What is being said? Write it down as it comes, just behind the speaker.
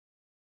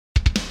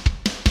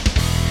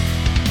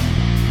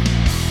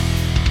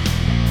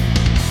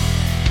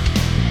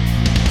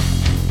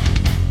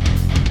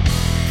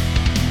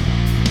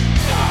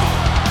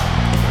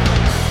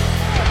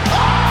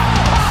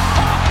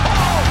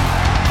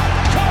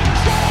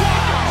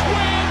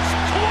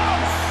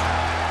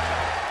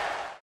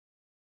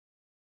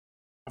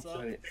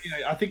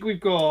I think we've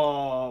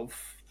got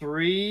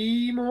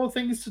three more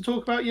things to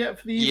talk about yet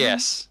for the evening.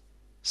 Yes.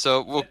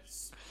 So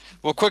Let's.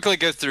 we'll quickly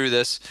go through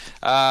this,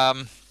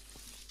 um,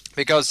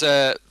 because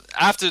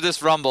after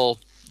this Rumble,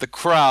 the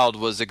crowd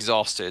was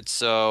exhausted.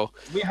 So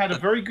We had a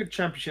very good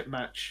championship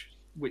match,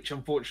 which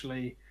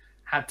unfortunately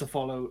had to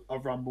follow a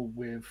rumble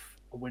with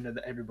a winner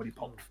that everybody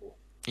popped for.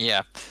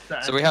 yeah.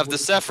 So we And have the we're looking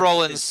Seth for a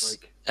piss Rollins.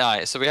 break.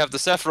 So we have the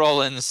Seth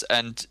Rollins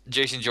and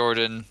Jason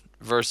Jordan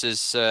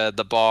versus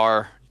the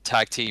Bar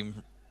tag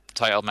team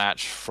title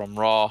match from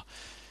Raw.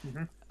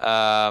 Hmm.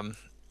 Um,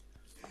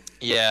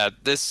 yeah,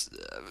 this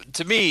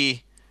to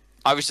me,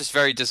 I was just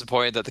very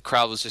disappointed that the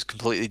crowd was just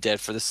completely dead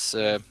for this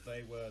They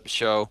were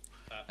show,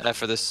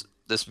 for absolutely.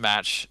 this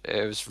match.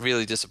 It was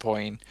really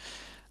disappointing.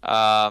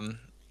 Um,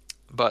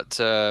 but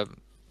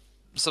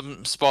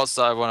some spots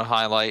that I want to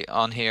highlight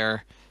on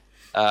here.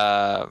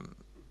 Um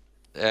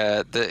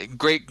the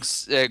great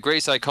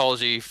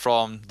psychology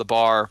from the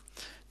Bar,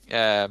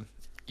 uh,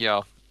 you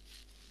know,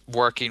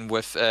 working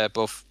with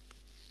both,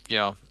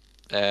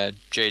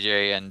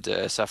 JJ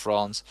and Seth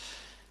Rollins.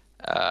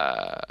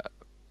 Uh,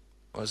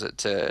 was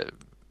it?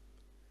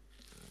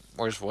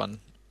 Where's one?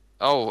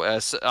 Oh,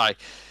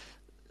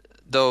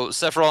 though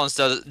Seth Rollins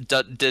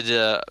did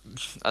an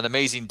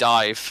amazing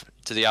dive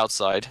to the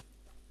outside,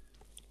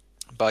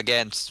 but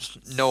again,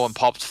 no one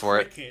popped for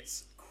it.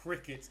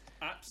 Crickets,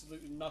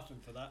 absolutely nothing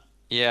for that.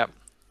 Yeah.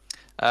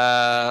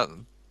 Uh,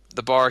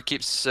 the Bar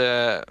keeps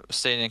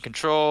staying in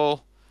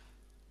control.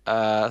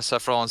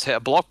 Seth Rollins hit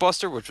a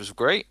blockbuster, which was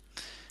great.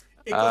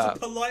 It got a Uh,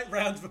 polite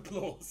round of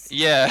applause.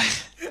 yeah.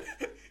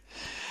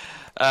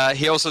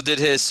 He also did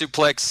his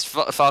suplex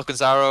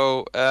Falcon's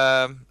Arrow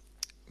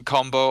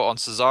combo on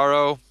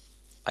Cesaro.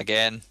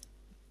 Again,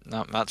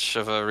 not much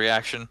of a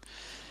reaction.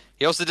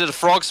 He also did a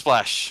frog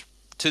splash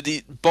to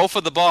the both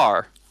of the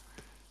Bar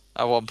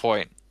at one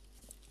point.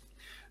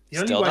 The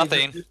only Still way that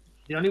nothing. this,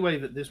 the only way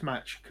that this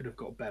match could have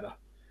got better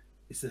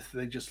is if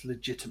they just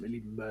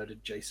legitimately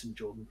murdered Jason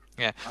Jordan.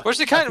 Yeah, I which think.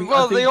 they I kind of think. I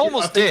well, they think. I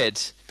almost think. did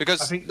I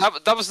because think.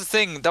 that was the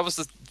thing. That was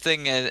the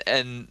thing,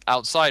 and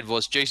outside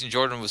was Jason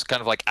Jordan was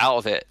kind of like out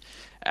of it,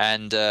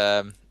 and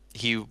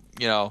he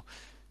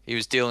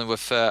was dealing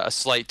with a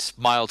slight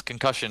mild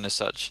concussion as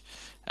such,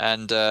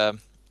 and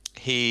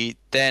he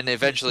then It's the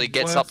eventually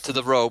gets up to worst.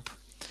 the rope,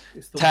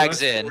 It's the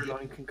tags worst in.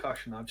 storyline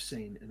concussion I've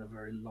seen in a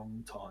very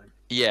long time.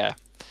 Yeah,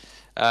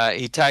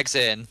 he tags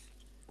in,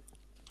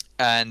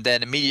 and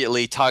then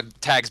immediately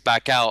tags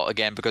back out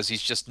again because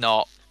he's just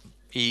not.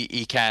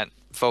 He can't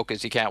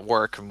focus. He can't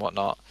work and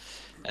whatnot.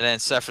 And then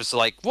Seth was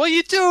like, "What are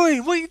you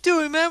doing? What are you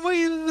doing, man? What are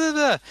you?" Blah,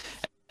 blah.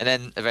 And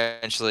then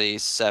eventually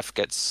Seth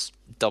gets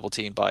double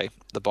teamed by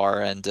the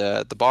Bar, and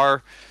the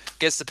Bar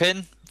gets the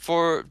pin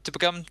to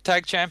become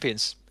tag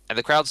champions. And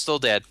the crowd's still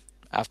dead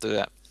after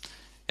that.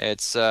 It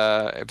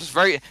was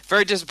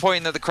very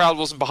disappointing that the crowd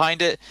wasn't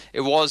behind it.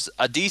 It was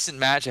a decent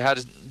match. It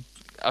had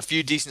a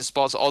few decent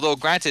spots. Although,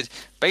 granted,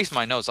 based on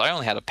my notes, I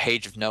only had a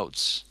page of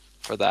notes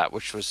for that,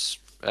 which was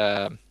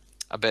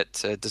a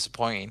bit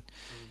disappointing.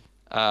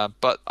 Mm.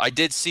 But I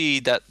did see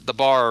that the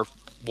Bar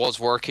was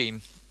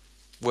working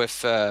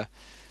with,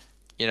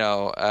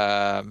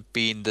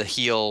 being the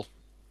heel,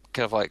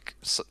 kind of like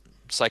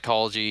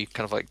psychology,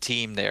 kind of like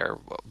team there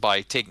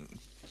by taking,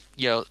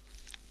 you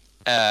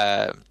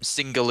know,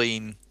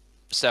 singling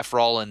Seth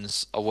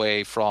Rollins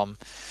away from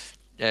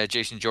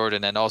Jason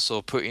Jordan, and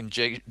also putting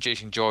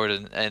Jason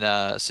Jordan in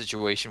a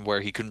situation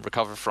where he couldn't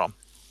recover from.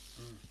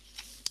 Mm.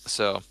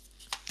 So,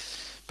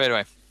 but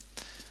anyway,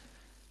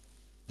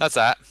 that's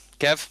that.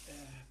 Kev?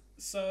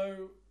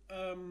 So,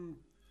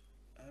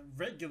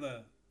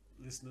 regular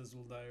listeners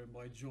will know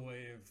my joy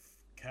of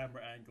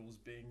camera angles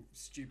being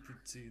stupid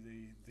to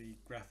the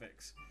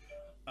graphics.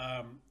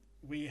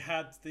 We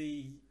had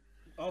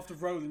after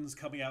Rollins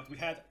coming out, we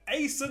had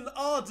Asen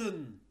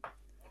Arden,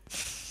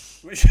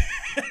 which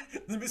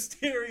the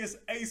mysterious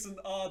Asen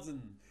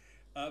Arden,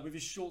 with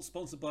his short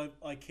sponsored by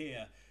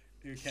IKEA,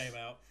 who came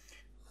out.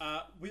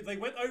 They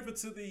went over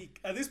to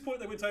at this point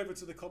they went over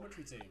to the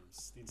commentary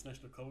teams, the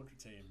international commentary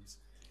teams,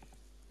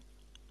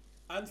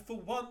 and for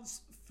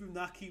once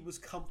Funaki was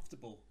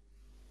comfortable.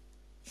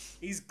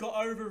 He's got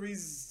over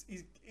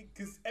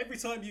because every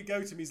time you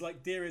go to him, he's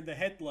like deer in the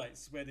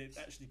headlights when it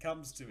actually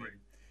comes to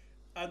him.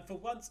 And for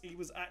once, he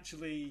was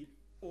actually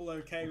all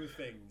okay with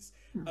things.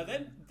 And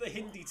then the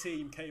Hindi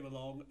team came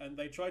along and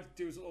they tried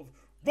to do a sort of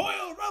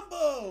Royal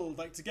Rumble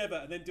like together,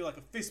 and then do like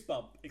a fist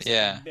bump, except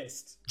Yeah. they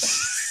missed,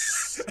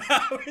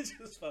 which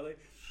was funny.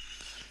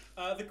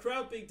 The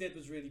crowd being dead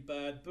was really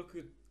bad.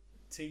 Booker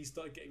T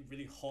started getting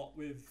really hot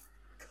with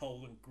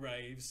Cole and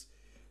Graves.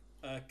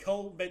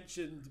 Cole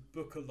mentioned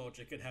Booker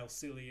logic and how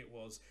silly it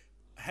was.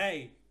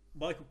 Hey,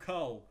 Michael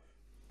Cole,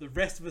 the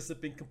rest of us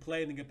have been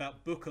complaining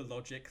about Booker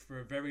logic for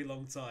a very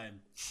long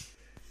time.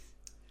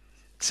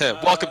 So,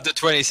 welcome to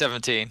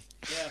 2017.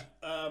 Yeah,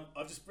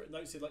 I've just written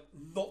notes here like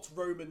not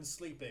Roman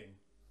sleeping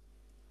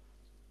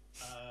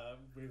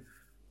with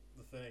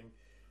the thing.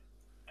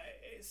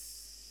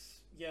 It's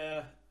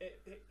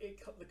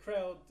the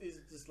crowd is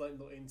just like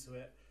not into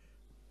it.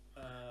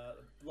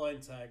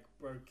 blind tag,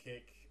 bro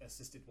kick,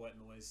 assisted white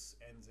noise,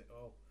 ends it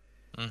all.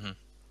 Mm-hmm.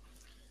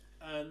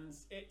 And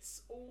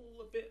it's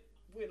all a bit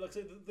weird. Like I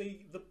said,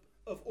 the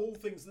of all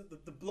things,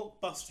 the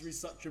blockbuster is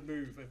such a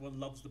move. Everyone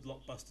loves the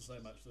blockbuster so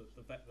much.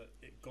 The fact that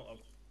it got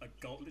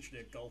literally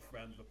a golf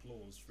round of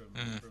applause from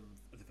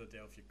the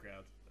Philadelphia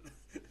crowd.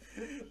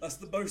 That's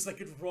the most they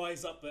could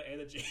rise up their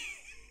energy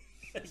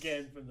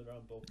again from the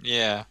Rumble.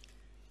 Yeah.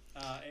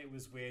 It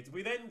was weird.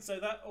 So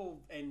that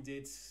all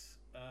ended,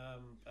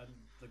 and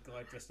the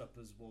guy dressed up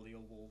as Wally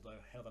or Waldo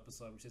held up a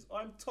sign which says,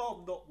 "I'm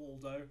Tom, not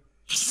Waldo."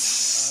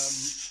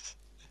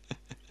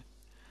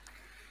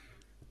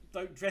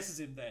 Don't dress as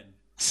him then.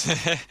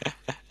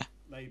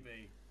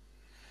 Maybe.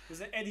 Was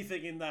there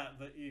anything in that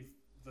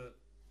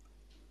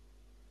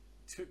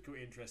took your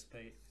interest,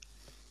 Pete?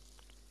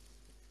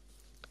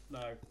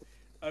 No.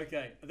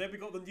 Okay, and then we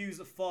got the news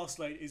that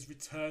Fastlane is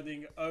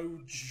returning. Oh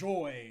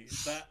joy!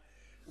 That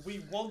we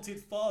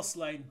wanted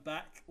Fastlane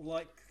back,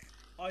 like,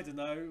 I don't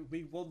know,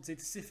 we wanted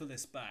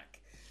syphilis back,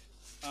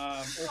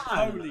 or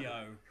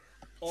polio,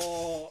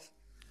 or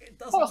it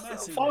doesn't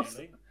matter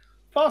really.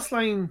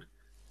 Fastlane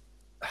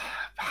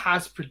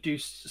has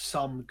produced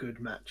some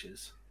good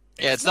matches.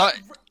 Yeah, it's not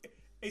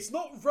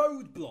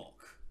Roadblock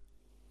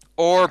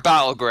or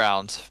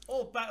Battleground.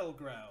 or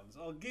Battlegrounds.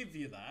 I'll give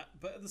you that,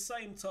 but at the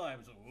same time,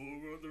 it's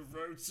we're on the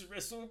road to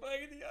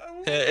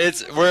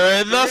WrestleMania.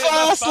 We're in the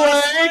fast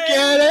lane,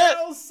 get it?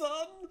 Now,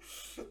 son.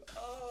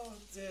 Oh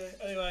dear.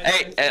 Anyway,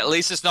 Hey, at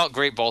least it's not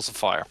Great Balls of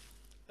Fire.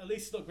 At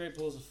least it's not Great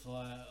Balls of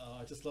Fire.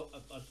 I just love.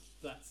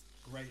 That's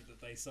great that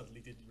they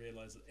suddenly didn't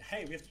realise that.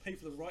 Hey, we have to pay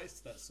for the rights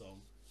to that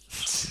song.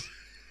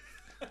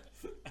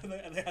 and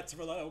they had to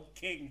rely on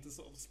King to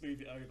sort of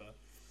smooth it over.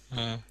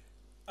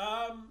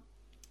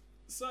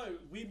 So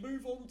we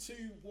move on to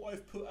what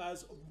I've put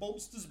as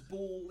Monsters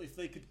Ball, if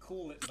they could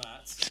call it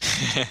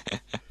that.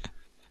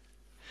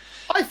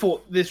 I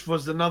thought this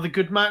was another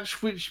good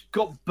match, which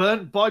got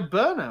burnt by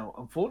Burnout,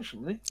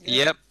 unfortunately.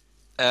 Yep.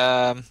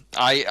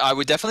 I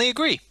would definitely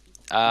agree.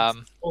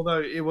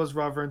 Although it was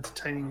rather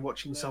entertaining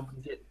watching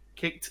somebody get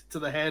kicked to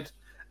the head,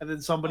 and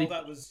then somebody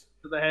to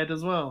the head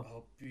as well.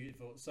 Oh,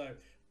 beautiful. So,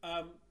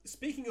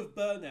 speaking of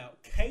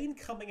Burnout, Kane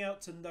coming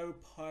out to no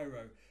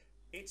pyro,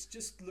 it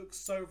just looks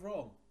so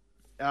wrong.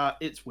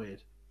 It's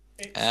weird.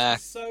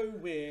 It's so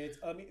weird.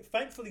 I mean,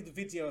 thankfully the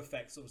video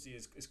effects obviously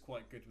is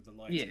quite good with the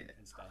lighting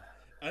and stuff.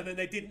 And then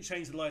they didn't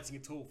change the lighting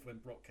at all for when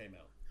Brock came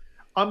out.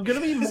 I'm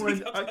gonna be more.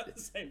 The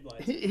same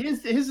lighting.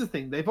 Here's the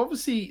thing. They've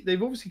obviously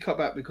cut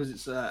back because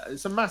it's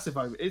a massive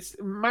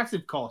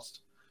cost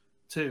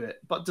to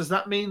it. But does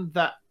that mean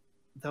that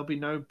there'll be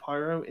no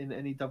pyro in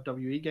any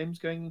WWE games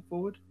going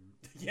forward?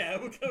 Yeah,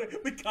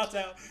 we cut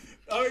out.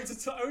 Owing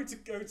to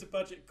go to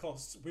budget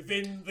costs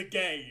within the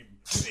game.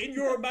 In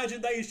your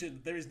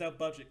imagination, there is now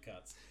budget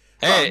cuts.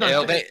 Hey,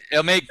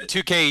 it'll make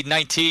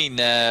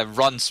 2K19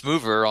 run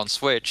smoother on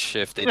Switch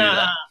if they do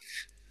that.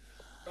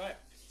 Right.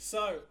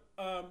 So,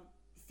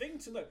 thing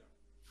to note: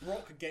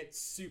 Brock gets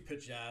super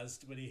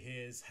jazzed when he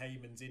hears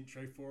Heyman's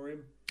intro for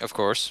him. Of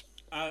course.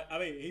 I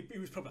mean, he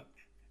was probably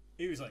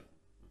like,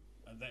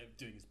 and they're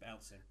doing his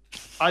bouncing.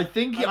 I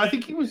think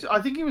he was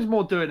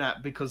more doing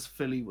that because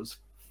Philly was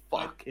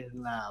fucking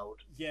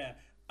loud. Yeah,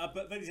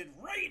 but then he said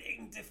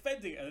raiding,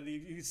 defending, and then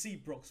you could see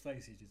Brock's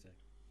face. He just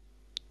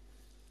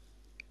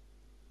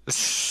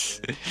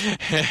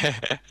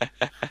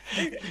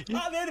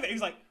at the end of it, he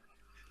was like,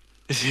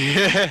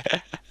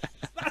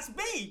 "That's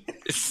me."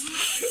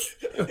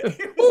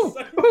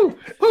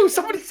 Oh!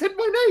 Somebody said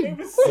my name. It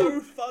was so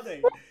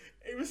funny.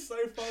 It was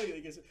so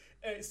funny.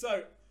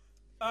 So.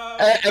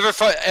 Ever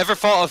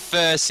thought of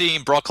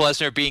seeing Brock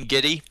Lesnar being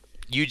giddy?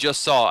 You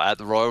just saw at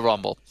the Royal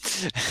Rumble.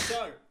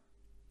 So,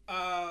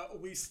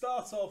 we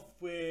start off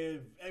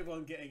with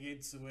everyone getting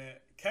into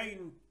it.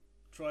 Kane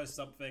tries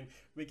something.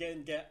 We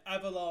get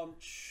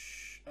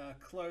avalanche,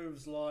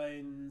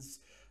 clotheslines.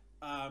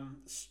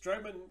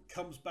 Strowman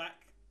comes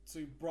back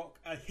to Brock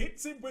and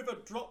hits him with a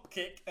drop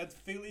kick, and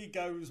Philly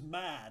goes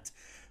mad.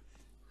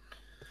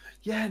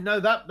 Yeah, no,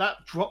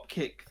 that drop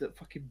kick that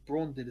fucking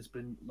Braun did has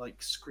been like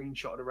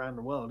screenshotted around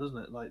the world, isn't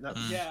it? Like that.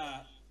 Yeah,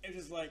 it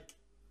was like,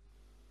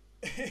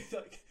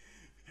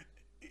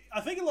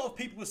 I think a lot of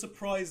people were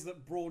surprised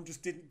that Braun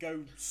just didn't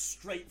go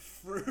straight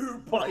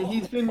through. But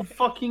he's been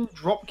fucking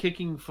drop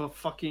kicking for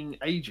fucking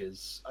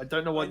ages. I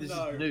don't know why this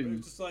is new.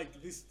 It's just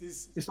like this.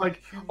 It's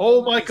like,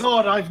 oh my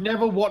god, I've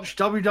never watched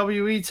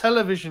WWE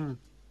television.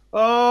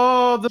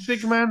 Oh, the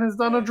big man has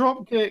done a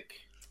drop kick.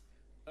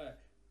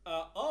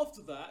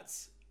 After that,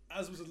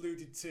 as was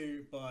alluded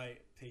to by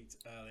Pete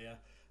earlier,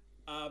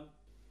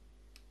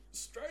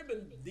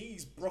 Strowman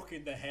knees Brock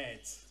in the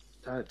head.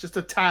 Just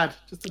a tad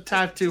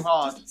too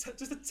hard.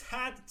 Just a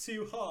tad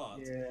too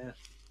hard. Yeah.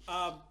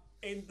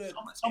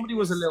 Somebody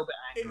was a little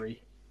bit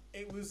angry.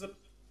 It wasn't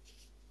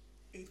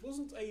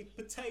a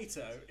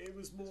potato. It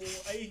was more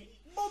a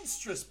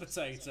monstrous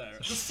potato,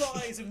 the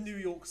size of New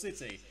York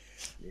City.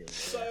 Yeah.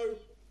 So,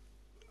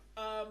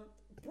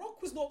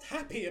 Brock was not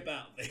happy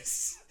about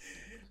this.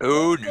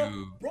 Oh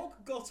no!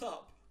 Brock got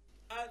up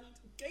and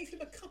gave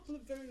him a couple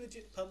of very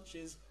legit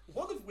punches,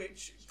 one of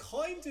which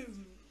kind of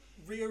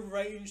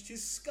rearranged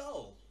his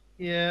skull.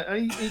 Yeah,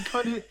 and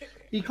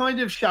he kind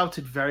of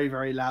shouted very,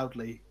 very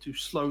loudly to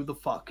slow the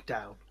fuck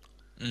down,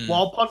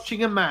 while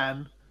punching a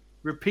man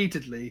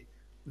repeatedly,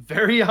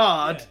 very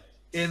hard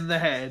in the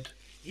head.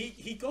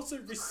 He got a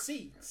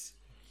receipt,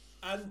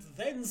 and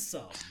then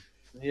some.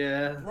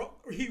 Yeah.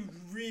 He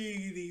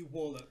really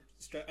walloped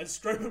and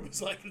Strowman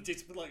was like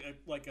legit,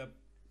 like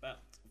about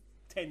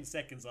 10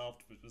 seconds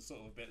afterwards was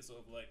sort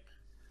of like,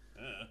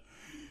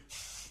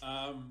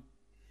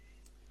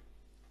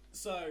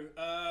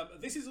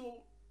 this is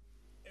all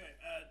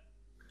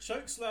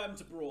choke slam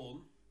to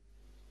Braun.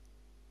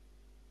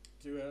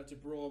 To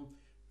Braun.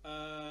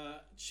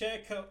 Chair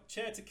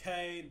to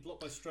Kane,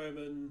 blocked by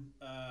Strowman,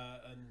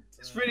 and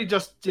it's really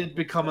just did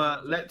become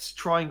a let's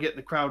try and get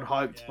the crowd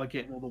hyped by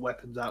getting all the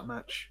weapons out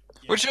match.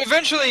 Yeah. Which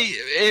eventually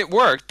it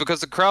worked because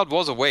the crowd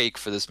was awake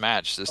for this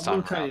match this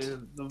time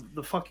around.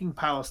 The fucking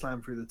power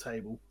slam through the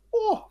table.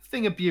 Oh,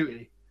 thing of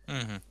beauty.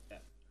 Mm-hmm. Yeah.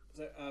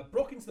 So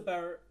Brock into the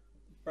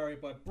barrier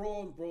by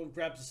Braun. Braun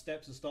grabs the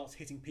steps and starts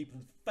hitting people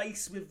in the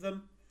face with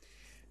them.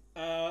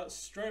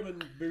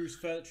 Strowman moves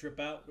furniture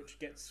about, which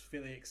gets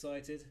Philly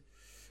excited.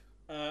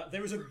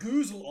 There is a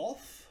goozle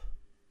off,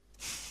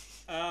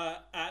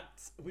 at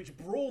which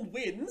Braun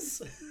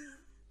wins.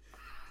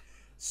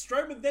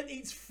 Strowman then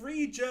eats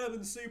 3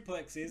 German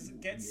suplexes,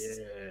 gets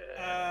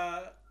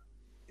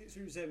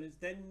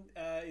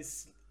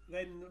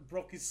then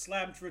Brock is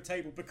slammed through a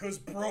table because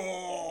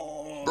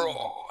Braun.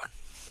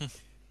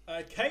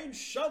 Kane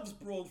shoves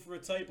Braun through a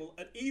table,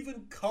 and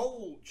even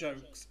Cole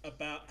jokes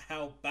about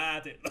how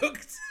bad it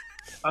looked.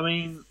 I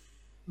mean,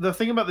 the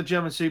thing about the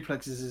German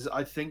suplexes is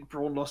I think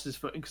Braun lost his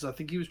footing because I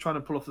think he was trying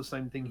to pull off the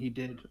same thing he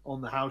did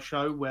on the house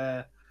show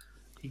where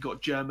he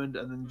got Germaned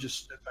and then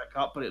just stood back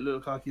up, but it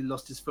looked like he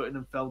lost his footing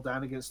and fell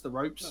down against the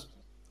ropes.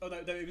 No,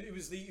 it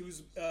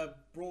was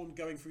Braun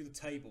going through the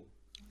table.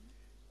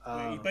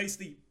 He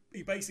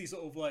basically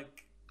sort of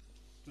like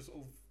just sort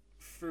of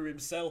threw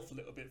himself a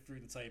little bit through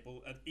the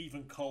table, and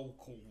even Cole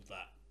called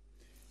that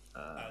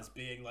as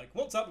being like,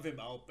 "What's up with him?"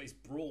 Oh, it's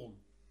Braun.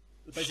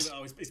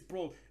 Basically, it's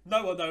Braun.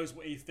 No one knows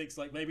what he thinks.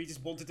 Like maybe he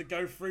just wanted to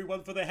go through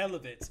one for the hell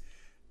of it.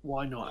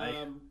 Why not?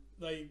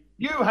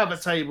 You have a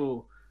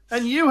table,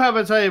 and you have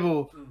a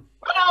table, and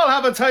I'll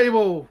have a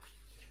table.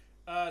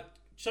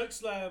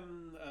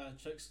 Chokeslam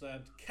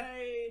to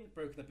Kane,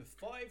 broken up with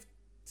 5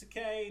 to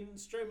Kane.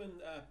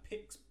 Strowman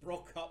picks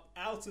Brock up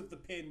out of the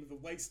pin with a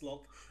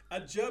waistlock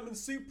and German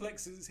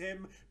suplexes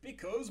him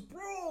because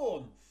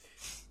Braun.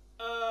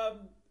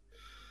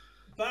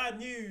 Bad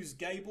news,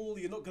 Gable.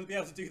 You're not going to be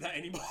able to do that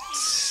anymore.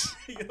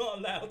 You're not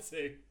allowed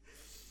to.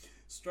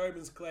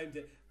 Strowman's claimed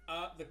it.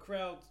 The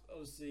crowd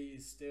obviously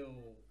is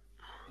still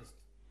just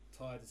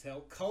tired as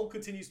hell. Cole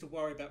continues to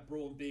worry about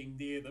Braun being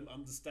near them,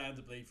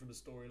 understandably from a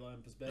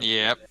storyline perspective.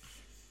 Yep.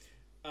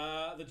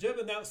 The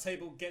German announce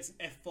table gets an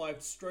F5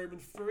 Strowman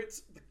through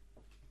it.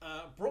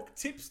 Brock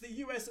tips the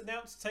US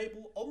announce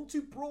table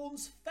onto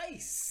Braun's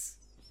face.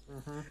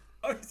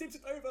 Oh, he tips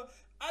it over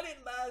and it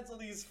lands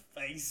on his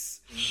face.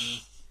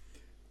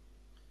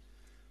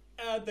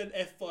 And then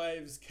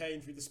F5s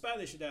Kane through the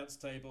Spanish announce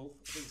table.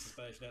 I think it's the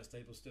Spanish announce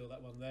table still,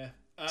 that one there.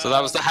 So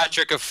that was the hat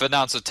trick of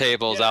announcer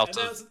tables out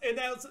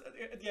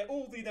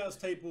all the announce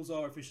tables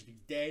are officially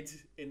dead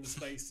in the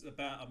space of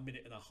about a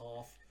minute and a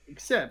half.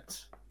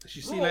 Except, as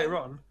you see later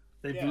on,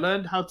 they've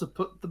learned how to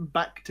put them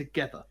back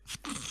together.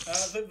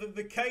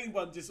 The Kane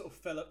one just sort of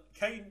fell up.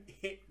 Kane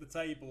hit the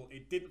table.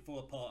 It didn't fall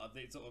apart.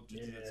 It sort of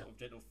just did a sort of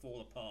gentle fall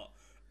apart.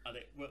 And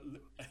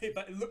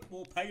it looked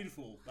more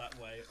painful that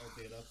way,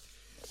 oddly enough.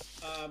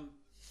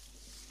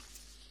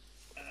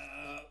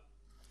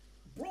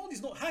 Braun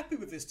is not happy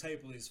with this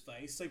table in his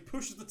face, so he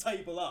pushes the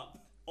table up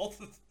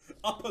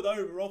and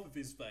over off of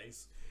his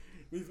face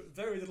with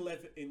very little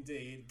effort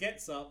indeed.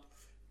 Gets up.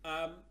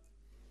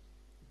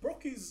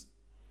 Brock is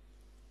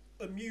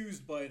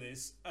amused by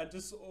this and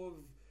just sort of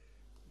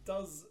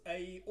does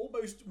a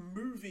almost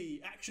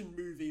action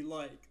movie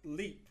like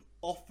leap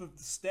off of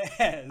the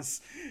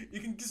stairs. You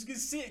can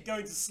see it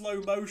going to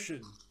slow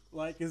motion.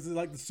 Like the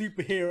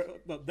superhero,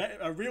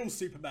 a real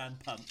Superman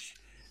punch,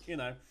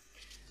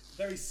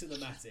 very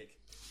cinematic.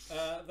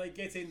 They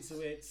get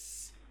into it.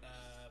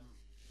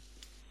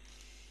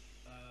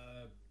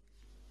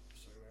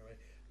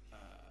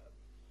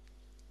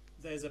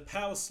 There's a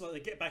power slam. They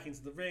get back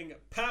into the ring.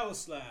 Power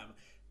slam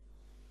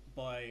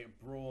by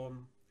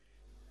Braun.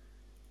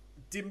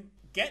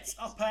 Gets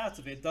up out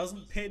of it,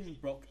 doesn't pin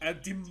Brock,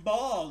 and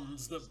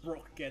demands that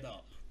Brock get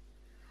up.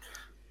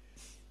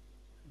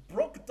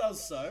 Brock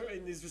does so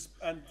and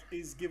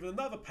is given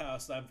another power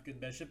slam for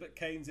good measure, but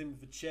Kane's in with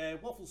the chair,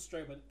 waffles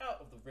Strowman out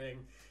of the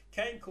ring.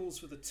 Kane calls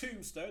for the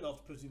tombstone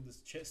after putting the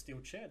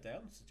steel chair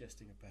down,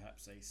 suggesting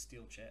perhaps a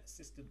steel chair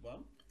assisted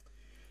one.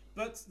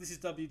 But this is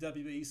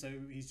WWE, so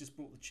he's just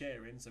brought the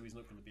chair in, so he's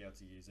not going to be able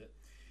to use it.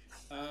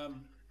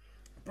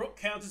 Brock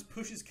counters,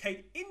 pushes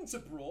Kane into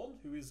Braun,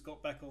 who has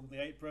got back on the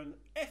apron.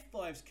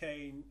 F5s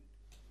Kane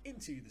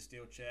into the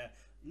steel chair.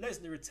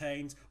 Lesnar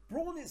retains.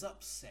 Braun is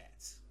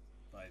upset.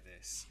 by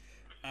this.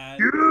 And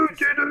You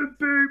didn't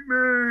beat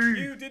me!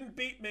 You didn't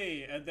beat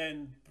me! And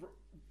then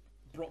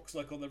Brock's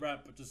like on the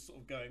ramp, but just sort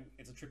of going,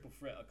 it's a triple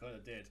threat, I kind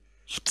of did.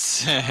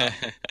 It's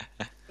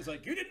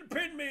like, you didn't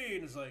pin me!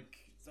 And it's like,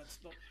 that's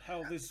not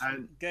how this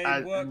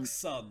game works,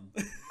 son.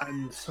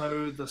 And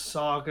so the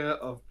saga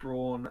of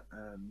Braun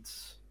and...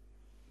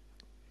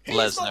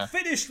 He's not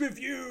finished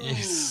with you!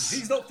 Yes.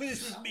 He's not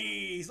finished with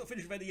me! He's not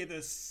finished with any of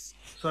us!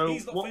 So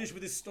he's not finished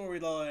with his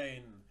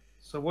storyline!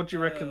 So what do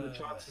you reckon the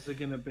chances are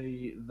going to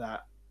be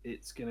that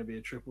it's going to be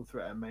a triple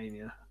threat at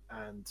Mania?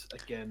 And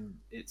again,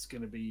 it's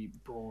going to be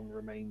Braun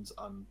remains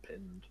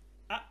unpinned?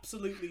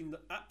 Absolutely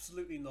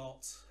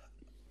not.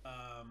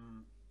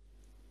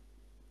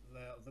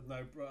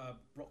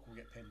 Brock will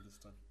get pinned this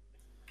time.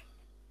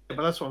 Yeah,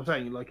 but that's what I'm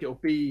saying. Like it'll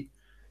be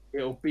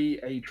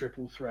a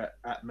triple threat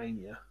at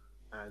Mania,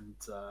 and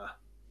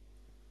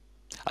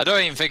I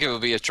don't even think it will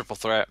be a triple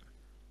threat.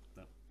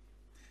 No,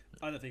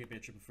 I don't think it'll be a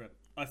triple threat.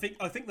 I think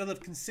they'll have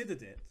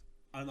considered it,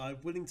 and I'm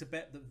willing to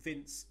bet that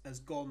Vince has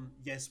gone,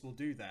 yes, we'll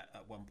do that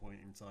at one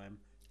point in time,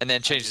 and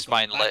then changed his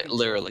mind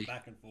literally.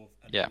 Back and forth,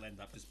 and yeah. it'll end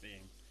up just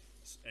being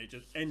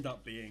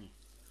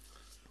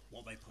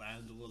what they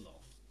planned all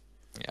along.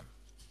 Yeah.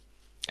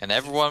 And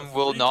everyone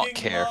will not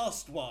care.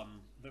 Last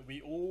one that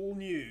we all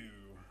knew.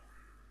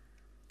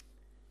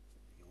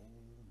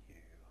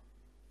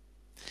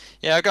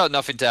 Yeah, I got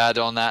nothing to add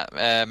on that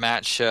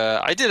match.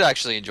 I did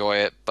actually enjoy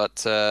it,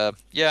 but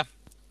yeah,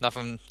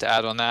 nothing to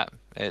add on that.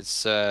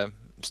 It's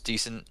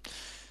decent,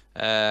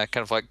 kind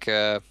of like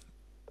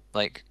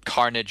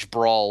Carnage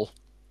Brawl,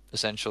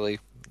 essentially.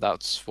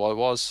 That's what it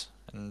was,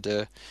 and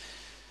of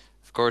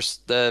course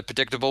the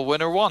predictable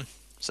winner won.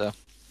 So,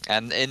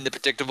 and in the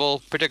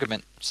predictable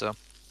predicament. So,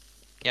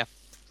 yeah.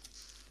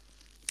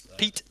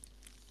 Pete.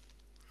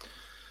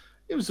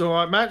 It was an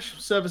alright match,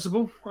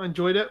 serviceable. I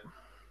enjoyed it.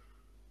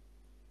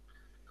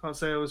 Can't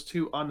say I was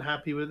too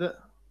unhappy with it.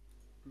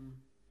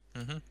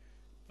 Mm-hmm.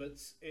 But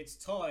it's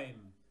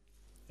time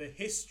for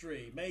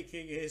history,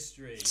 making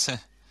history.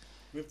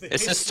 With the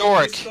it's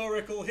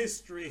historical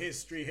history.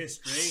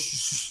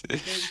 Because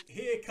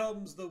here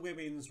comes the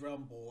Women's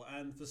Rumble,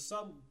 and for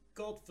some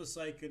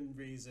godforsaken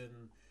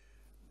reason,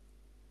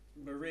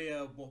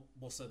 Maria,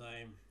 what's her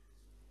name?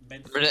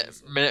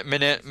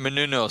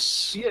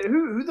 Menounos. Yeah,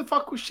 who the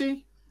fuck was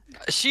she?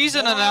 She's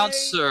an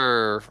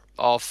announcer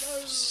of.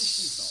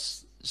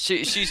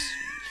 She's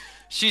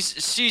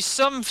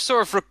some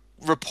sort of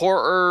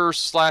reporter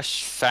 /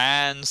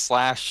 fan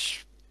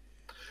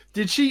 /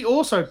 Did she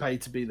also pay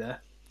to be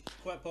there?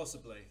 Quite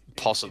possibly.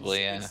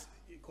 Yeah.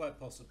 Quite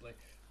possibly.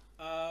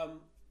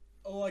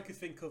 All I could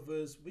think of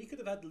was we could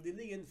have had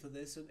Lillian for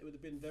this, and it would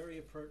have been very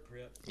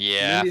appropriate.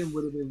 Yeah. Lillian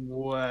would have been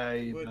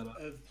way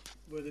better.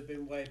 Would have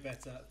been way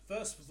better.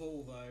 First of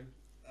all, though,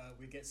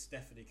 we get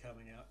Stephanie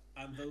coming out,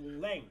 and the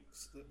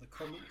lengths that the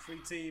commentary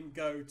team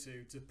go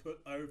to put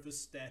over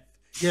Steph.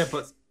 Yeah,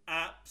 but is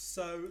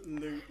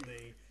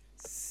absolutely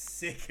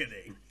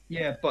sickening.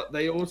 Yeah, but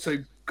they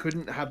also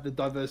couldn't have the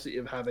diversity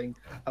of having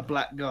a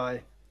black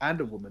guy and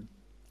a woman.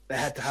 They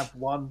had to have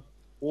one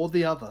or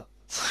the other.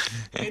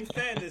 In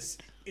fairness,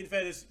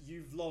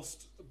 you've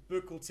lost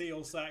Booker T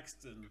or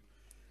Saxton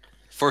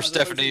for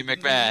Stephanie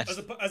McMahon,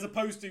 as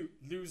opposed to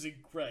losing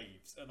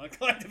Graves, and I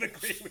kind of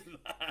agree with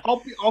that.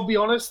 I'll be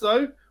honest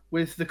though,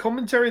 with the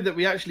commentary that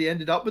we actually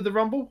ended up with the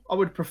Rumble, I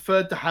would have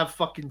preferred to have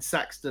fucking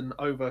Saxton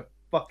over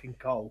fucking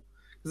Cole,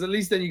 because at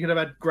least then you could have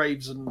had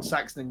Graves and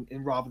Saxton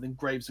in rather than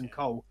Graves and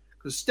Cole,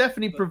 because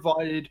Stephanie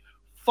provided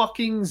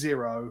fucking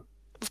zero.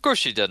 Of course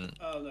she didn't.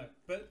 Oh no,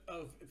 but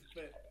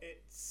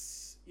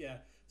it's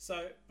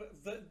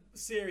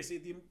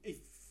seriously,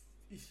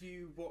 if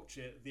you watch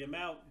it, the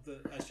amount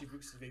that actually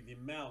looks to be the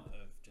amount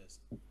of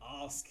just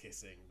ass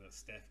kissing that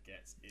Steph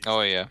gets is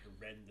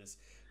horrendous.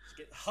 She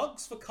gets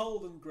hugs for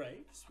Cole and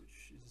Graves,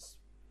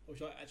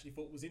 which I actually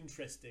thought was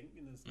interesting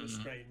in a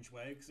strange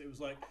way, because it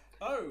was like,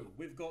 oh,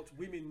 we've got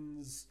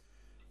women's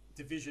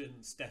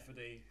division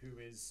Stephanie, who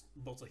is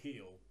not a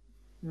heel,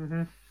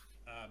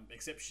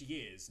 except she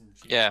is,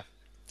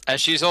 and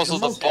she's also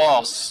the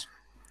boss.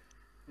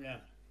 Yeah.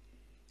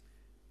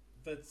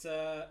 But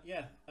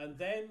and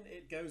then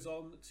it goes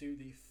on to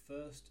the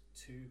first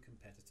two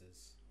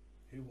competitors,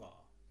 who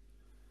are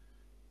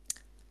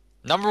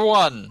number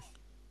 1,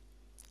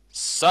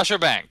 Sasha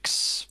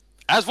Banks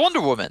as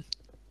Wonder Woman.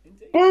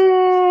 Indeed.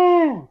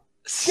 Boom!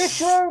 Get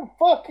your own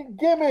fucking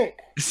gimmick.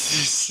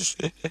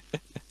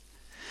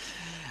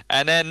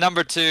 And then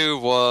number 2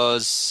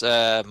 was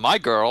my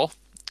girl,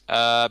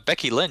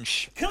 Becky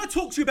Lynch. Can I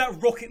talk to you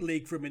about Rocket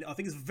League for a minute? I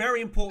think it's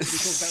very important to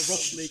talk about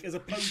Rocket League as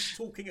opposed to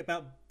talking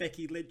about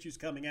Becky Lynch, who's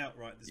coming out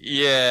right this week.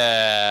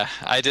 Yeah,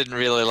 I didn't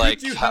really like.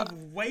 Could you have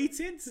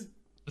waited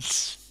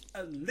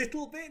a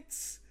little bit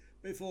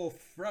before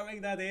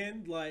throwing that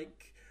in?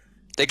 Like,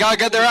 they gotta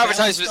get their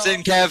advertisements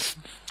in, Kev.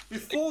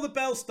 Before the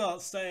bell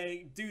starts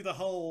saying "do the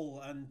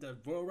whole" and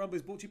Royal Rumble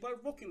is brought to you by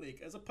Rocket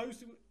League, as opposed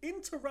to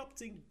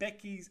interrupting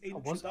Becky's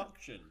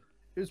introduction.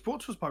 It was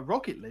brought to us by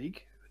Rocket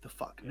League. Who the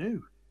fuck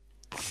knew?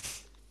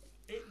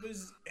 It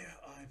was.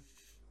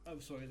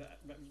 I'm sorry, that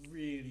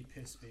really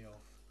pissed me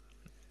off.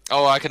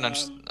 Oh, I can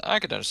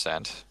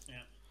understand. Yeah.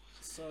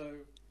 So,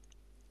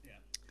 yeah.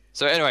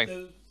 So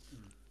anyway,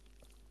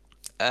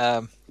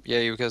 The, yeah,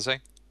 you were gonna say?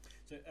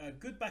 so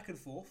good back and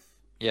forth.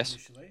 Yes.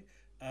 Initially,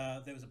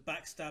 there was a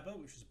backstabber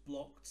which was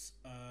blocked.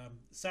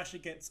 Sasha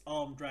gets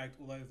arm dragged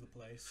all over the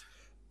place.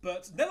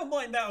 But never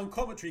mind that on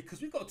commentary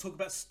because we've got to talk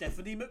about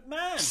Stephanie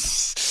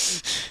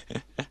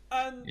McMahon.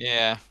 And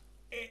Yeah.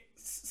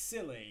 it's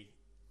silly.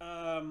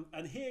 And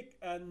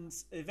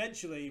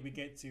eventually we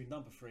get to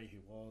number 3, who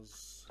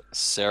was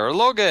Sarah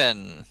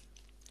Logan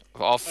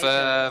of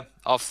Okay.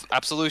 of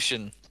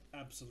Absolution.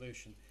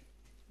 Absolution.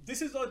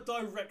 This is a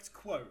direct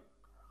quote,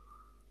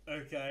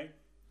 okay,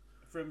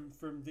 from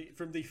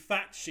the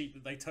fact sheet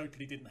that they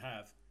totally didn't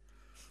have.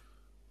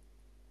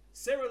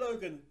 Sarah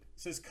Logan,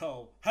 says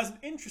Cole, has an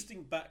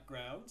interesting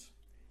background.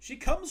 She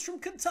comes from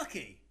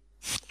Kentucky.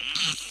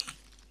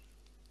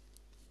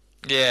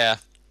 Yeah.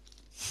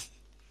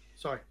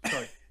 Sorry.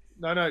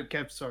 No,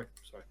 Kev, sorry.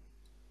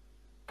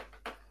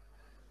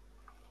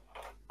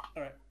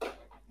 All right.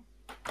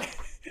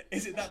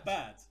 Is it that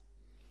bad?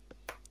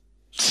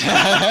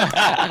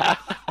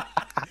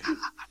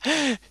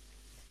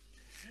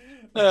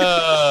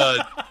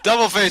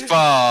 Double face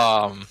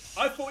bomb.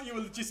 I thought you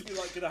were legitimately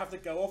like going to have to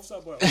go off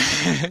somewhere.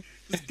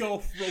 Just go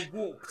off for a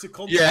walk to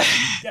contact.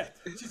 Yeah. Yeah.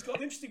 She's got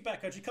an interesting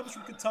background. She comes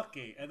from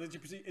Kentucky, and then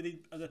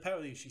and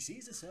apparently she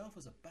sees herself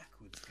as a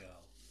backwards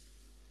girl.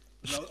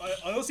 No,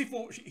 I honestly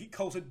thought he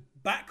called her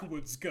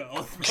backwards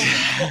girl.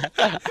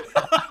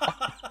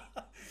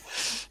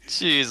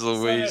 Jeez So,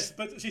 Louise. yes,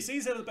 but she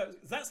sees her as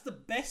that's the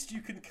best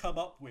you can come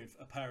up with,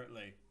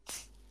 apparently.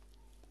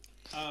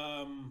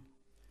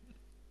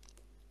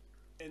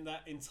 In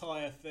that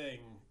entire thing.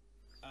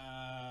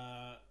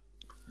 Yeah,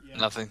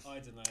 Nothing. I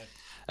don't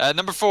know.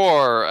 Number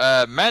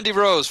 4, Mandy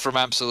Rose from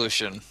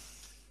Absolution.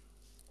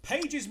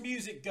 Paige's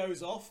music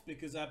goes off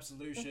because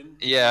Absolution.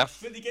 Yeah.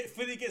 Philly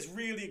gets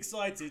really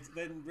excited,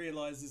 then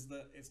realizes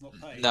that it's not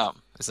Paige. No,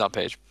 it's not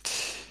Paige.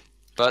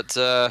 But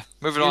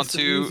moving on Here's the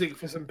to music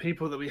for some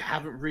people that we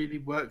haven't really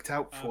worked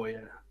out for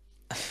you.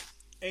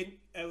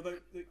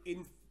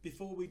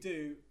 Before we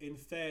do, in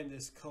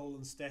fairness, Cole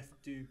and Steph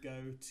do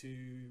go to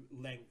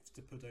length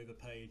to put over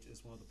Paige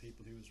as one of the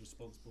people who was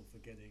responsible for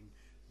getting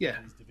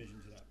his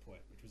division to that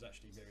point, which was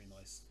actually a very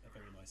nice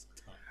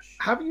touch.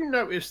 Have you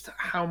noticed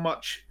how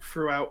much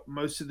throughout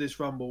most of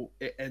this Rumble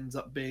it ends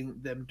up being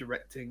them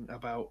directing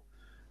about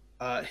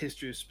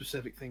history of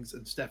specific things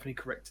and Stephanie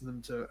correcting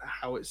them to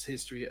how it's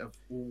history of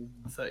all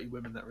the 30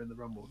 women that are in the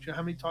Rumble? Do you know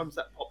how many times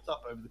that popped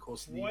up over the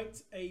course of the year?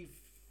 Quite a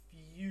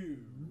few.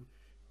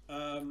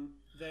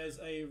 There's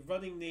a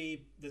running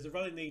knee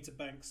to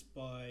Banks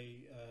by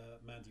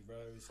Mandy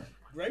Rose.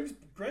 Graves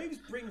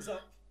brings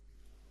up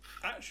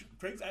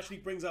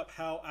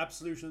how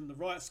Absolution and the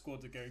Riot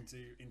Squad are going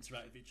to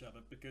interact with each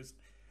other because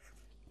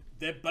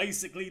they're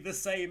basically the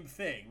same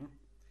thing.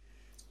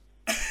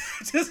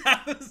 It just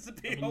happens to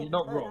be on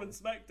Raw and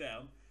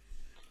SmackDown.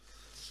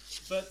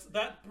 But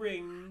that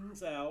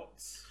brings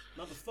out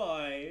number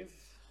 5.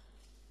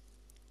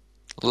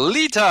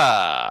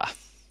 Lita.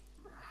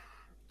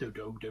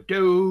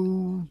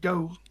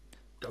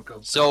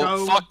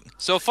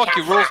 So fuck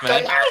you, Rose,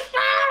 man.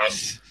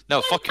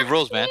 No, fuck you,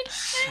 Rose, man.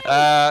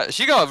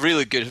 She got a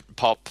really good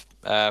pop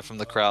from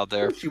the crowd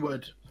there. She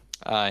would.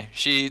 Aye.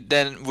 She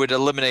then would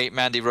eliminate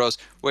Mandy Rose,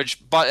 but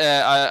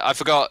I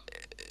forgot.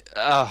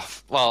 I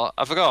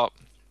forgot.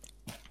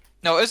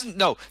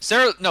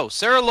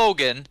 Sarah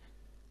Logan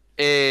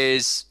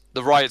is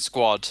the Riot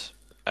Squad.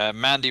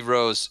 Mandy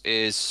Rose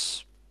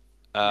is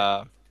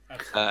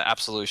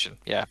Absolution.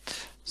 Yeah.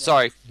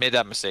 Sorry, made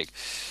that mistake.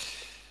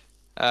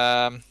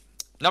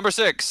 Number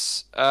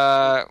 6.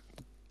 Another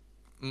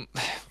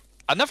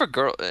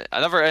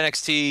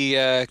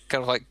NXT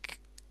kind of like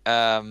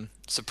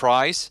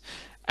surprise,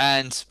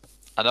 and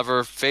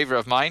another favorite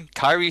of mine,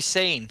 Kairi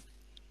Sane.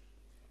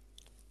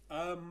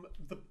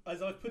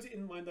 As I put it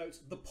in my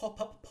notes, the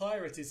pop-up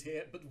pirate is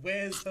here, but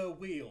where's her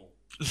wheel?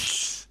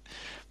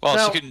 Well,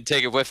 Now, she couldn't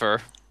take it with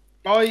her.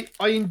 I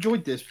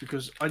enjoyed this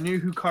because I knew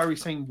who Kairi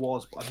Sane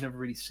was, but I've never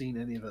really seen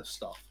any of her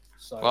stuff.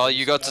 So Well,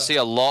 you got to see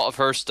a lot of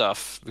her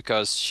stuff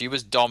because she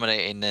was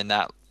dominating in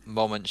that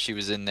moment she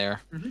was in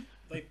there. Mm-hmm.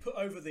 They put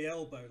over the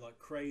elbow like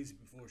crazy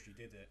before she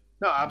did it.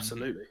 No,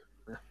 absolutely.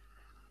 Yeah.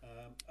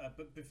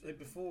 But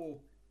before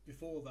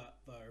that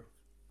though,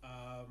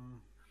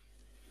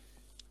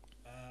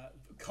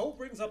 Cole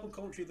brings up on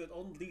commentary that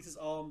on Lita's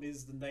arm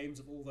is the names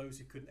of all those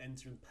who couldn't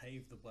enter and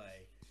pave the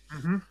way.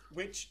 Mm-hmm.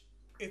 Which,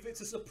 if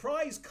it's a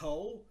surprise,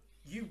 Cole,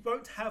 you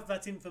won't have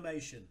that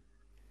information.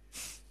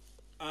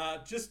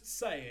 Just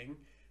saying.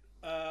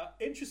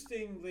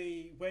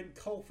 Interestingly, when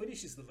Cole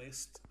finishes the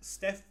list,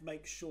 Steph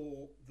makes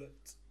sure that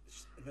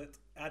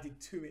added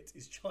to it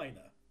is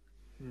China.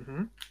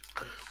 Mm-hmm.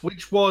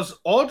 Which was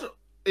odd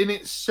in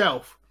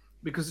itself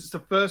because it's the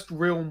first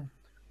real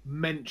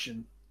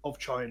mention of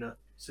China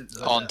since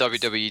On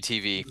WWE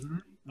TV.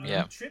 Mm-hmm.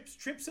 Yeah.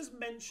 Trips has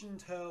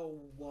mentioned her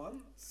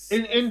once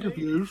in I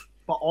interviews, think.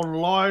 but on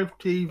live But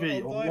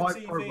TV, on on live live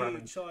TV,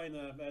 programming,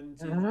 China, and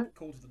Mhm.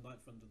 called to the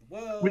ninth wonder of the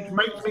world. which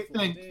makes that's me a full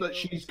think deal. that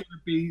she's going to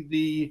be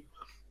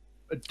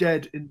the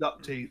dead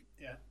inductee.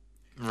 Yeah.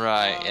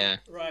 Right. Yeah.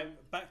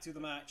 Right, back to the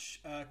match.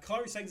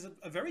 Kairi Sane's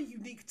a very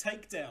unique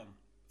takedown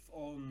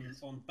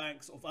on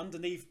Banks, of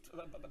underneath,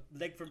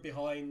 leg from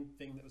behind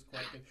thing that was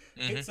quite good.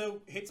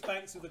 Hits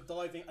Banks with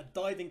a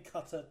diving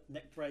cutter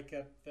neck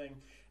breaker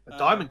thing. A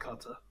diamond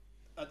cutter.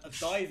 A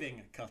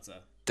diving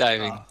cutter.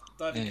 Diving.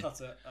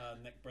 Cutter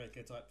neck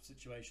breaker type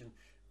situation.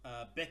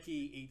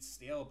 Becky eats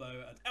the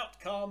elbow, and out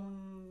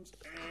comes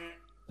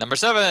Number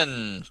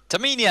 7,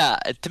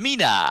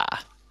 Tamina.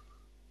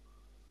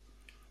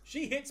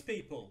 She hits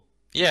people.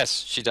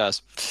 Yes, she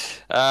does.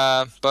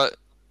 But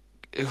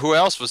who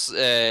else was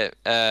hitting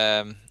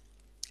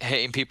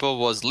people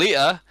was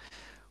Lita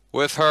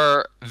with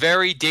her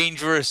very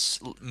dangerous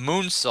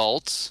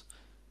moonsaults.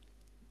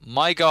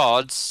 My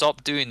God,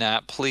 stop doing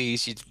that,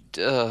 please.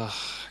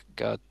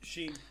 God.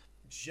 She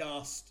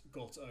just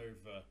got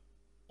over.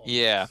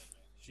 Yeah.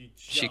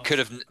 She could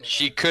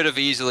have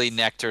easily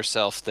necked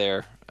herself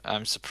there.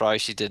 I'm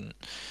surprised she didn't.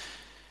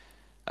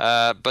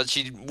 But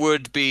she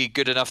would be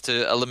good enough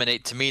to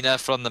eliminate Tamina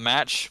from the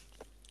match.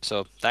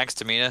 So thanks,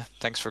 Tamina.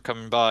 Thanks for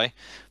coming by.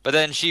 But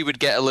then she would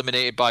get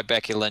eliminated by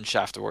Becky Lynch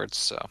afterwards.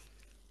 So.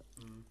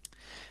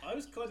 I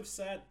was kind of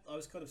sad.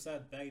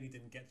 Bayley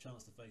didn't get a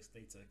chance to face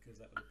Lita, because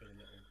that would have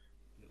been a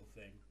little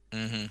thing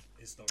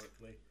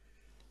historically.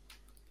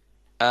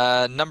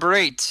 Number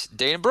 8,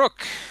 Dana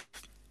Brooke.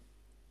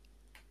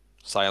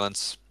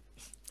 Silence.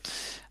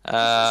 It's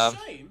a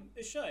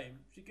shame.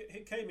 She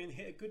came in,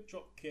 hit a good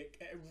drop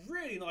kick, a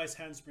really nice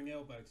handspring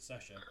elbow to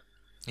Sasha.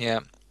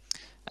 Yeah.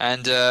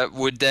 And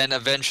would then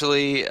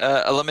eventually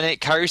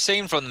eliminate Kairi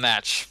Sane from the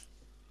match.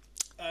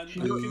 And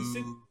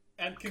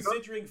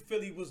considering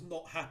Philly was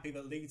not happy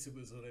that Lita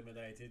was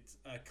eliminated,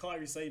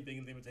 Kairi Sane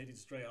being eliminated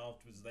straight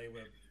afterwards, they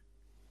were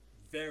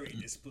very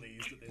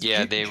displeased at this.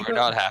 Yeah, they were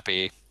not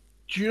happy.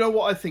 Do you know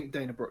what I think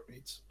Dana Brooke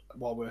needs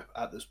while we're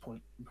at this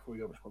point, before we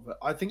go much further?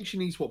 I think she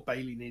needs what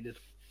Bayley needed,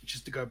 which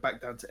is to go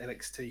back down to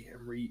NXT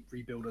and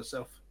rebuild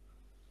herself,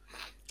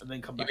 and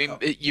then come back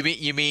up.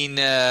 You mean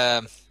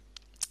not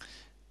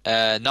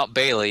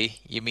Bayley?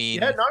 You mean?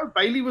 Yeah, no.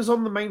 Bayley was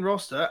on the main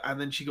roster, and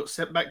then she got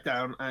sent back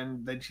down,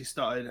 and then she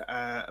started.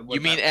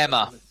 You mean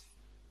Emma?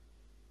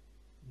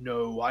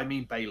 No, I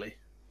mean Bayley.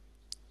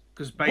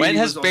 Because when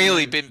has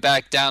Bayley been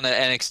back down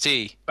at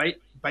NXT?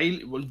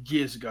 Bayley, well,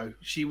 years ago.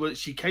 She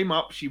came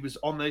up. She was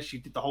on there. She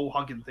did the whole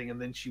hugging thing,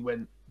 and then she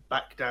went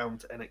back down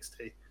to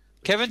NXT.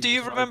 Kevin, do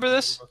you remember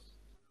this?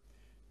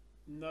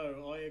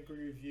 No, I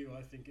agree with you.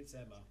 I think it's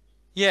Emma.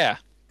 Yeah.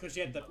 Because she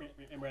had the thing,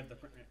 and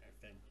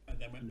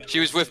then went back. She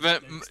was with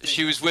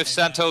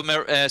Santino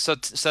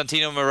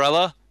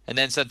Marella, and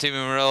then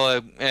Santino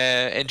Marella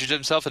injured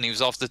himself, and he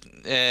was off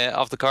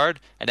the card.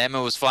 And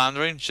Emma was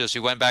floundering, so she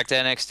went back to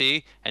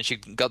NXT, and she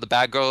got the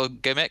bad girl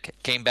gimmick,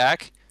 came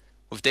back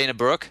with Dana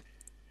Brooke.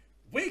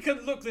 We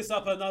can look this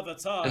up another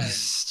time.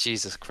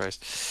 Jesus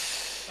Christ.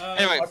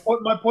 Anyway,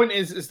 my point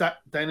is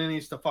that Dana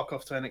needs to fuck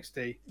off to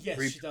NXT. Yes,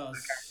 she does.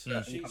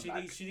 She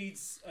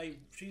needs a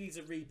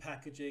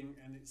repackaging,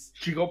 and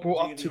she got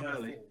brought really up too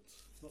early.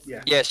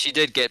 Yeah, she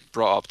did get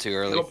brought up too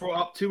early. She got brought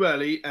up too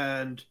early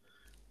and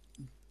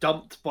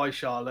dumped by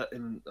Charlotte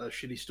in a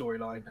shitty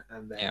storyline,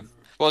 and then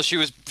well, she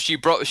was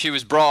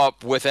brought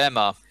up with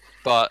Emma,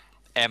 but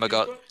Emma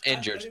got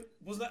injured.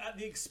 Was that at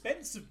the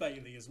expense of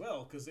Bayley as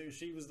well? Because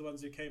she was the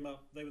ones who came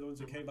up. They were the ones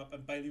who came up,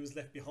 and Bayley was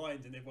left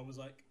behind, and everyone was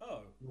like,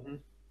 "Oh."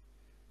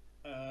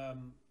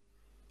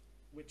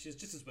 Which is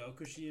just as well,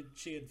 because she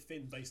and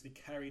Finn basically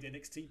carried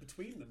NXT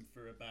between them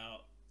for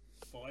about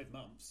 5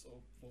 months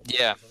or 4 months.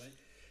 Yeah.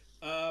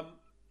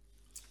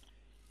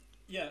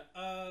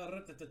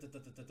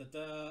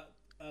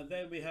 And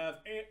then we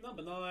have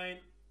number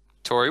 9,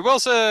 Tori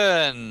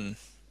Wilson.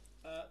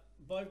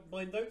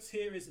 My notes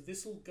here is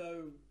this will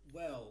go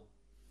well.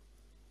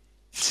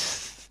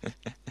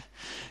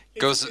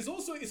 It's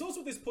also at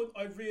this point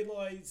I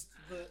realised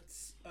that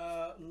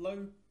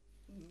Logan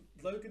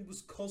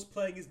was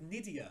cosplaying as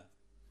Nydia.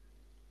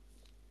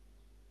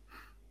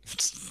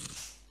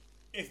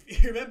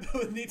 If you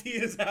remember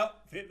Nydia's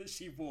outfit that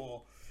she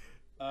wore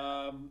for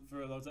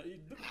a long time,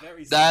 it looked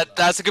very similar.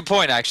 That's a good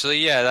point, actually.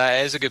 Yeah,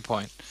 that is a good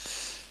point.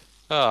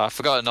 Oh, I've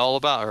forgotten all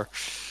about her.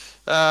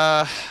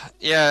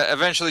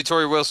 Eventually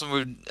Tori Wilson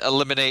would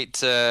eliminate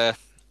Dana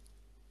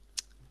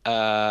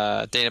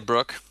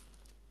Brooke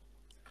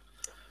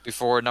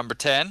before number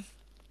 10.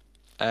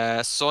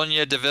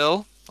 Sonya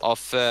Deville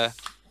of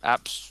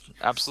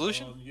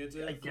Absolution.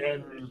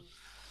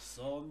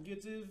 Sonya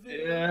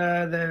Deville.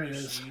 Yeah, there it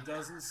is. She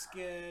doesn't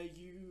scare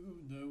you,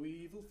 no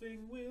evil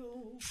thing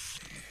will.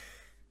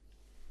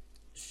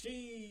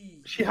 She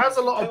has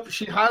a lot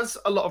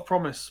of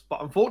promise,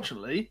 but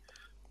unfortunately,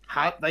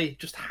 they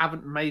just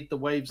haven't made the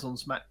waves on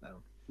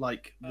SmackDown.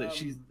 Like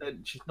she's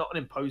not an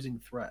imposing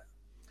threat.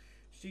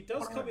 She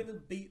does come in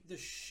and beat the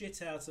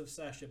shit out of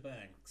Sasha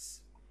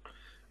Banks.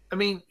 I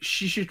mean,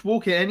 she should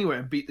walk in anywhere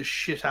and beat the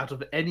shit out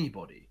of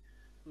anybody.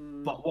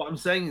 But what I'm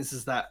saying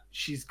is that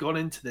she's gone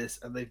into this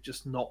and they've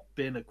just not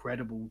been a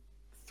credible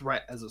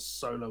threat as a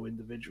solo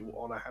individual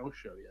on a house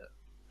show yet.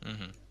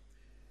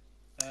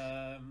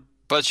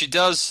 But she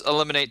does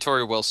eliminate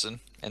Tori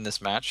Wilson in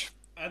this match.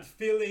 And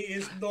Philly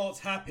is not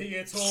happy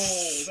at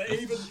all.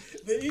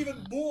 They're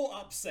even more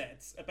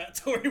upset about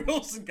Tori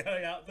Wilson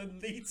going out than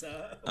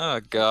Lita. Oh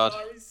God,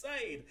 Are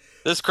insane.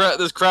 this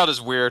crowd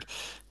is weird.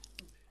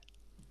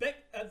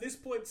 At this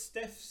point,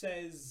 Steph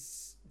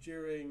says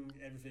during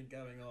everything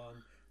going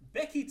on,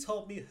 Becky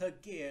told me her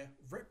gear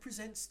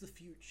represents the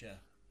future.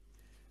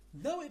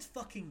 No, it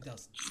fucking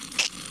doesn't.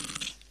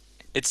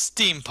 It's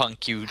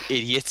steampunk, you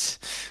idiot.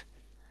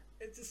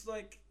 It's just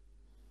like,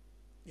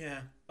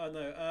 yeah, I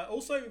know.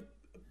 Also,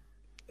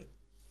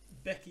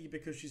 Becky,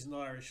 because she's an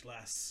Irish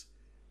lass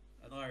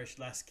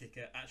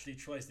kicker, actually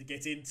tries to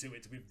get into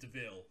it with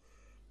Deville.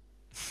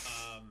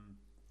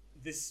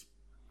 She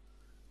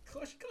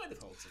kind of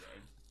holds her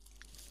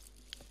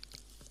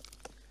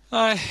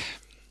own.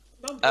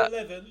 Number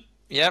 11.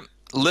 Yep,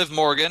 Liv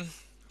Morgan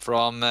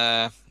from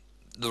the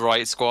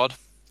Riot Squad.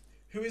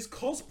 Who is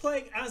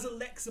cosplaying as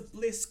Alexa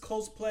Bliss,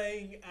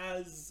 cosplaying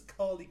as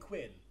Harley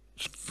Quinn.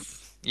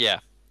 Yeah.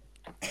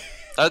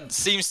 That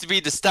seems to be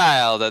the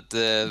style that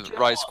the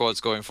Riot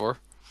Squad's going for.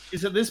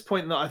 It's at this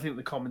point that I think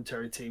the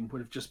commentary team would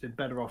have just been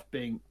better off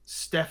being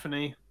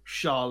Stephanie,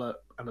 Charlotte,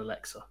 and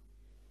Alexa.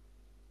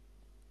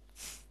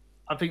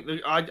 I think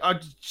I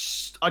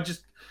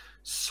just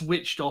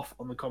switched off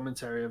on the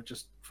commentary of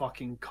just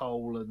fucking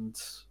Cole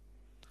and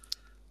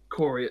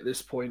Corey at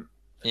this point.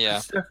 Yeah.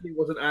 Stephanie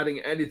wasn't adding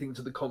anything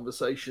to the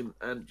conversation,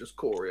 and just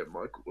Corey and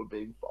Michael were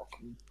being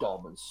fucking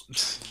dumb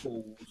as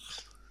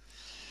balls.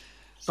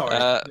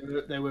 Sorry,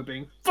 they were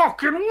being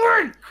fucking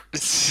weak!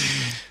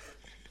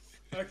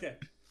 Okay.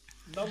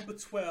 Number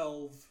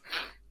 12.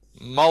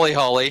 Molly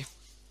Holly.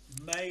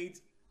 Made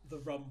the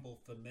Rumble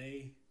for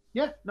me.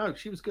 Yeah, no,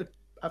 she was good.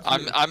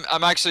 Absolutely.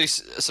 I'm actually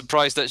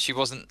surprised that she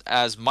wasn't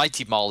as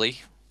Mighty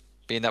Molly,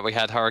 being that we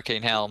had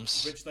Hurricane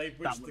Helms. Which the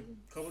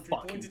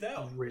commentary pointed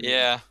out. Brilliant.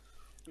 Yeah.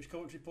 Which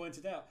commentary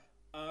pointed out.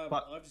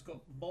 But I've just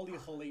got Molly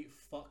Holly,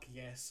 fuck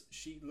yes.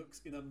 She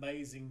looks in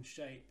amazing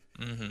shape.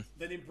 Mm-hmm.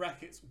 Then in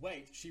brackets,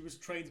 wait, she was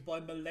trained by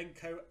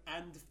Malenko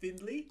and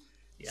Finley?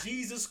 Yeah.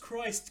 Jesus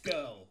Christ,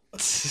 girl.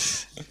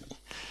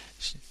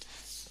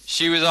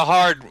 She was a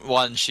hard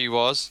one, she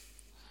was.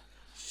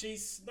 She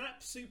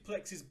snap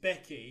suplexes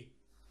Becky,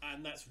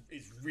 and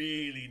it's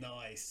really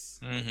nice.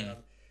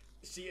 Mm-hmm.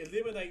 She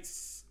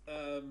eliminates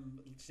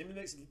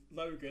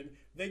Logan,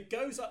 then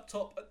goes up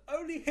top and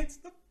only hits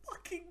the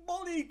fucking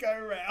Molly go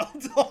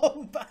round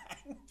on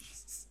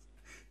Banks.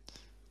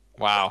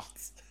 Wow.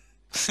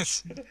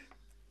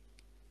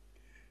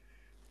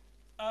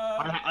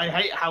 I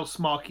hate how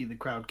smarky the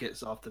crowd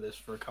gets after this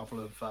for a couple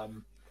of.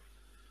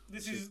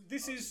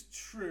 This is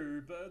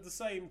true, but at the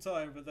same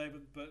time, but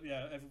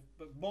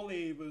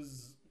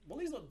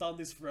Molly's not done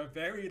this for a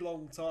very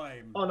long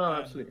time. Oh no,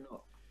 absolutely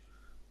not.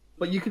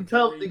 But you can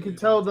tell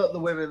that the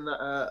women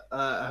that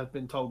have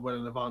been told well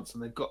in advance,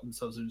 and they've got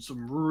themselves in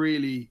some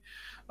really,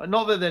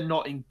 not that they're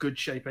not in good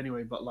shape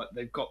anyway, but like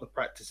they've got the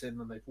practice in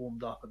and they've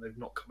warmed up and they've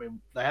not come in.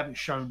 They haven't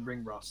shown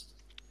ring rust.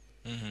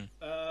 Mm-hmm.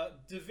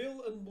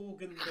 Deville and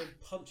Morgan then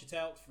punch it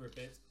out for a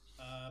bit.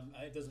 And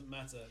it doesn't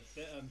matter.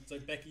 So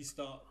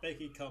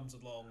Becky comes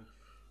along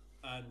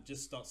and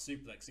just starts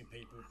suplexing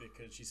people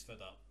because she's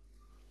fed up.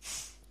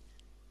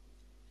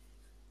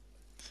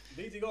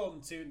 Leading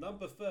on to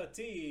number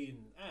 13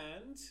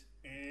 and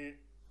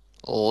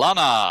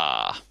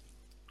Lana.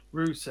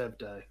 Rusev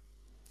Day.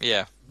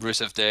 Yeah,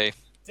 Rusev Day.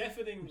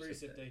 Deafening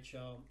Rusev Day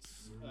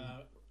chants.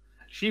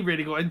 She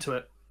really got into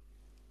it.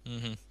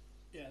 Mm-hmm.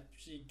 Yeah,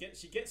 she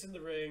gets in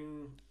the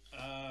ring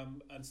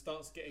and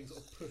starts getting sort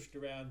of pushed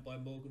around by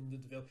Morgan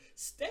and Deville.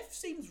 Steph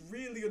seems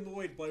really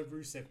annoyed by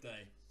Rusev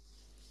Day.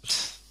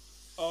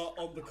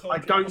 On the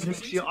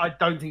I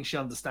don't think she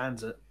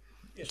understands it.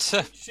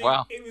 Yeah,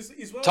 Wow. It was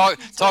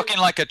talking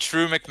like a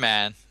true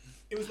McMahon.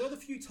 It was one of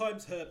the few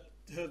times her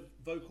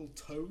vocal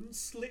tone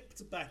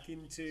slipped back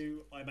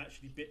into "I'm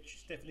actually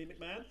bitch Stephanie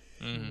McMahon."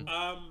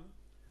 Mm-hmm.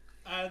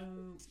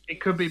 And it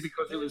could be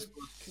because it was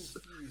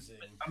confusing.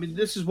 I mean,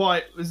 this is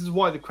why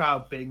the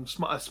crowd, being as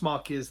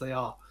smarky as they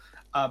are,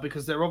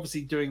 because they're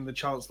obviously doing the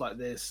chants like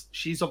this.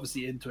 She's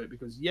obviously into it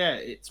because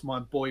it's my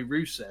boy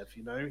Rusev.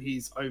 You know,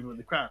 he's over in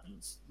the crowd. And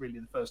it's really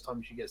the first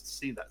time she gets to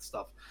see that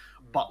stuff.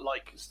 But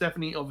like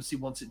Stephanie obviously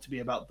wants it to be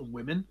about the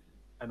women,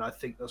 and I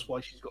think that's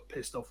why she's got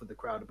pissed off with the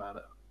crowd about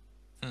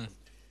it.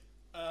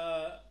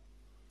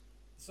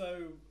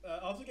 So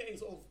after getting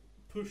sort of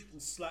pushed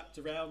and slapped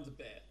around a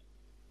bit,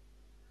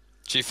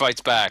 she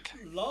fights back.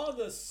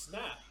 Lana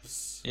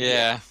snaps.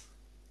 Yeah.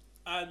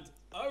 And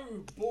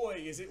oh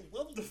boy, is it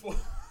wonderful!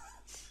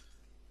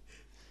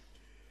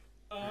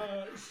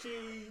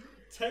 She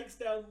takes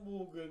down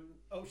Morgan.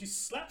 Oh, she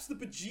slaps the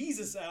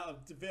bejesus out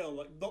of Deville,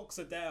 like knocks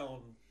her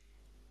down,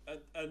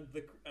 and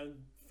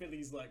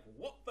Philly's like,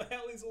 "What the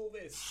hell is all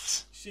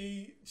this?"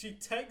 She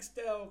takes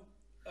down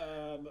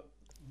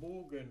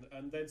Morgan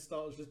and then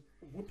starts just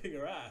whooping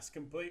her ass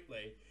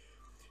completely.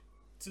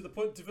 to the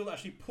point Deville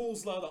actually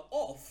pulls Lana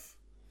off,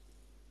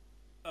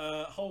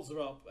 holds her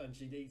up, and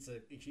she eats a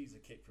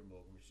kick from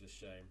Morgan, which is a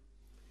shame.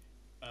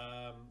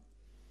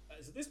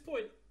 So at this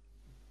point,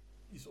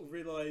 you sort of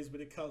realise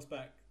when it comes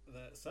back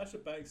that Sasha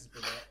Banks has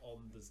been out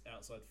on the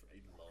outside for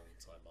a long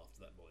time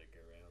after that morning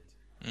go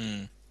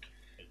round.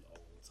 A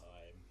long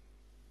time.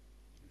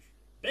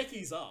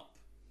 Becky's up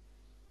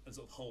and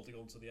sort of holding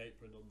onto the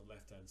apron on the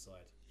left-hand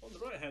side. On the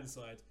right-hand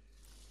side,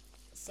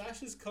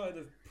 Sasha's kind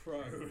of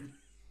prone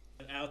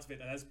and out of it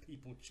and has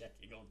people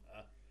checking on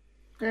her.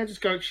 Yeah,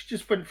 just go. She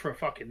just went for a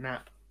fucking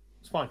nap.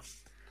 It's fine.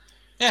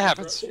 Yeah, it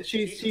happens.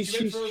 She's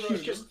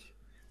just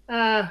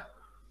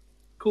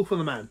cool for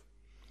the man.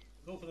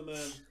 Cool for the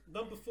man.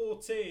 Number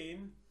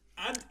 14,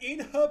 and in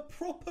her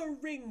proper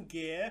ring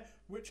gear,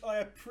 which I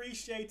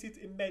appreciated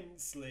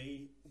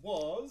immensely,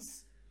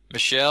 was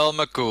Michelle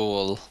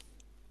McCool.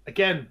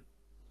 Again,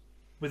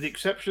 with the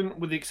exception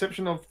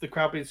of the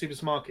crowd being super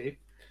smarky,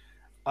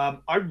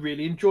 I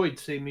really enjoyed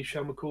seeing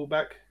Michelle McCool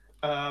back.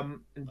 And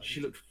she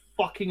looked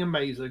fucking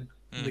amazing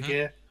in the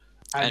gear.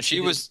 And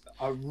she was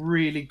a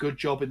really good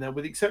job in there,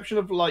 with the exception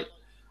of like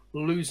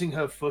losing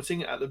her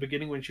footing at the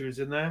beginning when she was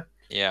in there.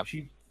 Yeah.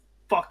 She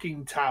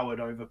fucking towered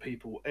over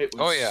people. It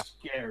was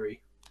scary.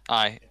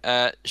 Aye.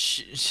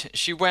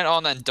 She went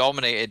on and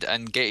dominated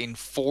and getting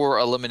 4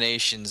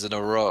 eliminations in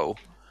a row.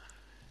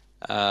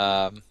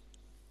 By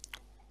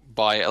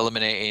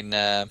eliminating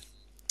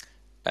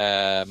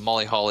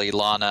Molly Holly,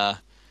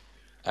 Lana,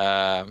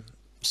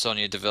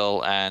 Sonya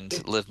Deville,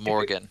 and Liv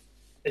Morgan.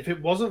 If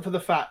it wasn't for the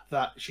fact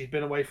that she'd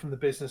been away from the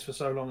business for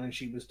so long and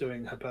she was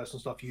doing her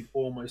personal stuff, you'd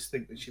almost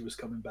think that she was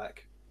coming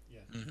back. Yeah.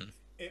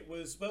 It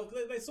was, well,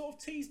 they sort of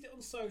teased it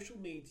on social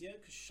media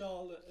because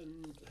Charlotte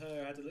and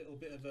her had a little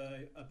bit of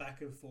a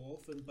back and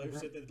forth, and both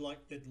said they'd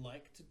like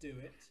to do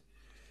it.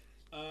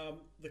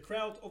 The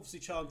crowd obviously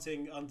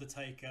chanting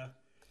Undertaker,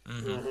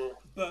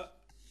 but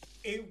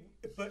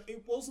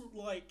it wasn't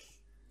like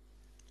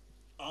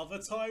other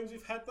times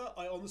we've had that.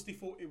 I honestly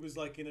thought it was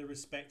like in a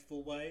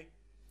respectful way.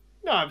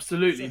 No,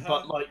 absolutely,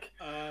 but like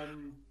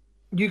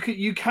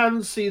you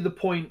can see the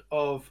point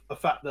of the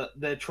fact that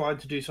they're trying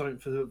to do something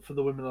for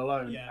the women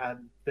alone,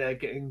 and they're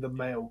getting the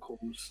male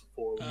calls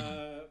for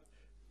them.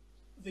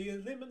 The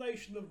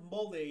elimination of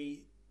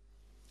Molly,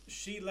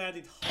 she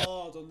landed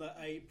hard on that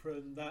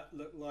apron. That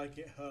looked like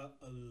it hurt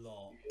a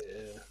lot.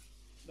 Yeah,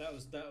 that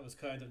was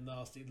kind of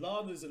nasty.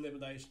 Lana's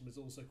elimination was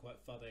also quite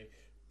funny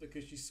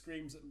because she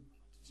screams at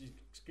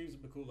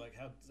McCool like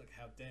how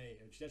dare you,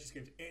 and she actually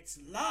screams, "It's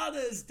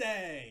Lana's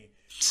day!"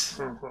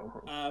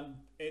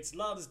 It's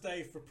Lana's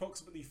day for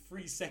approximately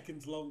 3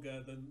 seconds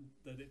longer than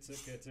it took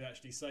her to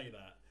actually say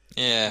that.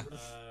 Yeah.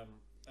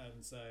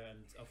 And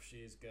off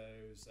she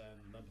goes,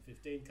 and number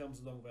 15 comes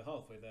along. We're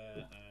halfway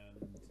there,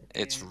 and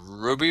it's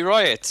Ruby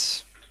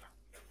Riott.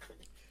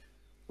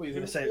 What are you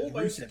going to say?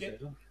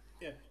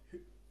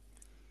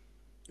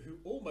 Who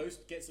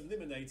almost gets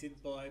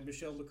eliminated by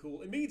Michelle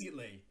McCool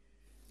immediately.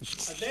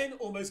 And then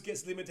almost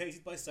gets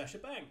eliminated by Sasha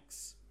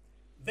Banks.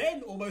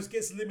 Then almost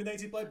gets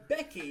eliminated by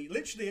Becky.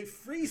 Literally at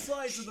 3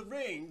 sides of the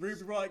ring,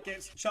 Ruby Riott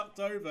gets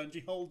chucked over and she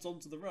holds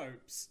onto the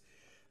ropes.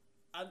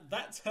 And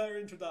that's her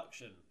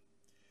introduction.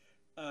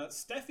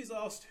 Steph is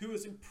asked who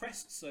has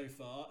impressed so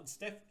far, and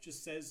Steph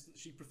just says that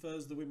she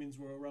prefers the Women's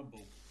Royal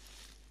Rumble.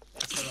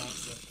 That's her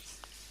answer.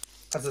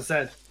 As I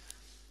said,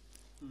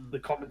 the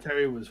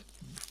commentary was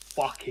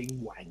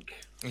fucking wank.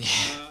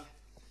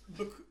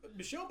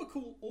 Michelle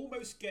McCool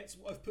almost gets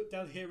what I've put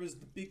down here as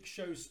the Big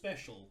Show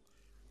special,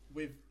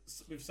 with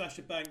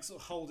Sasha Banks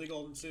sort of holding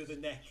on to the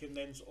neck and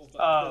then sort of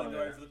pulling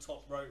her over the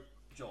top rope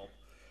job.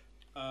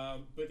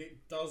 But it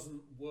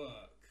doesn't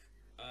work.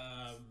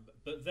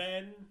 But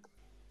then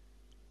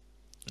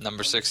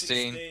number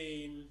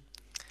 16.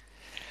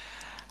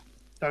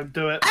 Don't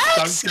do it.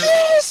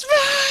 Excuse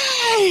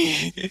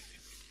me!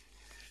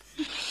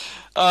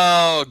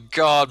 Oh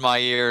God, my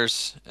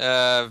ears.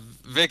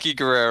 Vicky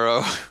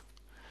Guerrero.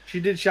 She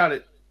did shout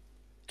it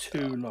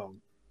too long.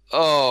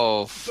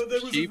 Oh. But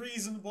there was a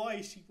reason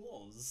why she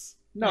was.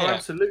 No,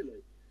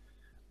 absolutely.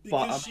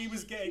 Because she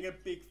was getting a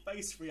big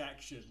face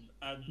reaction,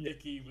 and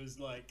Vicky was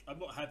like, "I'm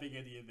not having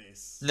any of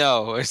this."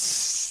 No,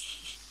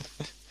 it's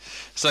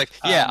like,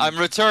 I'm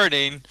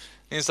returning. And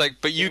it's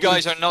like, but you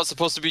guys are not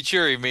supposed to be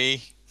cheering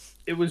me.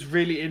 It was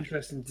really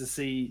interesting to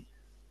see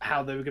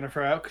how they were going to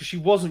throw her out, because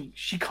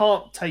she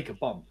can't take a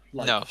bump.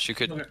 Like, no, she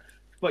couldn't.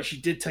 But she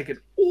did take an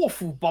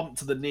awful bump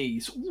to the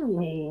knees.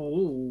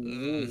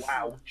 Ooh,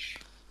 ouch.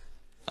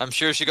 I'm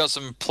sure she got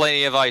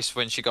plenty of ice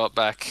when she got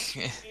back.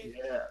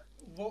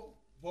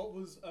 What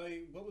was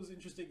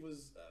interesting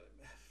was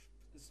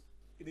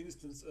an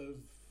instance of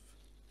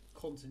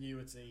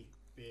continuity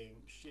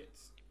being shit,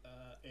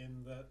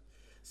 in that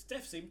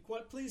Steph seemed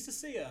quite pleased to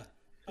see her.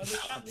 And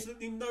there's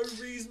absolutely no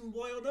reason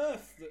why on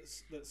earth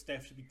that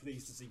Steph should be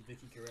pleased to see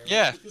Vicky Guerrero.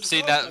 Yeah,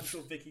 seen that. I'm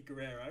sure Vicky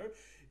Guerrero.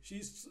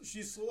 She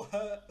saw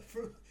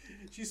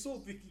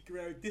Vicky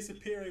Guerrero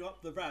disappearing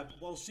up the ramp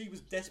while she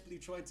was desperately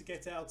trying to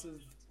get out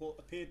of what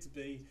appeared to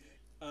be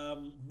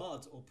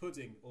mud or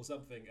pudding or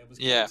something, and was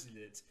closing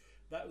it.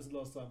 That was the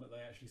last time that they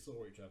actually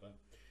saw each other.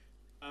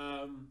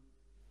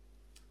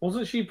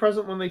 Wasn't she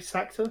present when they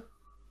sacked her?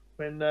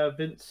 When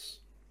Vince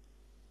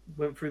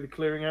went through the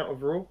clearing out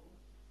of Raw?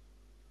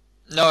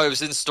 No, it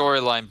was in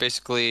storyline.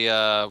 Basically,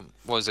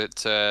 was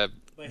it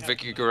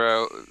Vicky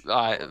Guerrero?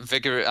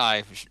 Vicky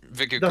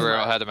Doesn't Guerrero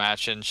matter. had a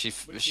match and she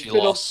She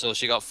lost, so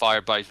she got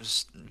fired by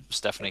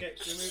Stephanie. Okay,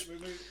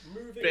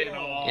 moving Spin on.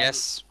 off.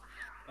 Yes.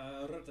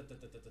 Uh,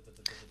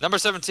 Number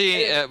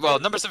 17.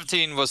 Number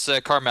 17 was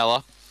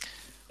Carmella,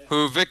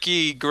 who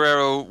Vicky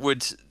Guerrero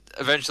would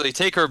eventually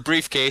take her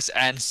briefcase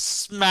and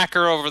smack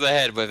her over the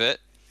head with it.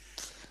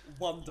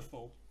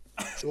 Wonderful.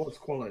 It was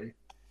quality.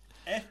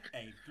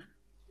 F-A-B.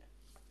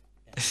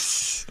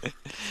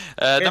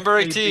 Number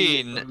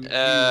 18.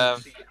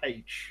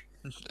 F-A-B-O-U-C-H.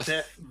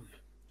 Death.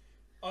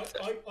 I've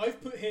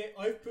put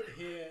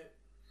here.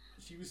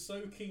 She was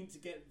so keen to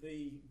get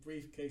the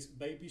briefcase.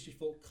 Maybe she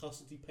thought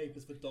custody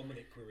papers for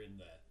Dominic were in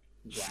there.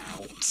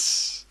 Wow.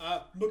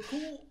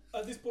 McCall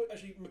at this point,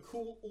 actually,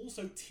 McCall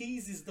also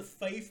teases the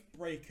faith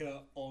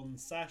breaker on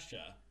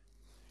Sasha,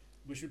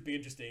 which would be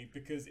interesting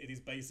because it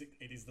is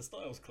the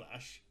Styles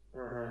Clash.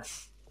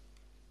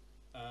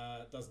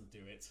 Doesn't do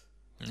it.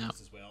 No.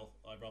 As well.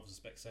 I rather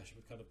suspect Sasha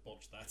would kind of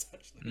botch that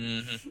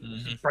actually.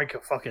 Break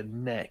her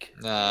fucking neck.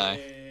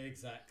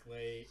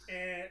 Exactly.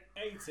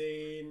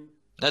 18.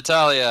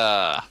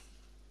 Natalia,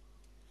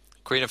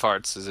 Queen of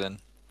Hearts, is in.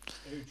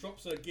 Who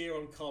drops her gear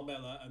on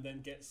Carmella and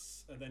then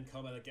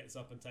Carmella gets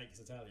up and takes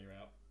Natalia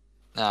out.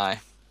 Aye.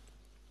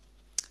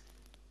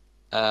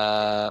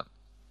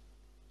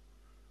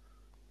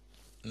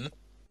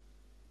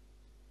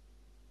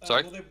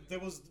 Sorry? Well, there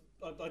was.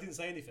 I didn't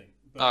say anything,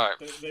 but All right.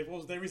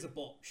 there is a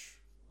botch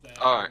there.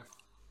 All right.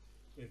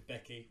 With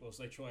Becky, whilst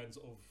they try and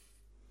sort of,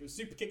 it was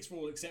super kicks for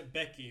all except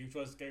Becky, who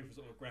tries to go for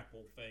sort of a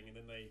grapple thing, and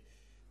then they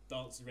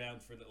dance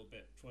around for a little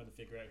bit, trying to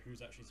figure out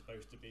who's actually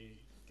supposed to be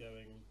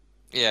going.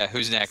 Yeah,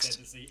 who's next?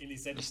 In the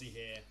ascendancy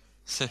here,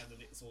 and then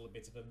it's all a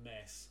bit of a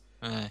mess.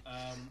 Right.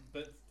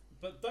 But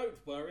don't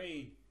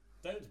worry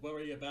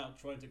about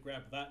trying to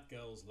grab that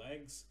girl's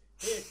legs.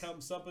 Here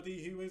comes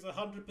somebody who is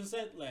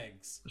 100%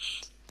 legs.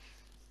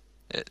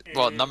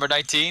 What, number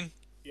 19?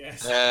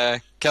 Yes.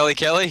 Kelly?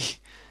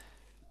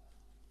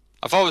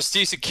 I thought it was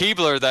Stacey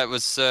Keebler that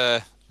was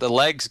the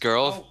legs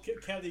girl. Oh,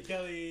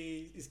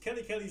 Kelly. It's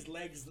Kelly's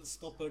legs that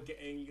stop her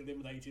getting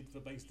eliminated for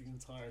basically the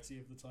entirety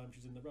of the time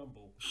she's in the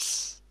Rumble.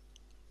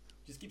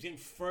 Just keeps getting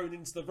thrown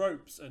into the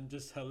ropes and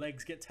just her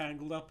legs get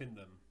tangled up in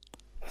them.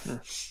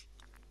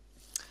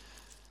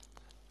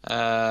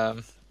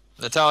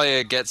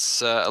 Natalia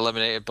gets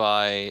eliminated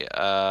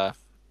by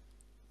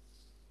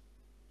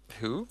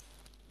who?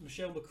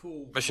 Michelle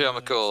McCool. Michelle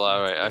McCool,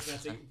 alright.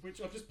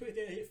 Which I've just put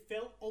there, it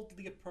felt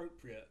oddly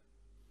appropriate.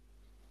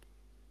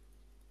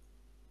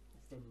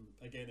 From,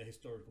 again, a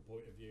historical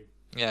point of view.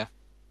 Yeah.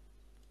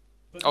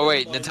 But Oh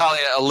wait,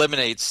 Natalia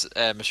eliminates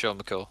Michelle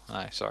McCool.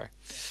 Aye, sorry.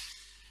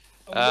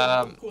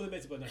 McCool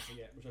eliminated by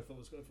Natalia, which I thought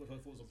was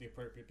obviously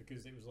appropriate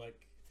because it was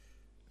like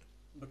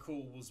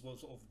McCool was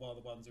sort of one of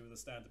the ones who was the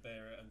standard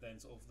bearer, and then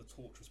sort of the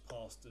torch was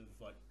passed of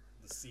like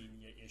the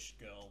senior-ish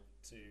girl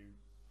to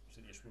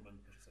senior-ish woman,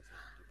 I should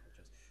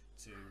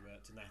say,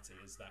 to Natty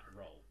as that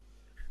role.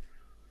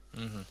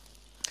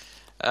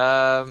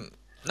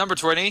 Number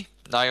 20,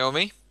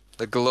 Naomi.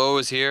 The glow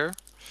is here.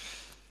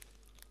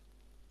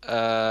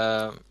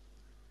 And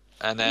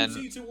then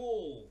Booty to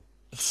all.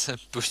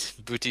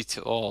 booty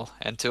to all,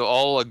 and to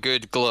all a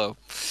good glow.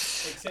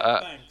 Except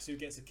Banks, who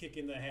gets a kick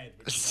in the head,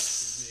 which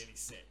is actually really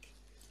sick.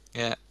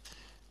 Yeah.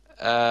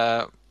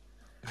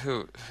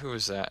 Who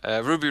was that?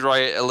 Ruby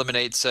Riott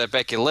eliminates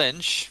Becky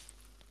Lynch.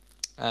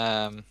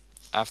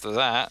 After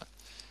that,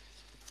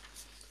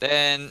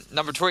 then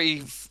number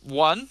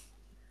 21,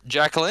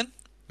 Jacqueline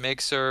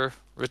makes her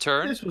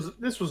return. This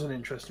was an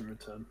interesting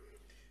return.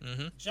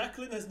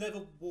 Jacqueline has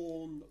never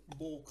worn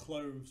more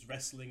clothes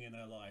wrestling in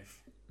her life.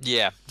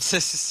 Yeah.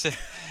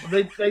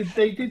 they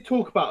did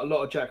talk about a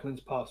lot of Jacqueline's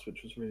past,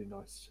 which was really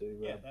nice too.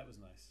 Yeah, that was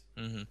nice.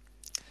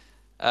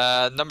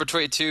 Number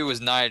 22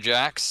 was Nia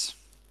Jax.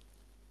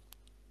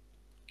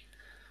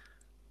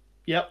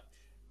 Yep.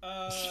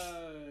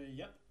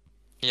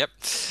 Yep.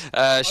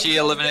 She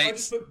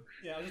eliminates. I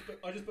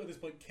just put at this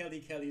point,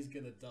 Kelly's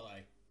gonna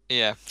die.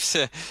 Yeah.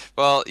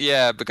 Well,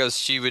 yeah, because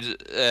she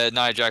would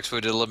Nia Jax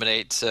would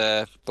eliminate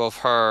both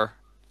her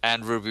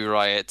and Ruby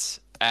Riott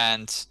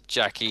and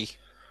Jackie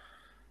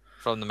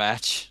from the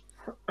match.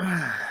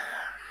 Nia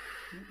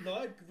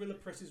gorilla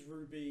presses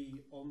Ruby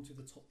onto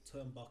the top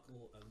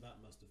turnbuckle, and that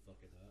must have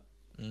fucking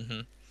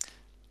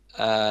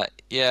hurt.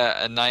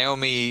 Yeah, and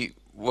Naomi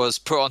was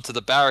put onto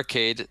the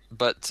barricade,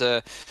 but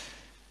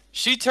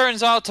she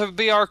turns out to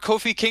be our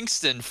Kofi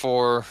Kingston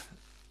for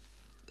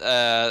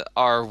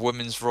our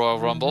Women's Royal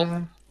Rumble.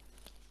 I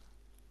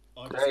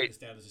just put this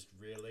down as just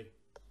really.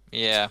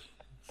 Yeah.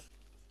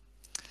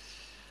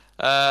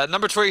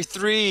 Number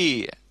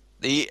 23,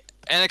 the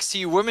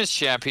NXT Women's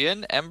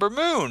Champion, Ember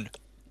Moon.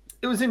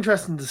 It was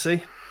interesting to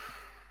see.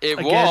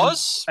 It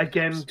was.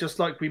 Again, just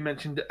like we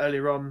mentioned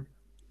earlier on,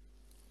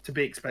 to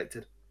be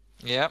expected.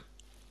 Yeah.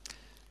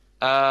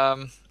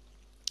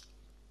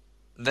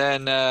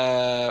 Then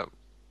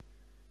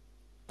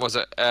was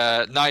it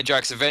Nia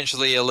Jax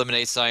eventually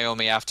eliminates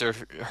Naomi after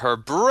her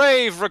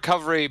brave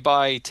recovery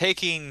by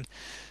taking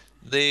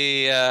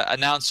the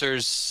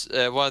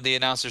one of the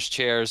announcers'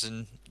 chairs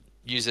and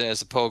using it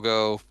as a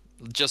pogo,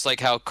 just like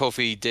how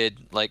Kofi did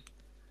like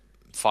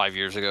 5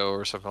 years ago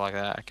or something like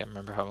that. I can't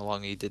remember how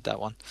long he did that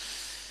one.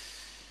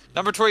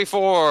 Number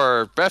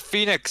 24, Beth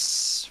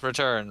Phoenix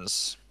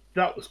returns.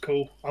 That was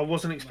cool. I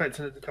wasn't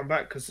expecting it to come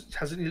back because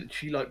hasn't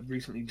she like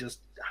recently just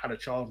had a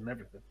child and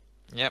everything?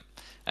 Yep,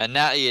 and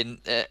Natty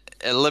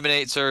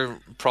eliminates her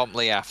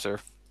promptly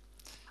after.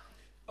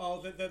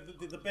 Oh, the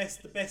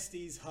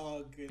besties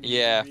hug and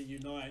Yeah.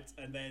 reunite,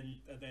 and then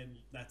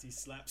Natty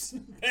slaps.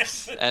 And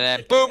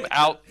then boom,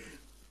 out.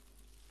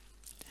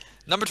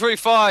 Number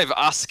 25,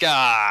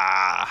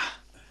 Asuka.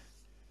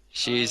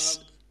 She's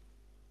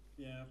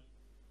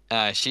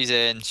she's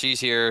in. She's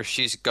here.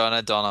 She's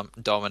gonna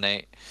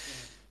dominate.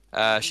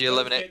 She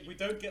eliminated. We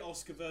don't get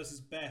Asuka versus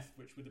Beth,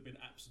 which would have been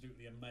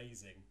absolutely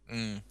amazing.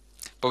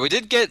 But we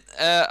did get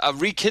a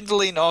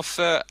rekindling of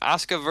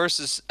Asuka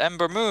versus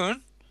Ember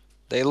Moon.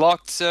 They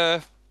locked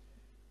eyes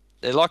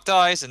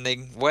and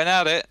they went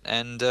at it,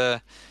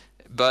 and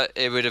but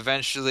it would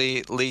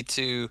eventually lead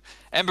to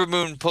Ember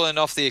Moon pulling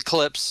off the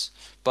Eclipse,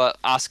 but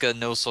Asuka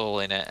no soul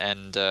in it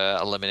and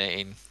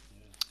eliminating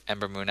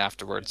Ember Moon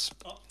afterwards.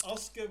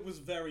 Asuka was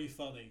very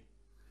funny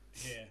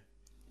here.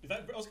 In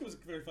fact, Asuka was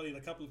very funny on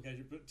a couple of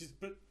occasions,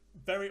 but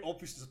very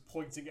obviously just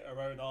pointing at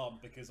her own arm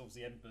because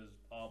obviously Ember's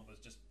arm was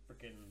just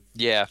freaking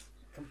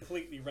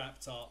completely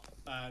wrapped up.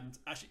 And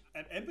actually,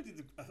 Ember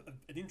did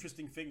an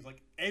interesting thing.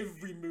 Like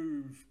every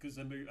move, because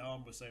her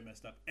arm was so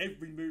messed up,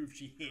 every move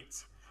she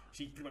hit,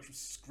 she pretty much was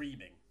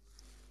screaming.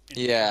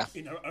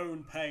 In her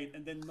own pain,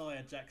 and then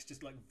Nia Jax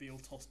just like veal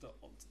tossed her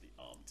onto the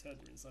arm, turned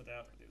her inside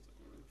out, and it was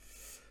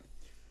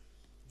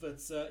like, but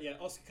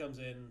Asuka comes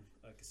in,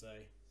 like I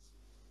say.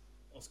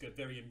 Asuka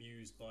very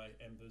amused by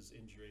Ember's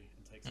injury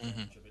and takes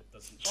advantage of it.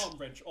 Does an arm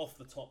wrench off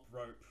the top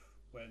rope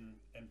when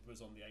Ember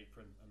was on the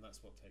apron, and that's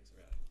what takes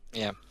her out.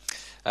 Yeah.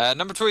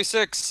 Number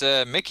 26,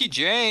 Mickie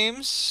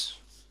James.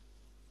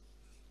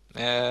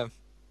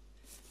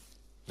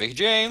 Mickie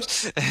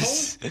James.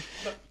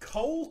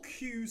 Cole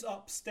cues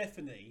up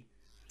Stephanie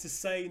to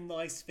say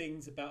nice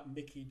things about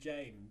Mickie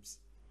James,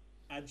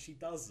 and she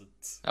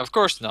doesn't. Of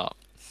course not.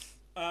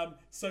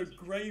 So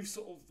Graves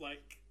sort of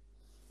like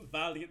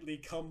valiantly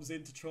comes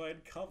in to try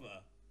and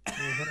cover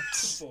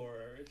for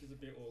her, which is a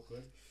bit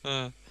awkward.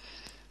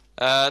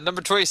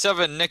 Number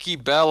 27, Nikki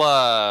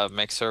Bella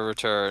makes her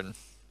return,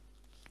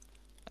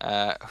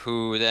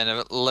 who then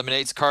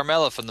eliminates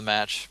Carmella from the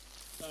match.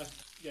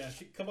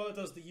 Carmella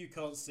does the "You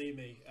Can't See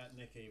Me" at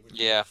Nikki, which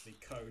is the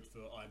code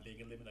for "I'm being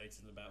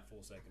eliminated in about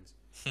 4 seconds."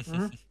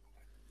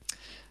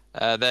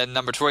 Then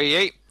number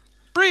 28,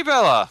 Brie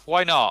Bella.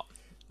 Why not?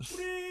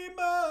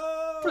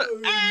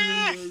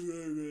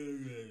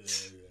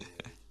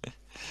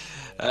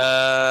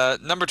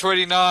 Number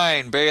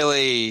 29,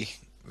 Bayley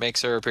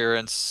makes her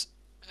appearance.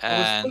 And I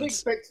was fully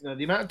expecting her.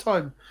 The amount of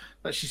time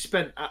that she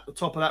spent at the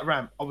top of that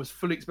ramp, I was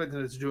fully expecting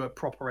her to do a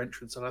proper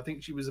entrance, and I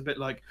think she was a bit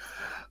like,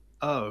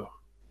 "Oh,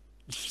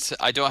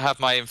 I don't have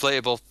my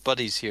inflatable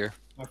buddies here.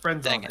 My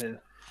friends aren't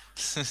here."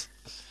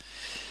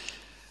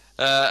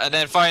 And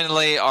then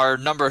finally, our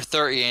number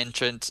 30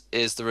 entrant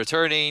is the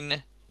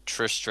returning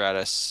Trish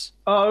Stratus.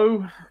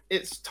 Oh,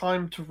 it's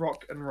time to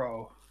rock and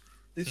roll.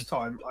 This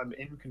time, I'm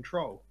in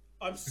control.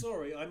 I'm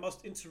sorry, I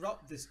must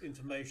interrupt this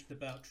information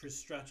about Trish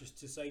Stratus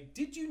to say,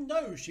 did you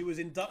know she was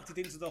inducted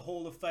into the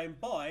Hall of Fame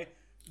by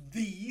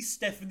the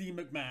Stephanie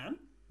McMahon?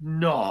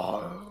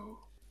 No.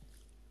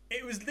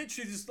 It was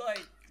literally just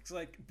like, it's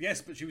like,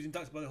 yes, but she was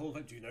inducted by the Hall of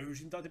Fame. Do you know who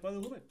she's inducted by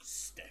the Hall of Fame?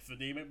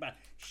 Stephanie McMahon.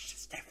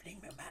 Stephanie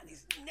McMahon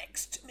is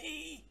next to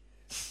me.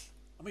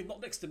 I mean, not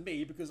next to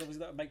me, because obviously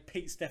that would make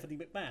Pete Stephanie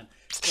McMahon.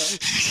 But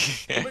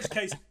in which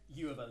case,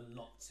 you have a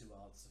lot to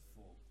answer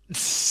for.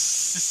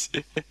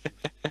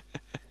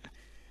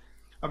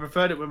 I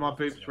preferred it when my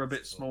boobs were a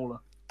bit smaller.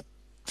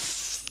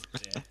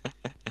 Yeah.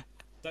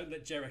 Don't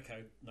let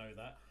Jericho know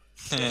that.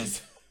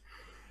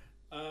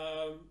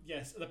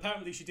 Yes, and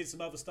apparently she did some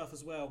other stuff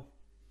as well.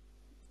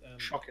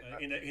 Shocking.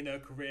 In her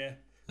career,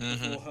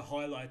 before her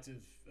highlight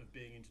of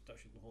being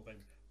introduced to the Hall of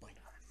Fame by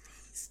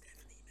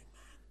Stephanie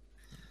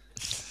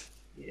McMahon.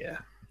 Yeah.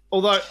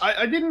 Although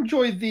I did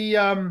enjoy the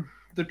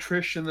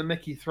Trish and the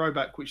Mickie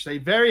throwback, which they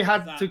very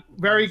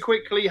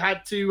quickly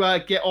had to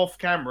get off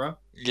camera.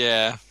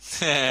 Yeah.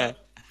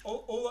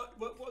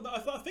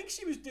 I think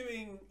she was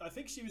doing. I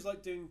think she was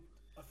like doing.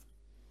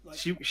 Like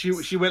she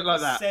went like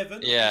that.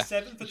 Seven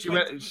for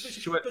 20.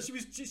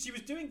 She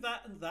was doing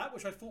that and that,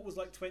 which I thought was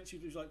like 20. She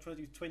was like trying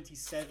to do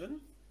 27.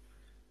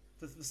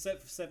 For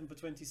 7 for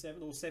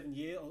 27 or 7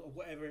 year or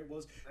whatever it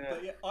was. Yeah.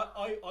 But yeah,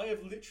 I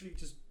have literally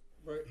just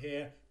wrote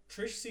here.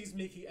 Trish sees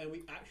Mickie and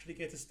we actually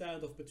get a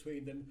standoff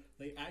between them.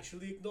 They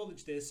actually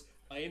acknowledge this.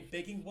 I am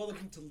begging one of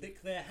them to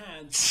lick their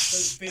hands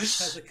so Vince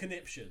has a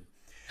conniption.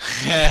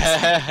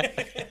 Yeah.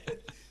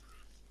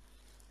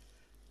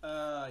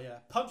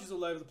 punches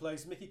all over the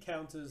place. Mickey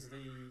counters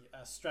the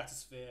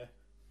Stratosphere,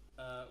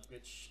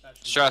 which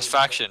actually...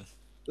 Stratisfaction.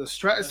 The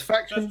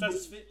Stratisfaction.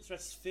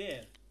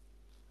 Stratosphere.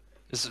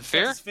 Is it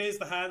fair? Stratosphere's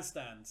the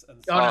handstand,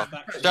 and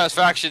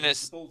Stratisfaction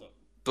is the bulldog.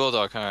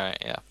 Bulldog. All right,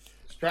 yeah.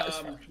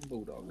 Stratisfaction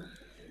Bulldog.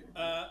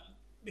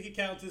 Mickey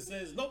counters,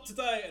 says, "Not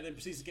today," and then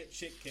proceeds to get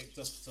chick kicked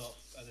off the top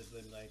and is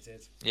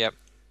eliminated. Yep.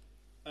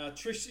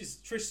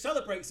 Trish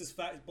celebrates this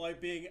fact by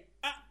being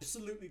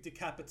absolutely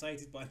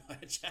decapitated by Nia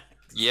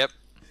Jax. Yep.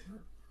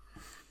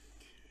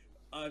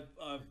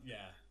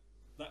 Yeah,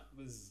 that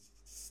was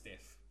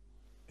stiff.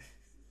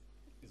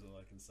 Is all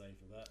I can say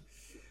for that.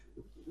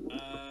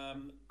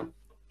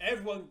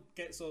 Everyone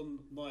gets on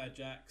Nia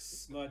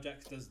Jax. Nia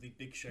Jax does the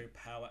Big Show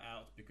power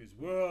out because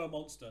we're a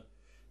monster.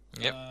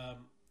 Yep.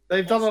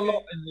 They've done a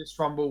lot in this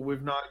Rumble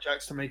with Nia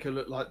Jax to make her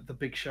look like the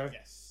Big Show.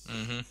 Yes.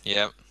 Mm-hmm.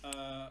 Yep.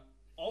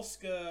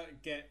 Asuka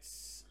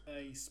gets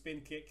a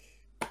spin kick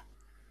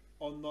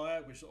on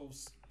Nia, which sort of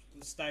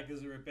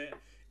staggers her a bit,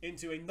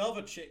 into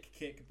another chick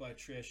kick by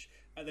Trish,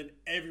 and then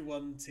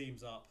everyone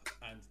teams up,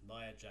 and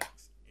Nia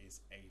Jax is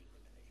eliminated.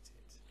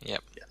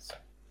 Yep. Yes.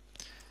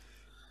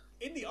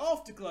 In the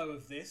afterglow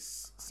of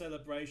this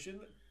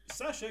celebration,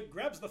 Sasha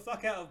grabs the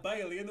fuck out of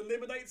Bayley and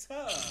eliminates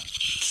her,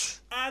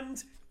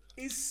 and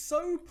is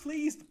so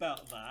pleased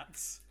about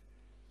that.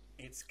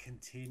 It's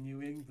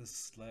continuing the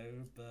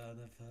slow burn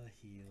of her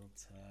heel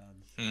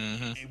turn.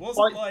 Mm-hmm. It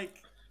wasn't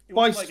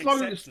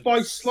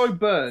By slow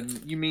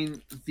burn, you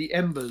mean the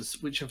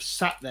embers which have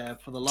sat there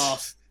for the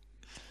last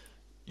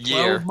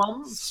 12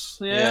 months?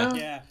 Yeah.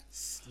 Yeah.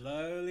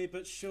 Slowly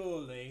but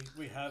surely,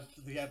 we have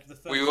the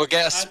first. We will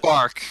get a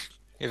spark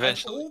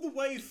eventually. And all the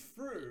way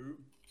through,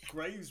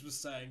 Graves was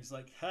saying, "It's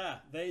like,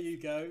 ha, there you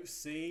go.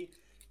 See,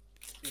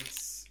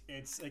 it's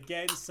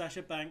again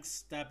Sasha Banks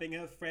stabbing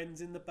her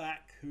friends in the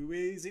back. Who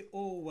is it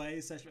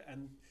always, Sasha?"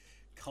 And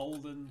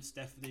Cole and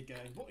Stephanie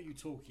going, "What are you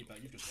talking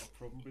about? You've just got a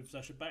problem with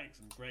Sasha Banks."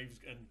 And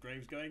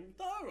Graves going,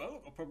 "No, I've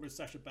not got a problem with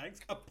Sasha Banks,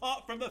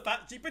 apart from the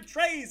fact she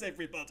betrays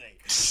everybody."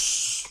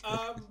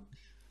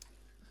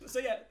 So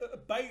yeah,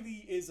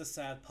 Bayley is a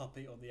sad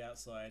puppy on the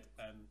outside,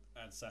 and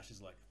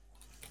Sasha's like,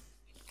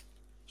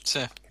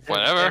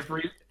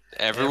 whatever.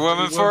 Every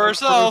woman for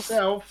herself.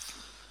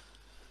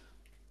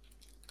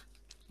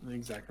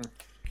 Exactly.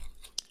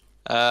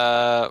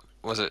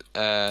 Was it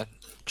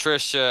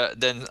Trish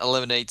then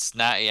eliminates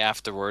Natty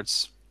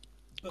afterwards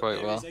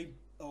quite well.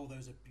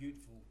 There's a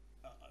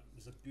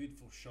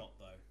beautiful shot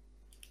though,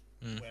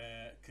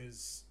 where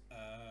because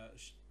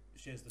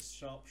she has the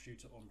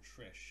sharpshooter on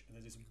Trish, and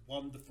there's this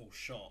wonderful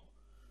shot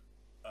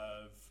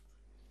of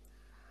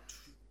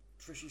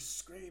Trish is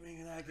screaming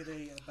in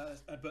agony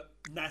but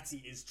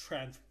Natty is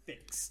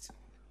transfixed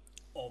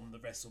on the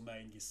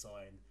WrestleMania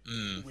sign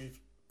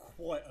with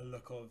quite a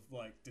look of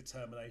like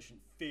determination,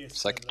 fierce.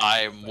 It's like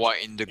I'm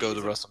wanting to go to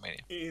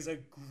WrestleMania. It is a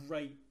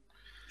great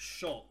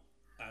shot,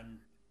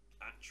 and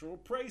actual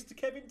praise to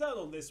Kevin Dunn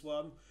on this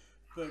one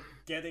for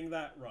getting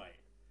that right,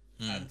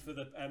 and for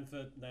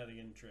Nelly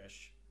and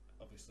Trish,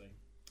 obviously.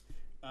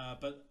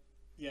 But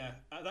yeah,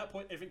 at that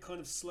point, everything kind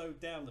of slowed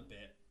down a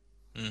bit,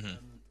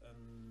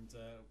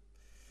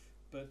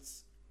 but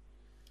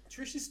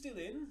Trish is still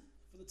in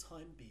for the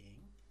time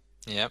being.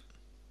 Yep.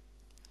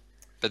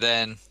 But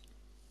then.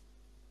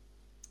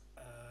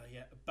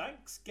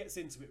 Banks gets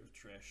into it with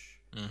Trish,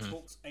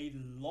 talks a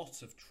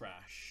lot of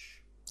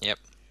trash. Yep.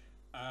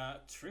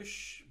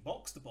 Trish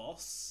mocks the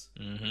boss,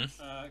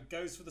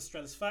 goes for the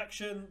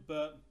Stratisfaction,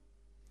 but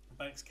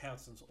Banks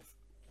counters and sort of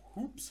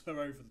whoops her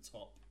over the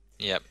top.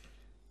 Yep.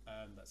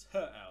 And that's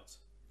her out.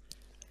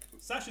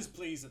 Sasha's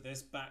pleased at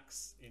this,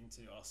 backs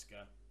into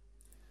Asuka.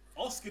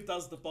 Asuka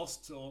does the boss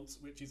taunt,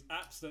 which is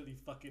absolutely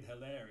fucking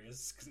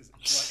hilarious because it's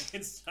right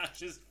in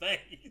Sasha's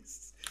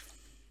face.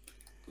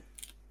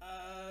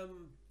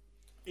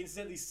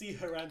 Incidentally, see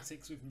her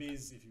antics with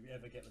Miz if you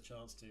ever get the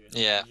chance to.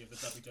 Yeah. The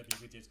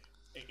WWE videos.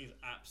 It is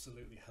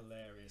absolutely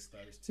hilarious.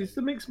 Those two. Is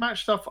the mixed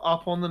match stuff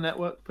up on the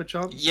network,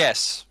 perchance?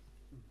 Yes.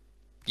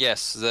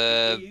 Yes.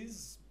 They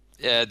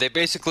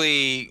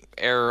basically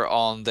air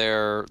on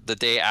the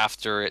day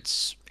after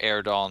it's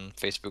aired on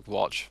Facebook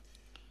Watch.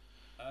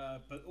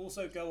 But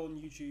also go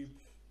on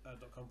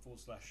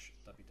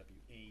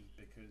YouTube.com/WWE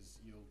because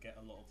you'll get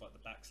a lot of like the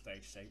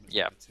backstage segments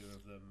with the two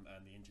of them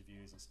and the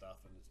interviews and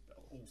stuff, and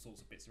all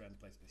sorts of bits around the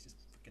place. But it's just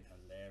freaking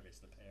hilarious,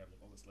 the pair of them,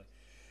 honestly.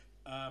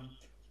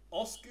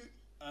 Asuka,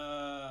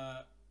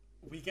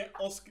 we got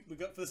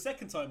for the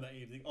second time that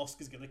evening.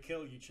 Asuka's gonna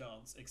kill you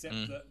chance,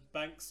 except that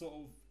Banks sort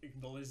of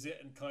acknowledges it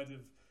and kind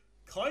of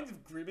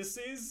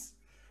grimaces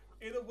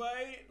in a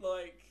way,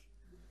 like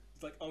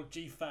oh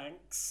gee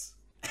thanks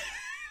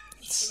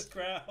to the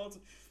crowd.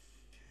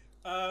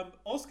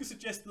 Asuka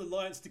suggests an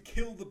alliance to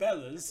kill the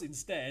Bellas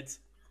instead.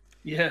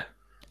 Yeah.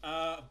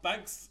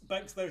 Banks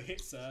though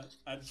hits her,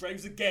 and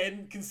Graves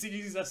again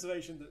continues his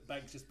assertion that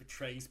Banks just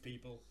betrays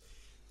people.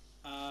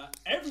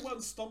 Everyone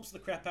stomps the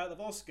crap out of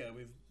Asuka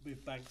with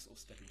Banks sort of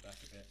stepping back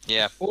a bit.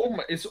 Yeah.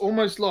 It's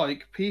almost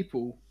like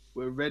people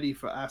were ready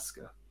for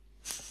Asuka.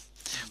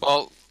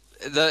 Well,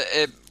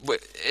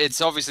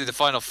 it's obviously the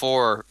final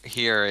four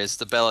here is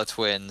the Bella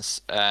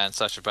Twins and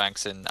Sasha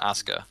Banks and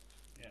Asuka.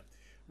 Yeah,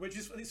 which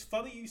is it's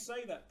funny you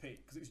say that,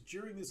 Pete, because it's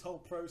during this whole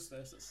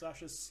process that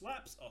Sasha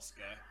slaps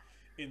Asuka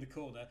in the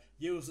corner,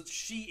 yells that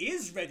she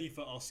is ready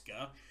for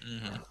Asuka.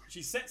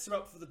 She sets her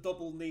up for the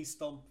double knee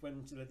stomp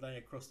when they're laying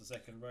across the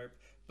second rope,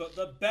 but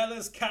the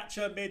Bellas catch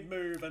her mid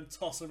move and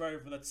toss her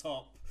over the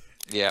top.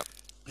 Yep.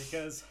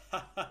 Because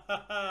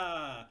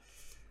the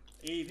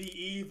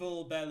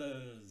evil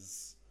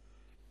Bellas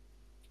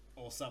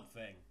or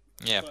something.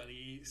 Yeah.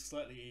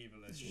 Slightly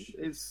evilish.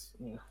 It's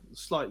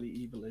slightly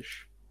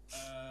evilish.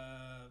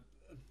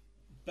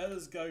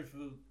 Bellas go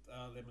for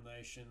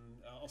elimination.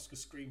 Asuka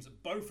screams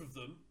at both of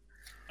them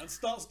and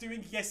starts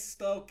doing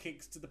yes-style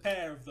kicks to the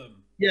pair of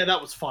them. Yeah,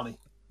 that was funny.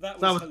 That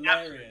was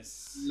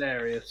hilarious.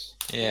 Hilarious.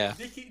 Yeah.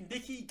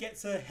 Nikki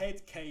gets her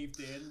head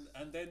caved in,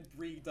 and then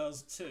Brie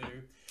does too.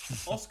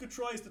 Asuka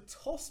tries to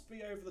toss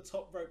Brie over the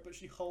top rope, but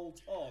she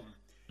holds on.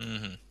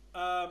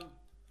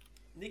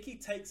 Nikki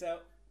takes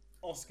out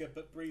Asuka,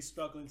 but Brie's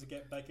struggling to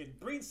get back in.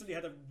 Brie instantly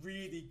had a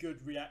really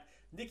good react.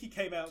 Nikki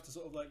came out to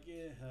sort of like,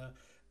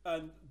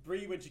 and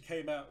Brie, when she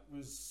came out,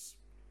 was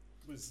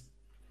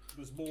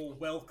more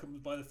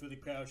welcomed by the Philly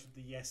crowd. She did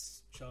the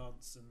yes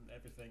chants and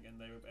everything,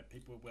 and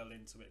people were well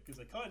into it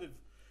because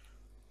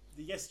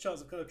the yes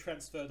chants have kind of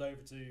transferred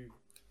over to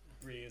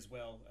Brie as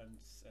well, and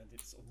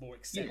it's more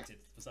accepted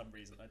for some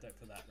reason. I don't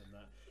for that than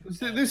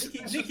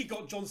that. Nikki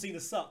got John Cena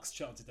sucks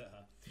chanted at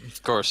her.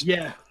 Of course.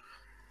 Yeah.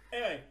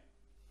 Anyway,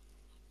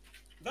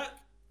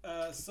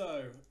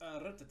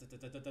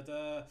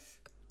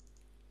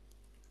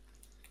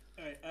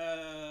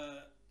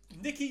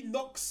 Nikki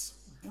knocks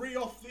Brie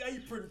off the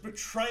apron,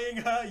 betraying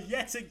her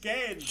yet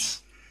again.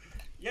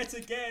 Yet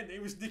again,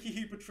 it was Nikki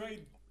who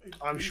betrayed.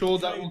 I'm sure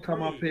that will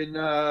come up in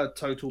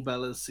Total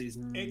Bellas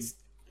season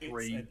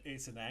 3.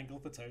 It's an angle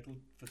for Total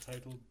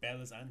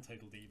Bellas and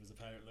Total Divas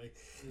apparently.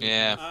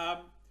 Yeah.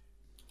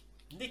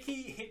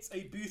 Nikki hits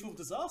a beautiful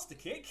disaster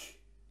kick.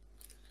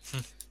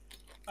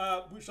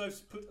 Which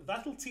I've put,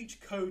 that'll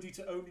teach Cody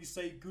to only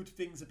say good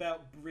things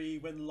about Brie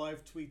when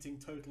live tweeting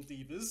Total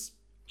Divas.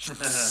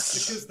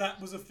 Because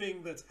that was a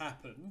thing that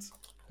happened.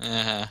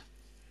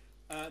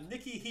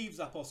 Nikki heaves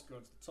up Asuka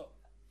onto the top,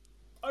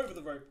 over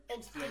the rope,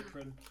 onto the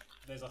apron.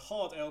 There's a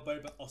hard elbow,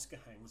 but Asuka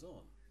hangs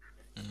on.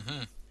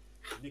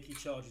 Nikki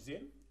charges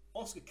in.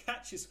 Asuka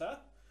catches her,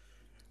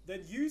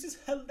 then uses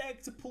her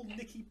leg to pull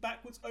Nikki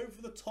backwards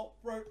over the top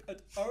rope.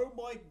 And oh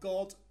my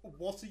god,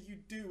 what are you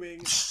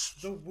doing?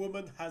 The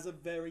woman has a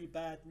very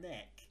bad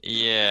neck.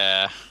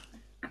 Yeah.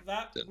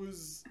 That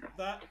was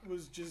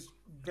just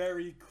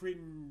very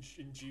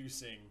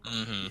cringe-inducing.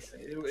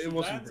 It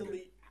wasn't.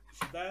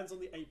 She lands on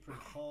the apron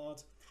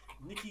hard.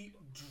 Nikki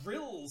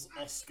drills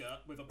Asuka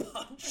with a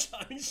punch.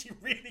 I mean, she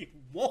really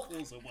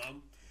waffles a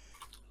one.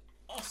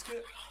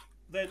 Asuka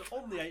then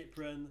on the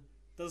apron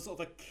does sort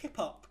of a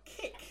kip-up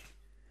kick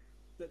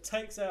that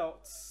takes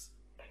out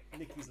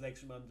Nikki's legs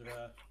from under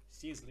her.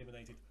 She is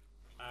eliminated,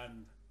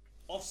 and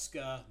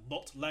Asuka,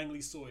 not Langley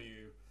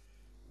Soyu,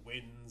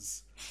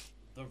 wins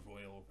the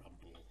Royal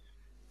Rumble.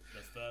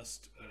 The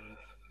first,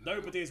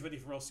 nobody is ready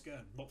for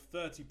Asuka, not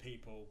 30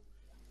 people,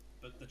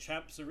 but the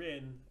champs are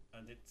in,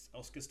 and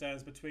Asuka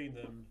stands between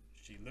them.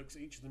 She looks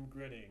at each of them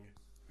grinning.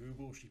 Who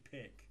will she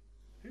pick?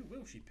 Who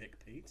will she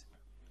pick, Pete?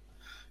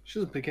 She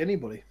doesn't pick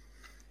anybody.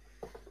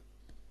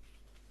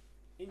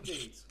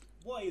 Indeed.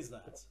 Why is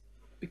that?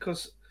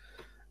 Because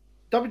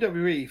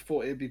WWE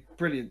thought it'd be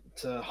brilliant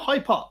to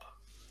hype up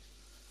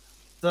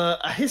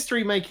a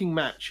history-making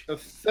match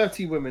of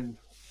 30 women.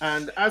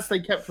 And as they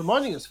kept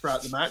reminding us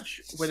throughout the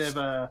match,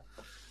 whenever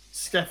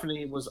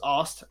Stephanie was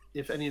asked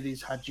if any of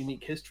these had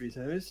unique histories,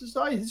 this is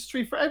a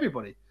history for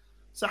everybody.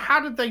 So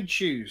how did they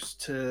choose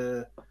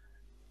to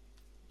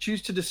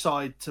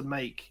decide to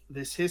make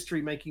this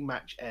history-making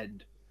match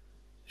end?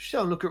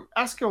 She'll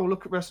ask her,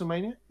 look at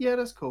WrestleMania. Yeah,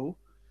 that's cool.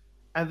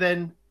 And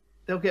then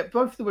they'll get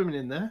both the women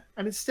in there,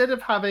 and instead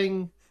of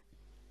having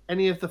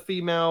any of the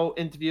female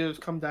interviewers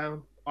come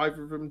down,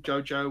 either of them,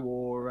 JoJo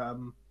or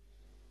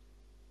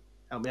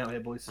help me out here,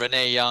 boys.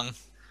 Renee Young.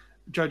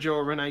 JoJo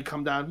or Renee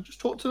come down,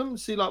 just talk to them and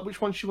see like which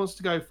one she wants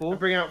to go for.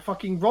 Bring out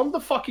fucking Ronda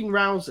fucking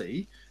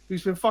Rousey,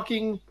 who's been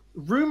fucking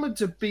rumored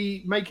to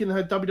be making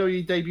her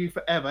WWE debut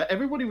forever.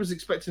 Everybody was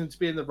expecting her to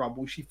be in the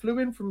Rumble. She flew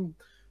in from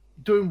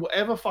doing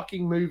whatever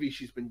fucking movie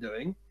she's been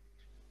doing.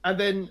 And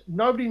then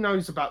nobody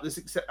knows about this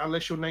except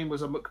unless your name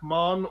was a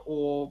McMahon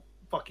or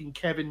fucking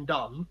Kevin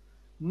Dunn.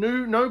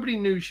 Nobody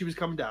knew she was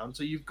coming down.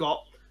 So you've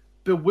got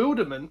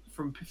bewilderment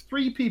from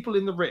 3 people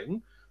in the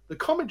ring. The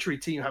commentary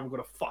team haven't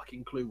got a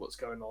fucking clue what's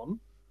going on.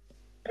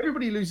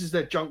 Everybody loses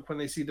their junk when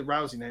they see the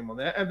Rousey name on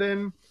there. And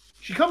then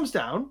she comes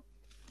down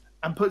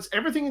and puts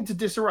everything into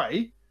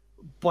disarray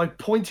by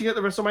pointing at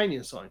the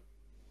WrestleMania sign.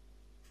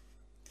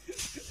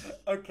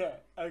 Okay.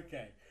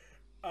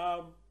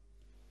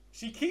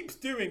 She keeps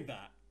doing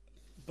that,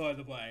 by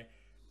the way.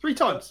 3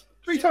 times.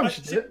 3 times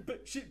she did it.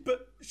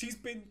 But she's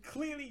been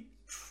clearly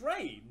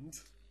trained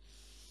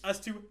as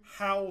to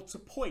how to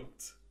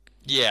point.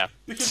 Yeah.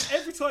 Because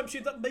every time she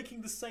ended up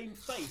making the same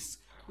face,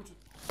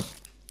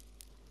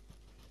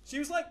 she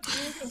was like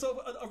doing a sort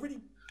of a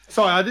really.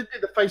 Sorry, I didn't do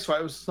the face right.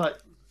 It was like.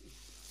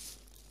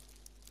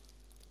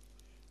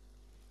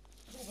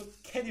 Sort of a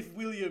Kenneth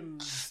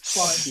Williams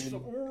Fucking.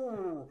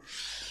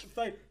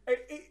 thing.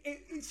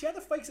 She had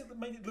a face that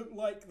made it look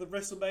like the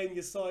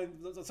WrestleMania sign,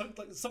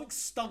 something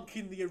stunk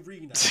in the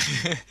arena.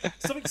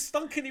 Something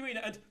stunk in the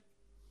arena, and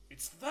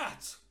it's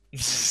that. The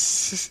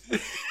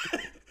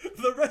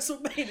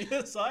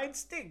WrestleMania sign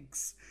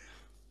stinks.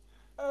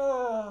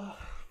 Oh.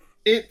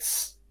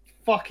 It's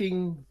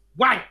fucking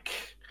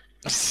wank.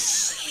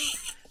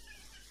 It's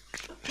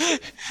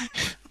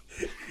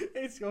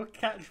your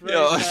catchphrase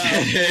No,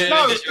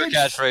 now. it's your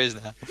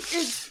catchphrase now.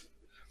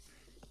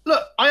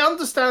 Look, I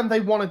understand they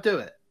want to do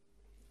it,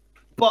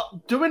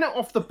 but doing it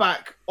off the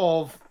back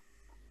of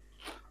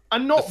a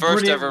not The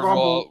first brilliant ever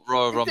Rumble,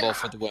 Royal Rumble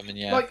for the women,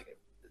 yeah. like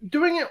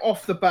doing it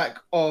off the back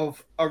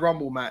of a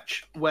Rumble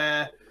match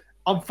where,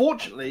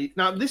 unfortunately,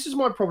 now this is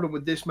my problem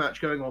with this match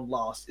going on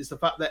last, is the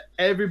fact that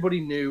everybody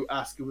knew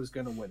Asuka was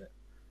going to win it.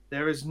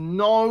 There is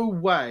no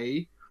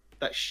way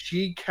that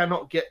she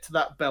cannot get to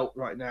that belt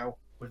right now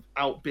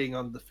without being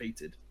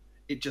undefeated.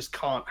 It just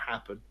can't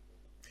happen.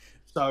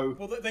 So,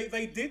 well,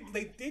 they did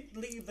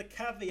leave the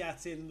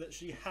caveat in that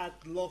she had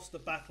lost a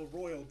battle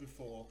royal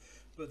before,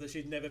 but that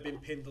she'd never been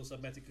pinned or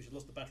submitted because she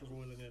lost the battle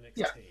royal in NXT.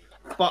 Yeah,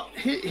 but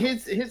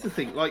here's the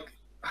thing. Like,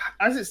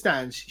 as it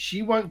stands,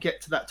 she won't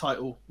get to that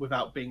title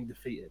without being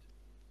defeated.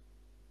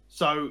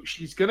 So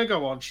she's gonna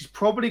go on. She's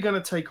probably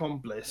gonna take on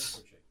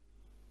Bliss.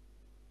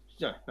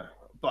 No.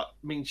 But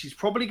I mean, she's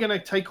probably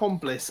gonna take on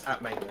Bliss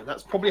at Mania.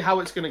 That's probably how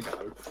it's gonna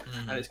go,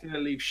 and it's gonna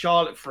leave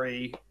Charlotte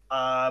free.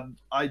 I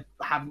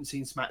haven't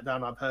seen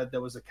SmackDown. I've heard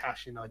there was a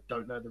cash in. I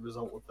don't know the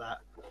result of that.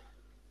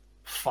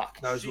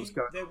 Fuck knows what's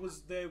going on.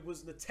 There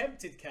was an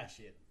attempted cash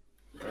in.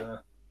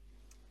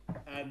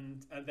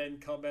 And then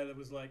Carmella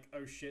was like,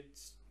 "Oh shit,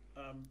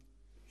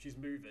 she's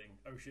moving.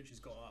 Oh shit, she's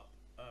got up.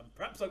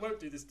 Perhaps I won't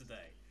do this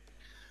today."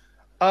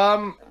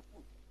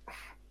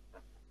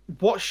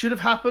 What should have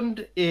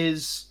happened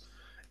is,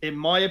 in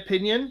my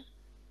opinion,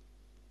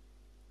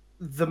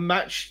 the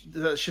match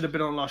that should have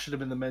been on last should have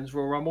been the men's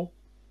Royal Rumble.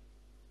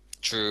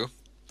 True,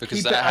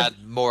 because that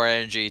had more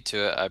energy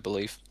to it, I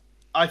believe.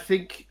 I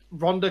think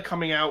Ronda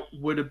coming out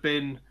would have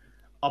been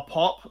a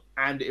pop,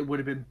 and it would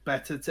have been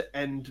better to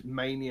end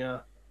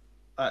Mania.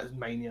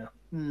 Better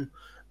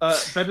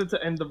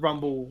to end the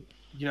Rumble,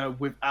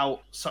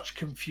 without such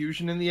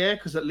confusion in the air,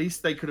 because at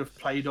least they could have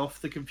played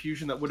off the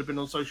confusion that would have been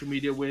on social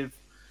media with,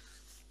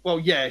 well,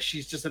 yeah,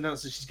 she's just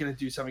announced that she's going to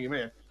do something in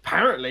Mania.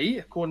 Apparently,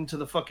 according to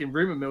the fucking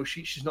rumor mill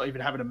sheet, she's not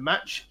even having a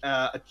match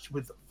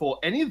for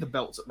any of the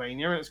belts at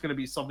Mania, and it's going to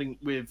be something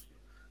with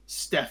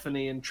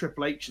Stephanie and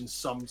Triple H and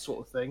some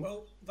sort of thing.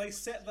 Well, they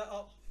set that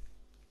up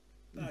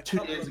a 2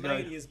 couple years of ago.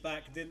 Manias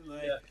back, didn't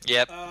they?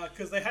 Yeah. Yep.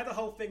 Because they had the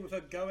whole thing with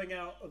her going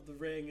out of the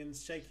ring and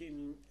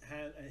shaking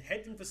hand and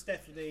heading for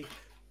Stephanie,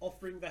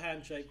 offering the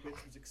handshake,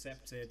 which was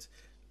accepted.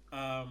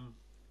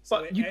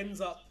 So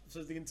ends up.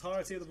 So the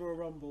entirety of the Royal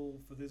Rumble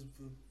for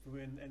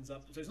women ends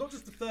up. So it's not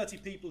just the 30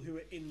 people who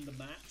are in the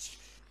match;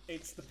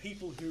 it's the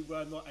people who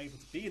were not able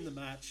to be in the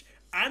match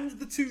and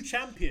the 2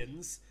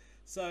 champions.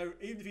 So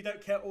even if you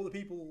don't count all the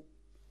people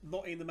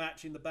not in the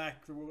match in the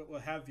back or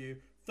what have you,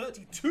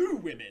 32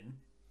 women.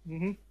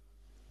 Mm-hmm.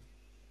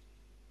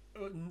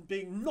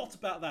 Being not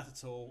about that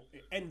at all,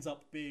 it ends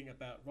up being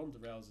about Ronda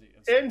Rousey.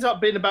 It ends up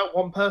being about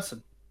one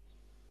person.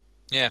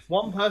 Yeah.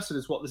 One person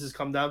is what this has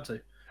come down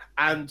to.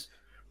 And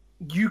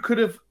you could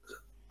have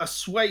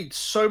assuaged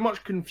so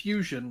much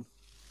confusion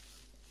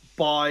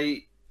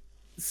by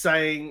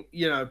saying,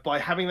 by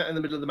having that in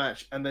the middle of the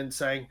match and then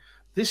saying,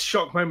 this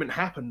shock moment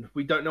happened.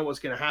 We don't know what's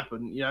going to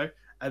happen,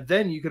 And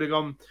then you could have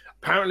gone,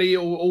 apparently it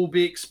will all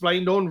be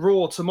explained on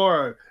Raw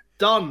tomorrow.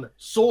 Done.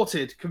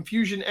 Sorted.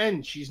 Confusion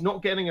ends. She's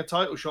not getting a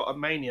title shot at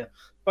Mania.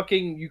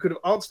 Fucking, you could have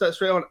answered that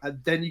straight on, and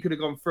then you could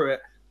have gone through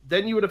it.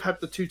 Then you would have had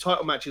the 2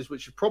 title matches,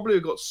 which would probably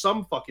have got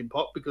some fucking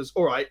pop because,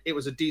 all right, it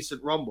was a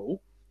decent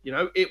Rumble.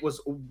 It was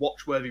a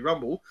watch-worthy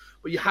Rumble,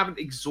 but you haven't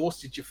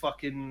exhausted your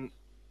fucking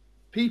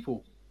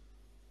people.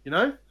 You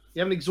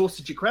haven't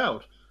exhausted your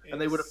crowd. And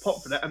they would have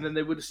popped for that, and then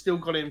they would have still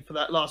gone in for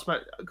that last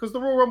match. Because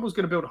the Royal Rumble was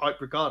going to build hype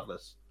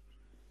regardless.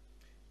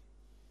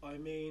 I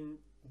mean,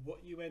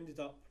 what you ended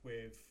up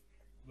with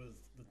the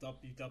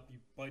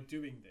WWE by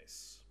doing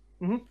this,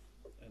 mm-hmm.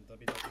 and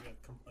WWE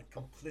are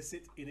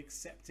complicit in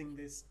accepting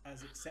this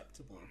as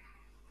acceptable,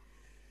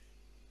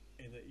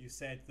 in that you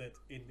said that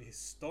in the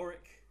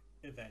historic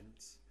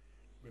event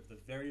with the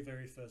very,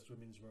 very first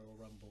Women's Royal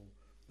Rumble,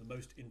 the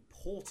most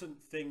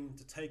important thing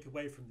to take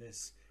away from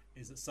this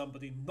is that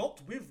somebody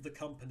not with the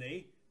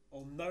company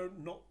or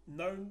not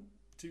known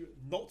to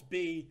not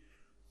be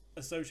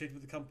associated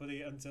with the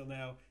company until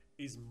now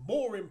is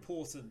more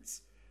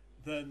important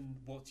than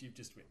what you've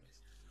just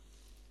witnessed.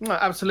 No,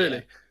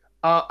 absolutely.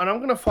 Yeah. And I'm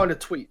going to find a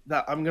tweet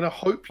that I'm going to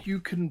hope you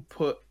can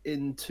put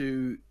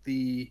into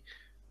the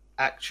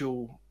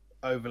actual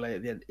overlay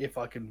at the end, if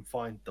I can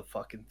find the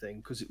fucking thing,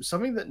 because it was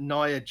something that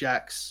Nia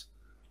Jax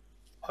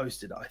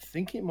posted. I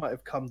think it might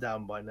have come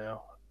down by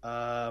now.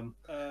 No,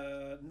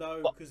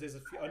 because there's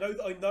a few. I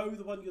know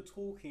the one you're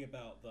talking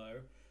about though.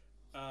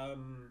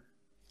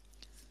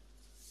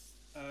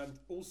 And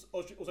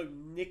also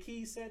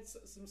Nikki said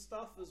some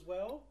stuff as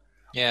well.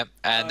 Yeah,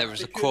 and there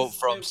was a quote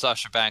from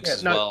Sasha Banks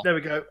as well. There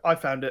we go. I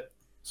found it.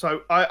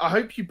 So I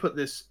hope you put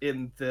this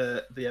in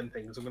the end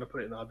thing, because I'm going to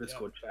put it in our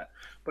Discord chat.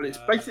 But it's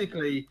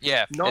basically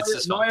Nia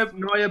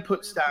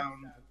puts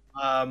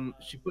down.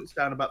 She puts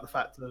down about the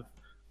fact of,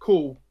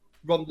 cool,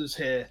 Ronda's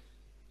here.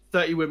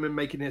 30 women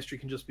making history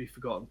can just be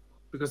forgotten,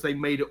 because they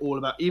made it all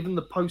about, even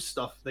the post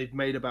stuff they've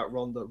made about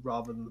Ronda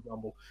rather than the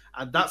Rumble,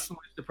 and that's the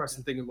most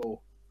depressing thing of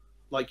all.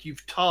 Like,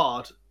 you've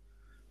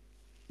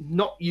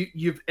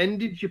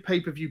ended your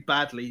pay-per-view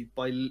badly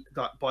by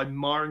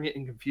marring it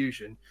in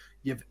confusion.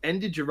 You've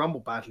ended your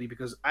Rumble badly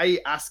because A,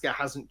 Asuka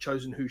hasn't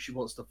chosen who she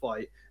wants to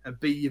fight, and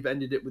B, you've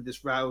ended it with this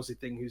Rousey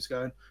thing who's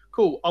going,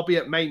 cool, I'll be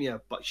at Mania,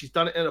 but she's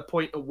done it at a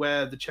point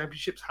where the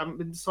championships haven't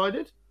been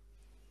decided.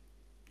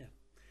 Yeah.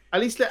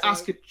 At least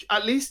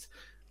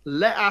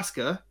let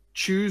Asuka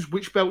choose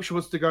which belt she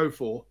wants to go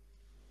for,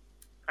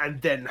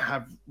 and then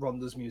have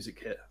Ronda's music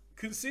hit.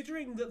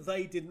 Considering that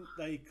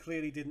they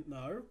clearly didn't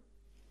know,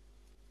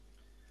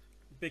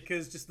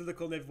 because just look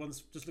at all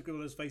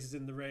those faces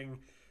in the ring.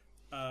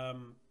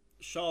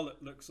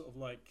 Charlotte looks sort of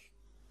like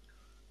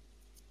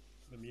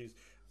amused.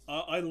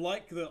 I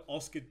like that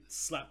Oscar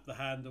slapped the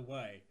hand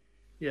away.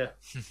 Yeah.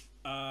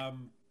 I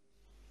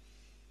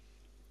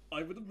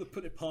wouldn't have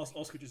put it past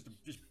Oscar just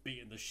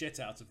beating the shit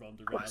out of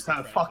Ronda. What's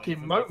that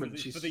fucking moment?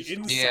 For the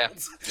insult. Yeah.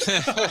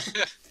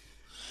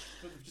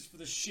 Just for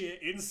the sheer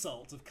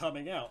insult of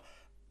coming out.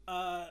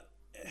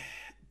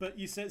 But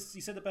you said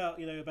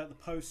about about the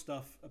post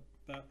stuff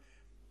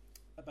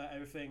about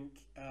everything.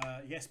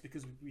 Yes,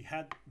 because we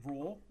had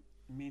Raw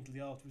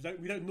immediately after.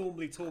 We don't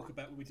normally talk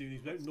about when we do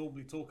these. We don't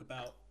normally talk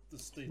about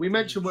the. We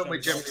mention when we're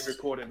generally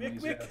recording.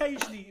 We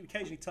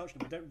occasionally touch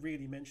them. We don't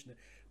really mention it.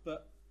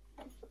 But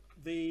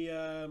the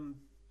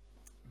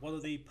one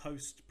of the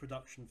post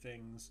production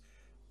things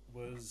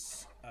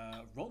was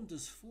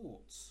Ronda's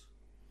thoughts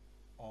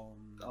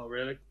on. Oh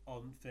really?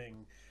 On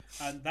thing.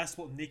 And that's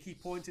what Nikki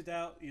pointed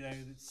out. It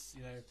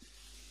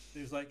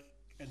was like,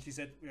 and she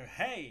said,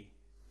 "Hey,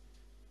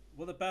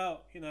 what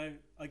about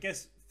I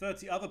guess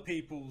 30 other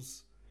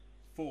people's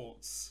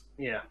thoughts?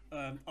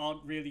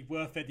 Aren't really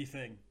worth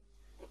anything,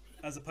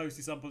 as opposed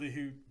to somebody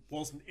who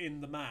wasn't in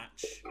the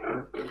match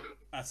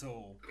at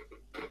all."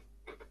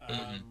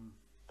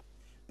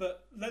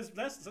 But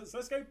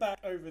let's go back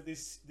over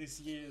this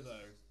year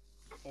though,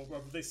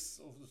 or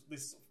this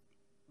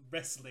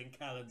wrestling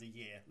calendar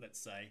year, let's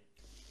say.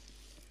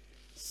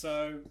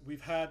 So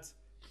we've had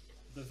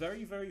the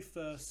very, very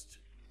first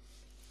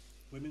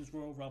Women's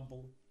Royal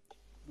Rumble,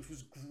 which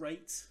was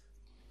great,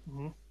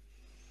 and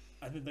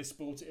then they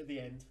spoiled it at the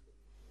end.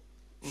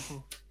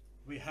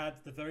 We had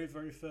the very,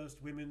 very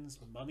first Women's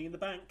Money in the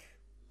Bank,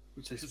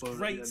 which was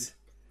great,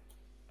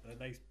 and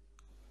then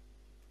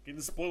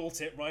they spoiled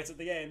it right at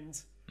the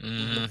end.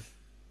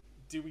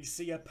 Do we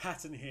see a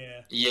pattern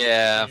here?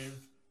 Yeah.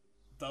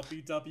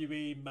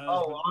 WWE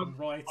management and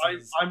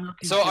writers.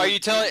 So are you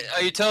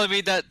telling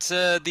me that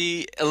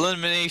the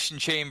Elimination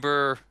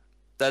Chamber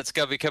that's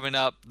gonna be coming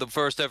up, the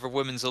first ever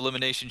Women's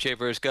Elimination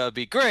Chamber, is gonna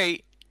be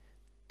great,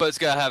 but it's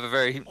gonna have a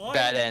very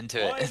bad end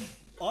to it?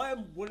 I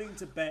am willing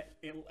to bet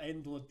it'll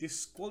end on a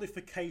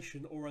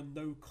disqualification or a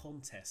no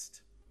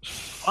contest.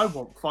 I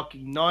want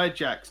fucking Nia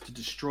Jax to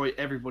destroy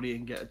everybody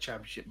and get a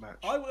championship match.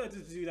 I wanted to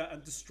do that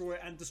and destroy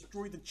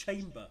the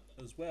chamber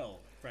as well.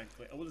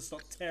 Frankly, I want to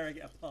start tearing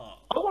it apart.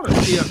 I want to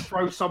see her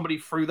throw somebody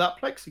through that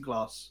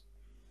plexiglass.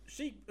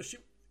 She,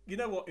 you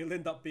know what? It'll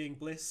end up being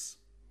Bliss.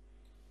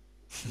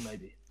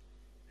 Maybe.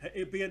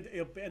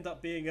 It'll end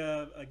up being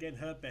again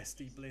her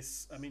bestie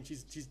Bliss. I mean,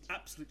 she's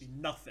absolutely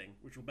nothing,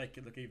 which will make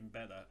it look even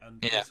better,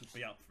 and Bliss would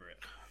be up for it.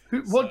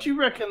 What do you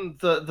reckon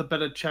the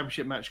better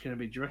championship match is going to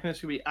be? Do you reckon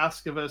it's going to be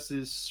Asuka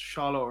versus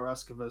Charlotte or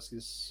Asuka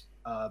versus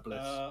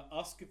Bliss?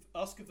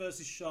 Asuka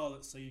versus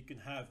Charlotte, so you can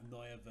have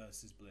Nia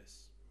versus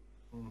Bliss.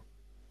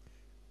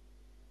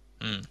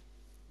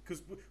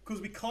 Because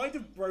we kind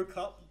of broke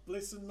up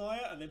Bliss and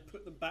Nia and then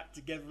put them back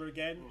together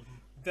again.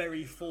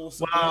 Very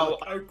forcibly. Wow.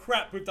 Like, oh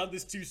crap, we've done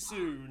this too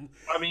soon.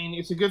 I mean,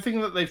 it's a good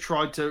thing that they've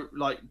tried to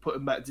put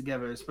them back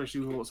together,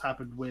 especially with what's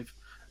happened with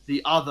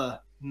the other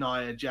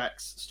Nia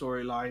Jax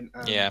storyline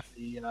and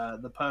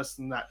the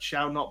person that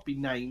shall not be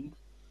named.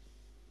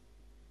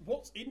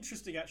 What's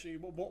interesting, actually,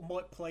 what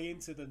might play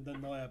into the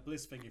Nia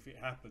Bliss thing if it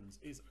happens,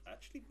 is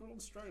actually Braun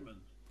Strowman.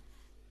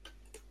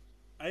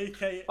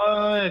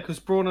 Because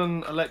Braun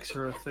and Alexa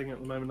are a thing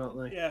at the moment,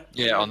 aren't they?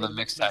 Yeah, on the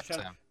mixed tag team.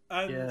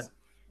 And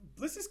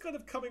Bliss is kind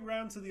of coming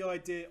round to the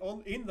idea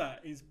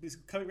is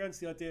coming round to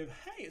the idea of,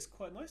 hey, it's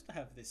quite nice to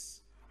have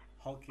this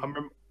hulking.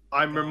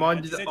 I'm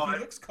reminded. He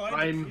looks kind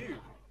of cute.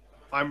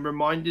 I'm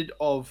reminded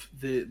of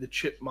the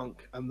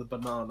chipmunk and the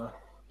banana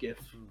gif.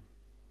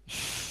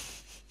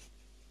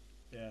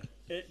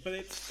 But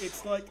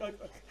it's like,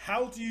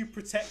 how do you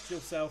protect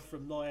yourself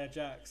from Nia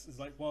Jax? It's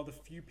like, well, the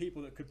few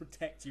people that could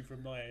protect you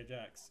from Nia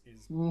Jax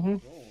is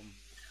Braun.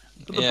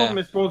 But the problem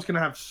is Braun's going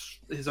to have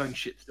his own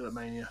shit to do at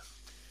Mania.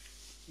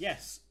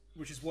 Yes,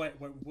 which is why it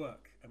won't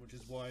work, and which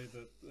is why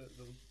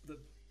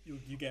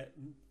you get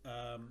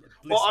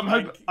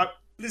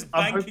Bliss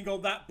banking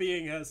on that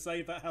being her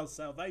house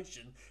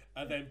salvation,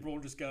 and then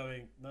Braun just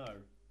going, no.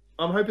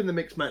 I'm hoping the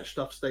mixed match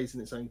stuff stays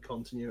in its own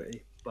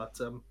continuity, but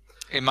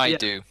it might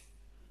do.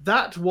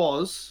 That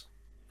was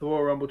the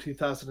Royal Rumble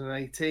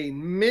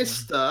 2018.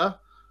 Mr.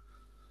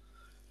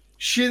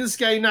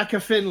 Shinsuke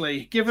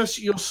Naka-Finley, give us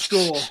your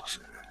score.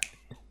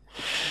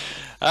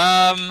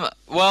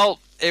 Well,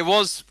 it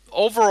was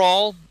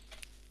overall,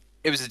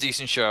 it was a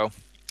decent show.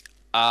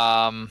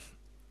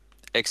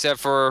 Except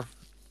for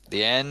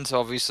the end,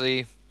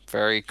 obviously,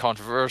 very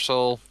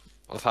controversial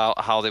of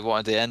how they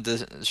wanted to end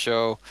the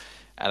show.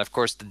 And of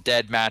course, the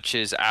dead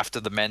matches after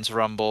the men's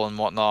rumble and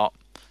whatnot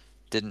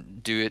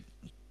didn't do it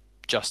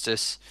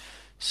justice.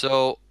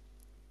 So,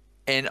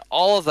 in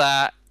all of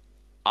that,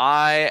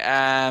 I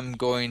am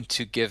going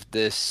to give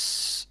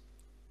this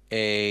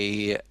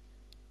a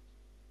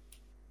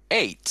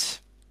 8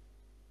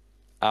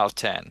 out of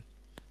 10.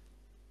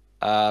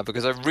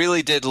 Because I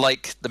really did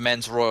like the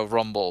men's Royal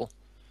Rumble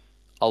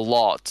a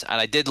lot,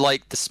 and I did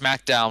like the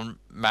SmackDown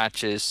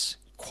matches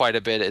quite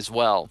a bit as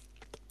well.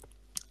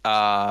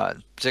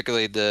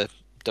 Particularly the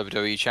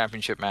WWE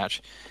Championship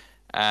match,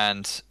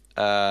 and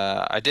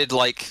I did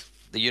like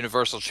the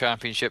Universal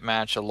Championship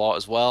match a lot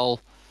as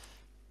well.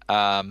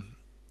 And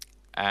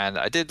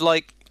I did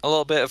like a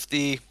little bit of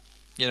the,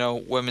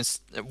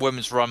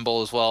 women's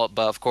Rumble as well.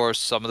 But of course,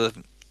 some of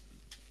the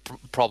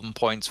problem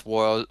points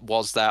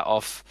was that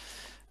of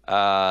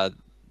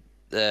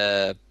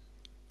the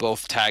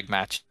both tag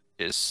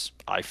matches.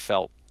 I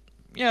felt,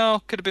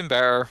 could have been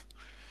better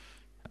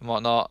and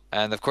whatnot.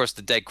 And of course,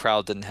 the dead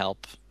crowd didn't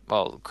help.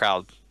 Well, the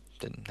crowd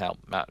didn't help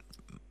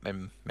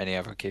in many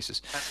other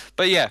cases.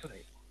 But yeah,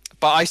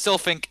 but I still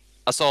think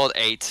a solid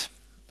 8,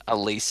 at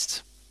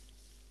least.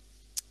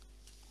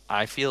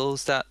 I feel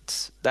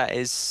that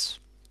is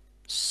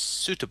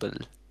suitable.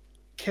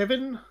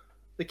 Kevin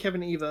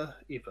Eva.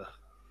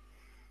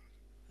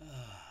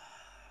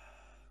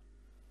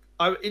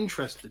 I'm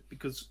interested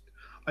because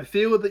I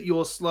feel that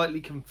you're slightly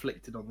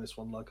conflicted on this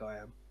one, like I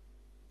am.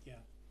 Yeah.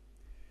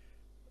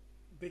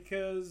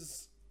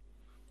 Because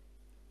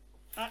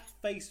at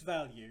face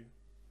value,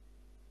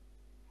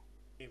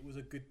 it was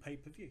a good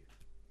pay-per-view.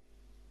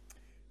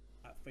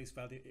 At face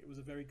value, it was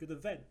a very good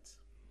event.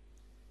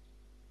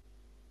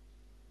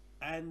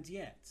 And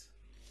yet,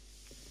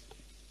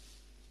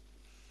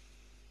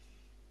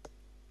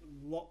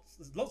 lots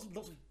of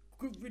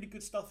really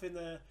good stuff in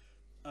there.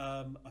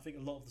 I think a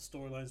lot of the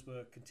storylines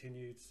were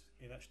continued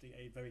in actually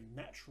a very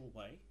natural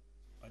way.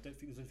 I don't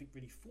think there's anything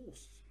really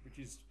forced, which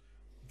is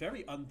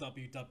very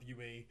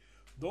un-WWE.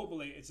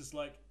 Normally, it's just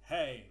like,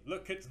 hey,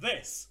 look at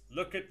this,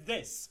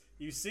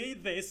 you see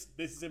this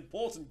is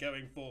important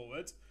going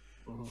forward.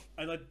 Mm-hmm.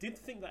 And I did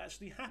think that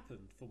actually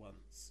happened for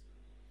once,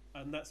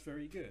 and that's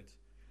very good.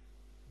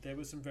 There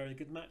were some very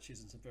good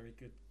matches and some very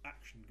good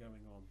action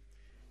going on.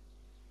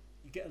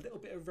 You get a little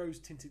bit of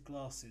rose-tinted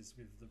glasses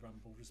with the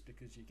Rumble just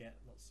because you get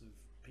lots of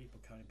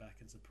people coming back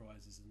and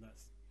surprises, and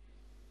that's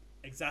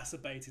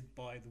exacerbated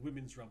by the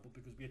Women's Rumble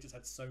because we had just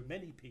had so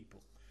many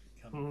people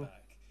coming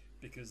back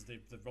because the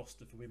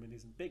roster for women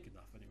isn't big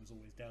enough, and it was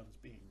always down as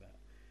being that.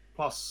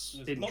 Plus,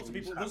 there's lots of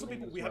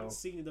people we haven't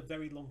seen in a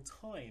very long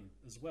time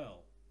as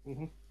well,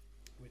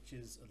 which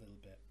is a little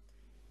bit.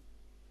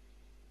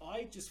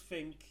 I just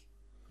think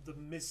the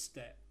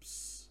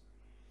missteps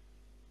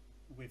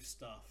with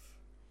stuff,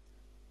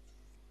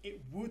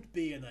 it would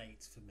be an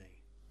 8 for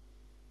me.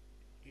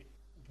 It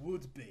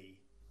would be.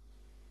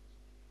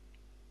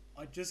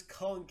 I just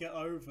can't get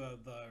over,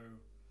 though,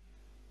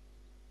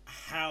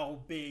 how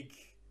big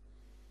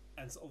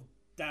and sort of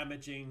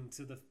damaging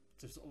to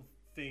sort of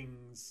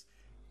things,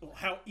 or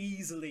how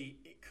easily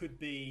it could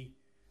be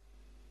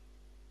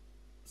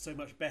so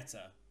much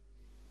better,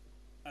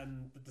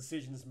 and the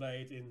decisions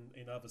made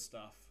in other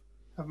stuff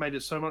have made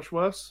it so much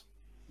worse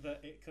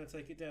that it can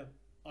take it down.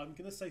 I'm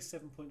gonna say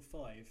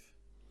 7.5,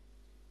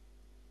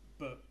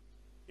 but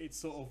it's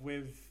sort of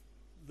with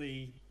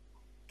the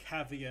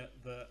caveat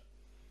that,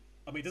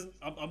 I mean, it doesn't.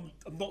 I'm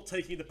not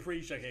taking the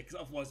pre-show here because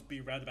otherwise it'd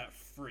be around about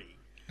 3.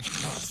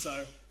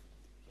 So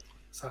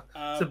it's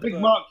a big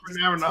mark for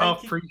an hour and a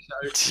half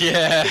pre-show.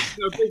 Yeah,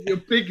 a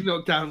big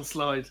knockdown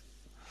slide.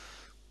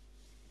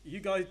 You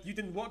guys, you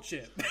didn't watch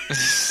it.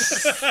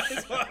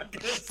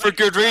 For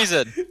good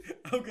reason.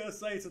 I'm gonna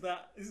say to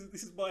that.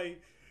 This is my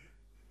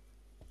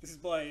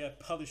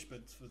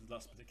punishment for the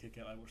last minute kick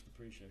out. I watched the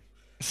pre-show.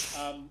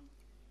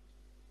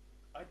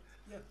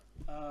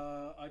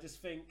 I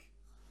just think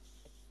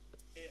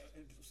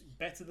it's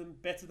better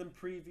than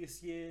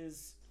previous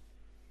years.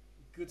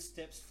 Good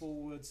steps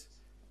forward,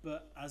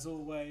 but as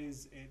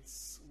always,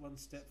 it's one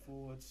step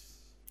forward,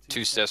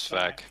 two steps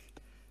back.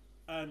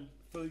 And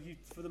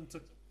for them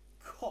to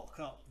cock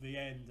up the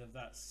end of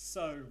that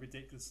so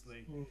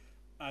ridiculously,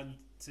 and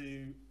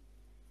to,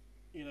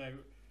 you know,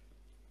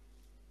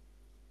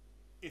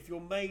 if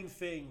your main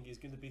thing is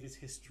going to be this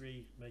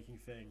history-making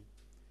thing,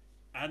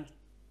 and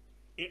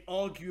it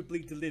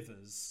arguably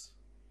delivers,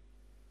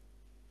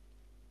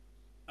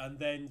 and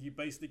then you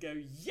basically go,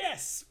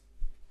 yes!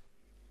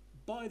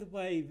 By the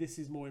way, this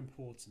is more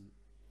important.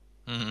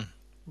 You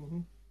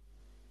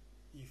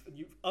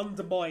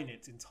undermine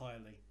it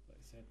entirely. Like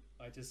I said,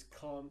 I just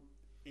can't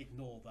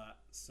ignore that.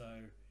 So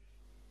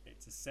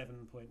it's a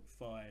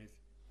 7.5.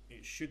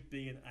 It should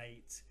be an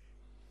 8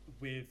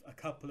 with a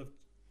couple of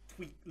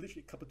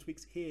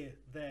tweaks here,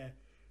 there,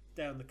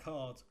 down the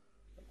card.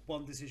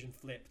 One decision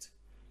flipped.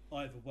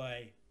 Either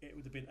way, it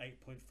would have been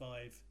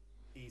 8.5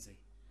 easy.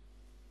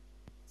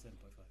 7.5.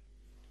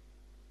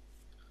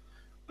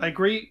 I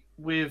agree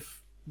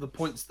with the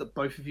points that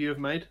both of you have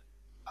made.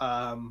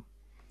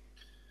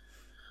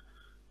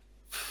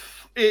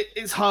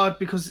 It's hard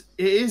because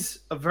it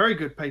is a very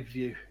good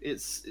pay-per-view.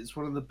 It's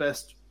one of the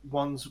best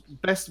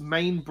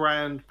main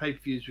brand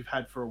pay-per-views we've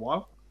had for a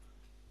while.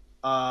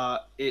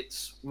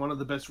 It's one of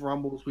the best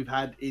Rumbles we've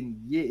had in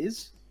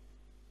years.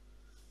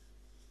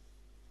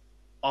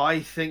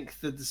 I think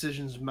the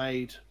decisions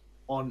made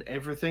on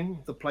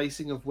everything, the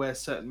placing of where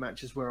certain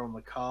matches were on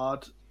the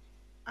card,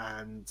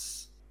 and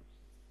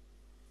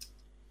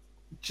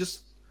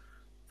just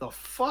the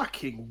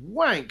fucking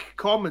wank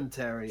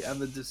commentary and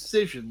the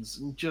decisions,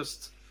 and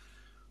just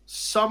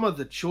some of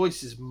the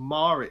choices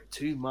mar it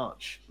too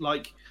much.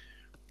 Like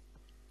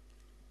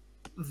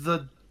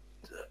the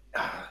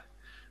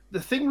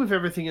thing with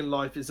everything in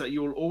life is that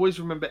you'll always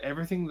remember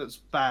everything that's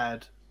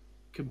bad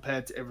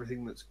compared to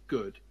everything that's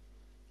good.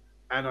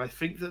 And I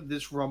think that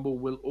this Rumble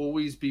will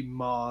always be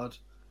marred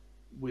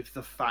with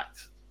the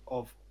fact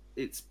of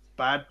its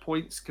bad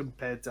points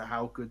compared to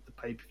how good the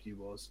pay-per-view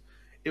was.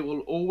 It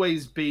will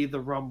always be the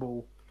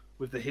Rumble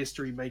with the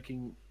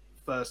history-making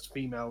first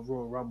female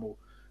Royal Rumble,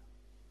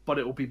 but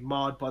it will be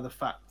marred by the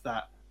fact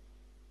that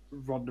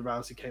Ronda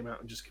Rousey came out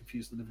and just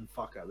confused the living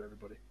fuck out of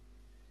everybody.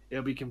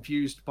 It'll be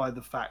confused by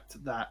the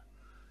fact that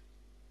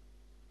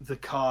the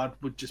card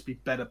would just be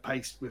better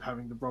paced with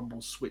having the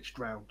Rumble switched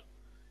round.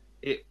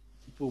 It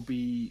will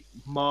be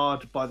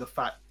marred by the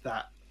fact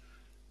that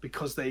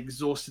because they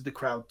exhausted the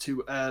crowd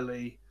too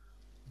early,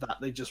 that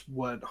they just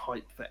weren't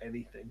hyped for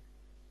anything.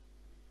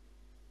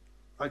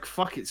 Like,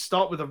 fuck it.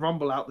 Start with a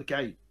Rumble out the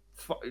gate.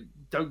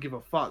 Don't give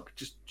a fuck.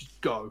 Just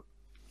go.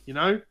 You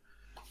know?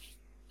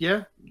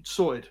 Yeah?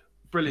 Sorted.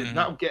 Brilliant.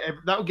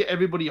 That'll get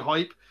everybody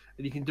hype,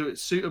 and you can do it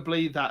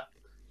suitably. That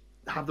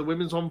have the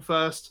women's on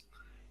first.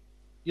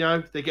 You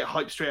know, they get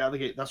hyped straight out of the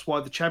gate. That's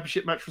why the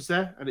championship match was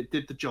there, and it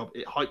did the job.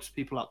 It hypes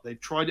people up. They've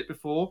tried it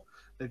before.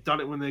 They've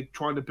done it when they're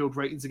trying to build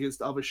ratings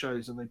against other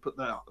shows, and they put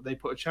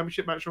a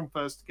championship match on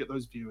first to get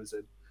those viewers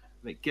in,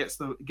 and it gets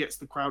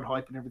the crowd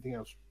hype and everything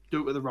else. Do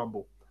it with a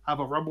Rumble. Have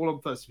a Rumble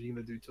on first if you're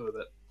going to do two of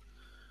it.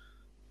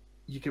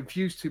 You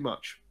confuse too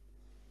much.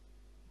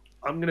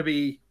 I'm going to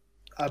be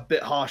a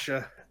bit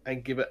harsher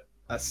and give it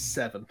a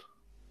 7.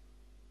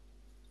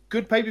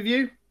 Good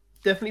pay-per-view.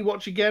 Definitely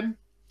watch again.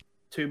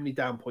 Too many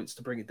down points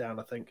to bring it down,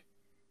 I think.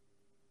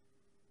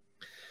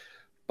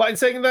 But in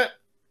saying that,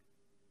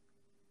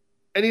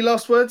 any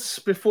last words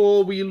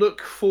before we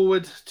look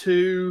forward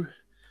to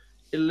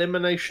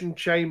Elimination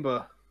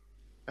Chamber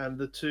and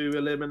the 2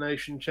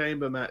 Elimination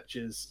Chamber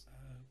matches?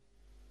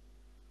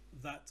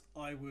 That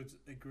I would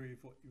agree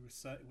with what you were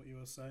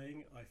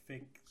saying. I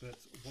think that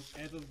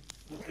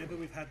whatever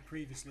we've had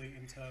previously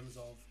in terms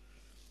of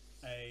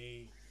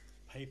a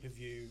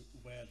pay-per-view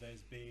where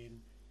there's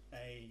been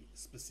a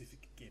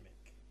specific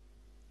gimmick,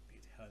 be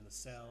it Hell in a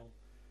Cell,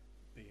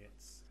 be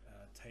it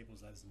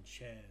tables, ladders and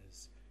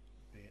chairs,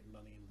 be it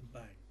Money in the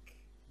Bank,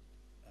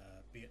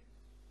 be it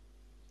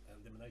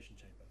Elimination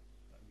Chamber,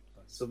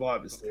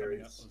 Survivor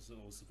Series,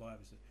 or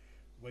Survivor Series,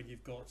 when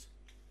you've got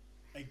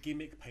a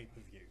gimmick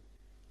pay-per-view,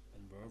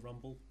 and Royal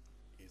Rumble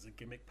is a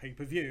gimmick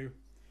pay-per-view.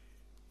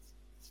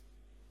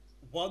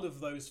 One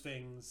of those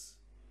things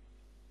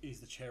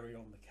is the cherry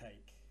on the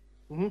cake.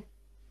 Mm-hmm.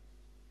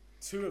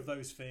 2 of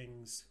those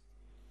things,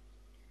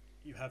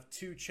 you have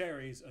 2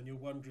 cherries and you're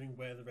wondering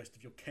where the rest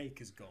of your cake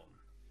has gone.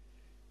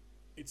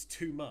 It's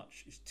too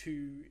much. It's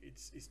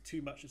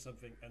too much of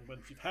something. And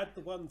once you've had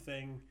the one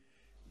thing,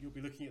 you'll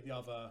be looking at the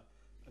other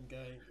and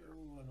going,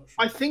 oh, I'm not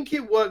sure. I think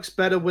it works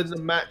better when the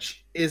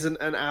match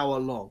isn't an hour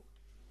long.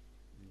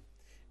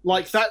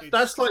 Like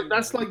that's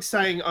like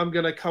saying I'm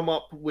gonna come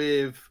up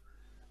with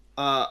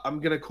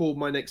I'm gonna call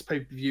my next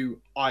pay-per-view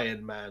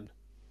Iron Man,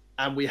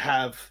 and we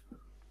have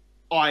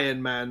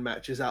Iron Man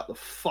matches out the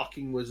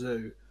fucking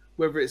wazoo.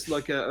 Whether it's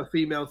like a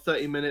female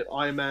 30-minute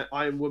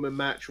Iron Woman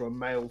match or a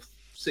male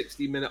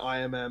 60-minute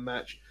Iron Man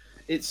match,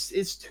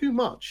 it's too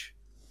much.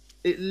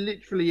 It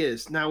literally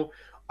is. Now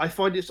I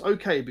find it's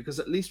okay because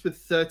at least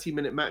with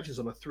 30-minute matches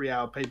on a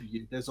 3-hour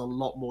pay-per-view, there's a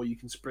lot more you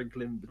can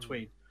sprinkle in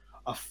between.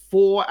 A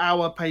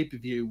 4-hour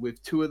pay-per-view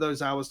with 2 of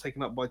those hours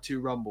taken up by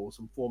 2 Rumbles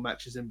and 4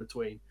 matches in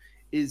between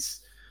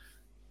is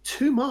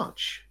too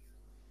much.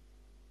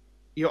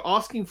 You're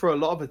asking for a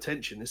lot of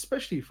attention,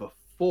 especially for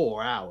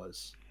 4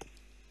 hours.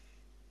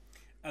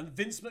 And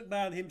Vince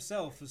McMahon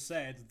himself has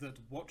said that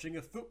watching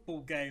a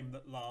football game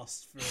that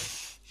lasts for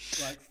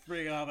like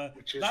 3 hours,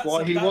 Which is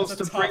why he wants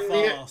to bring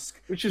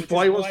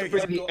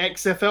the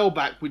XFL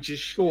back, which is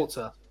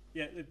shorter.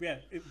 Yeah.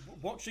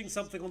 Watching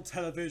something on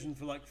television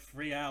for like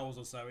 3 hours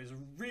or so is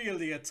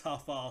really a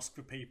tough ask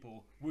for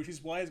people, which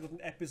is why he's got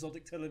an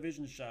episodic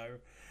television show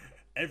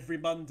every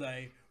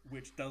Monday,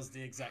 which does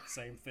the exact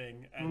same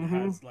thing and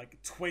has like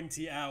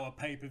 20-hour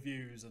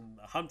pay-per-views and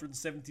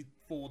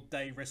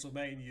 174-day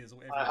WrestleManias or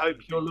whatever. I hope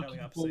you're looking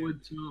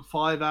forward to a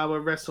 5-hour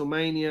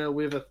WrestleMania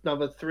with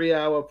another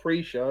 3-hour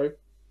pre-show.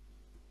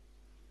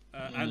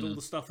 And all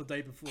the stuff the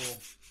day before.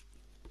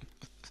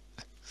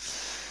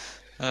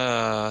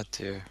 Oh,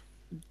 dear.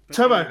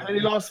 Turbo,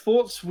 any last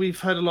thoughts? We've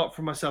heard a lot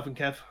from myself and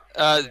Kev.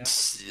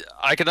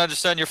 I can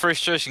understand your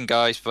frustration,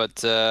 guys,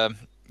 but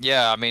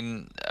yeah, I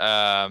mean,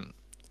 I'm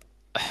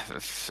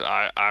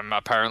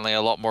apparently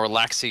a lot more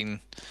laxing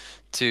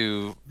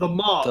to the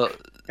mark.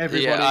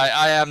 Everybody, yeah,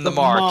 I am the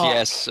mark.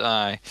 Yes,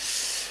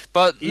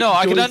 but no,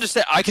 I can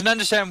understand. I can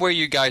understand where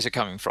you guys are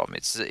coming from.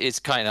 It's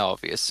kind of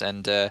obvious,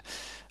 and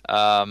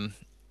I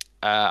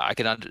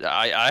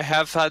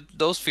have had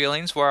those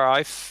feelings where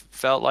I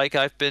felt like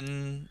I've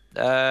been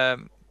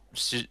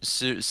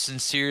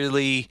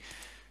sincerely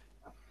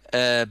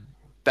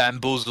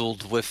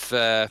bamboozled with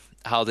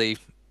how they,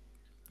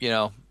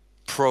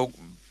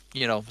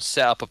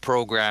 set up a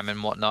program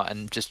and whatnot,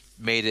 and just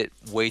made it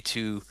way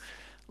too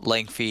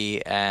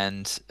lengthy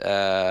and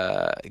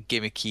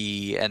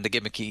gimmicky, and the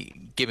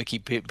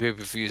gimmicky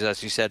pay-per-views,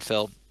 as you said,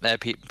 Phil,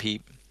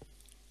 Pete,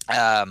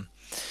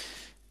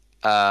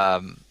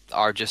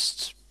 are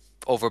just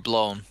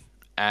overblown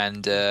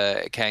and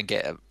can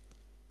get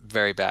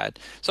very bad.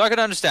 So I can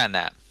understand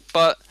that,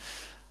 but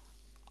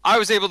I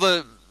was able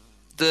to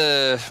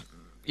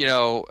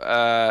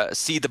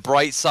see the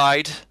bright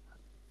side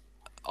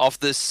of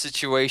this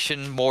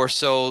situation more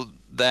so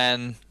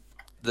than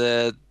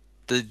the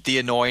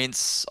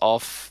annoyance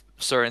of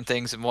certain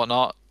things and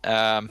whatnot.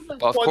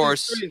 But of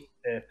course,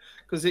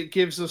 because it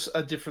gives us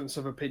a difference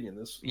of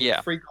opinion. We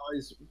have three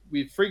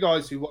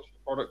guys who watch the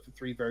product for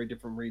three very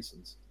different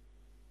reasons.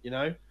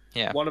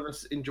 One of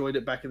us enjoyed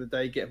it back in the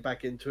day, getting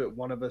back into it.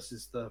 One of us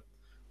is the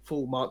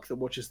full mark that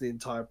watches the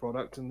entire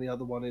product, and the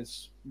other one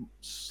is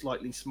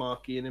slightly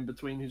smarky and in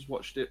between who's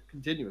watched it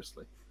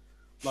continuously.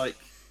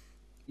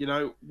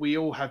 We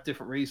all have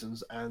different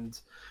reasons, and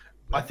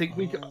I think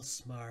we got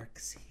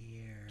smarks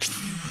here.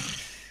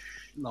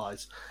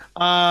 Lies.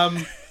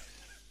 I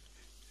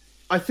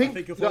think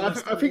the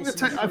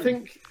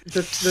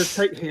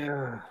take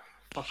here.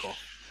 Fuck off.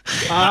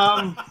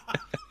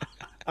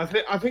 I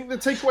think the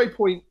takeaway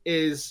point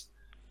is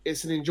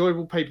it's an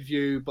enjoyable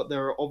pay-per-view, but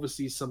there are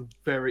obviously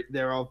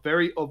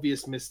very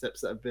obvious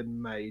missteps that have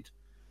been made,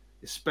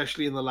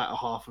 especially in the latter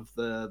half of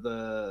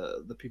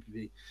the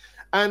PPV.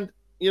 And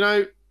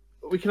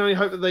we can only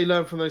hope that they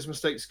learn from those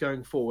mistakes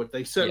going forward.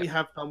 They certainly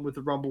have done with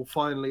the Rumble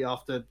finally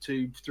after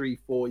 2, 3,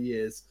 4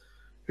 years.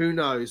 Who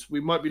knows?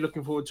 We might be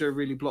looking forward to a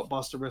really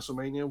blockbuster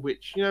WrestleMania,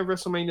 which,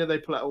 WrestleMania, they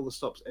pull out all the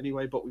stops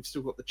anyway, but we've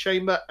still got the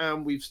Chamber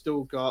and we've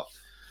still got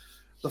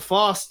the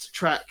fast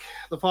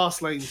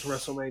lane to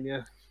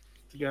WrestleMania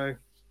to go.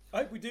 I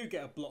hope we do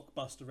get a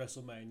blockbuster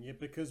WrestleMania,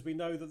 because we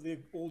know that the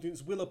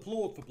audience will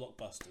applaud for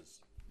blockbusters.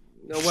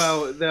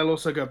 Well, they'll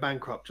also go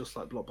bankrupt, just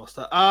like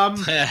Blockbuster.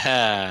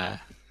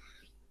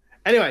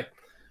 Anyway,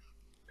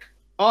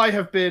 I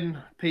have been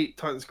Pete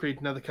Titans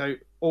Creed Nethercoat,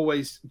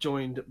 always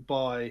joined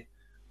by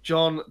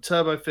John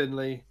Turbo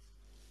Finley,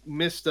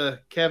 Mr.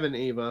 Kevin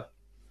Eva.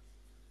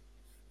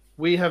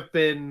 We have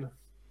been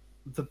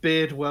the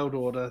Beard World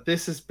Order.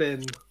 This has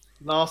been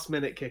Last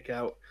Minute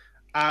Kickout.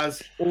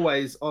 As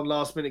always, on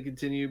Last Minute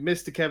Continue,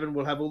 Mr. Kevin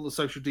will have all the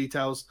social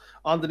details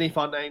underneath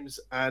our names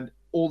and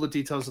all the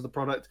details of the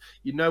product.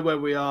 You know where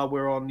we are.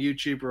 We're on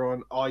YouTube. We're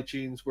on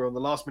iTunes. We're on the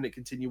Last Minute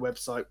Continue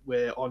website.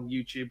 We're on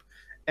YouTube.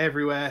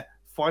 Everywhere.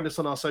 Find us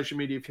on our social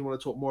media if you want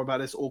to talk more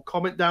about this, or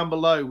comment down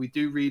below. We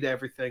do read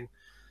everything.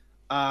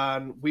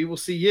 And we will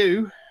see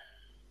you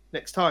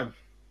next time.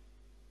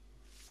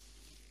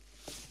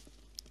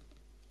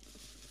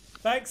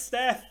 Thanks,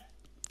 Steph.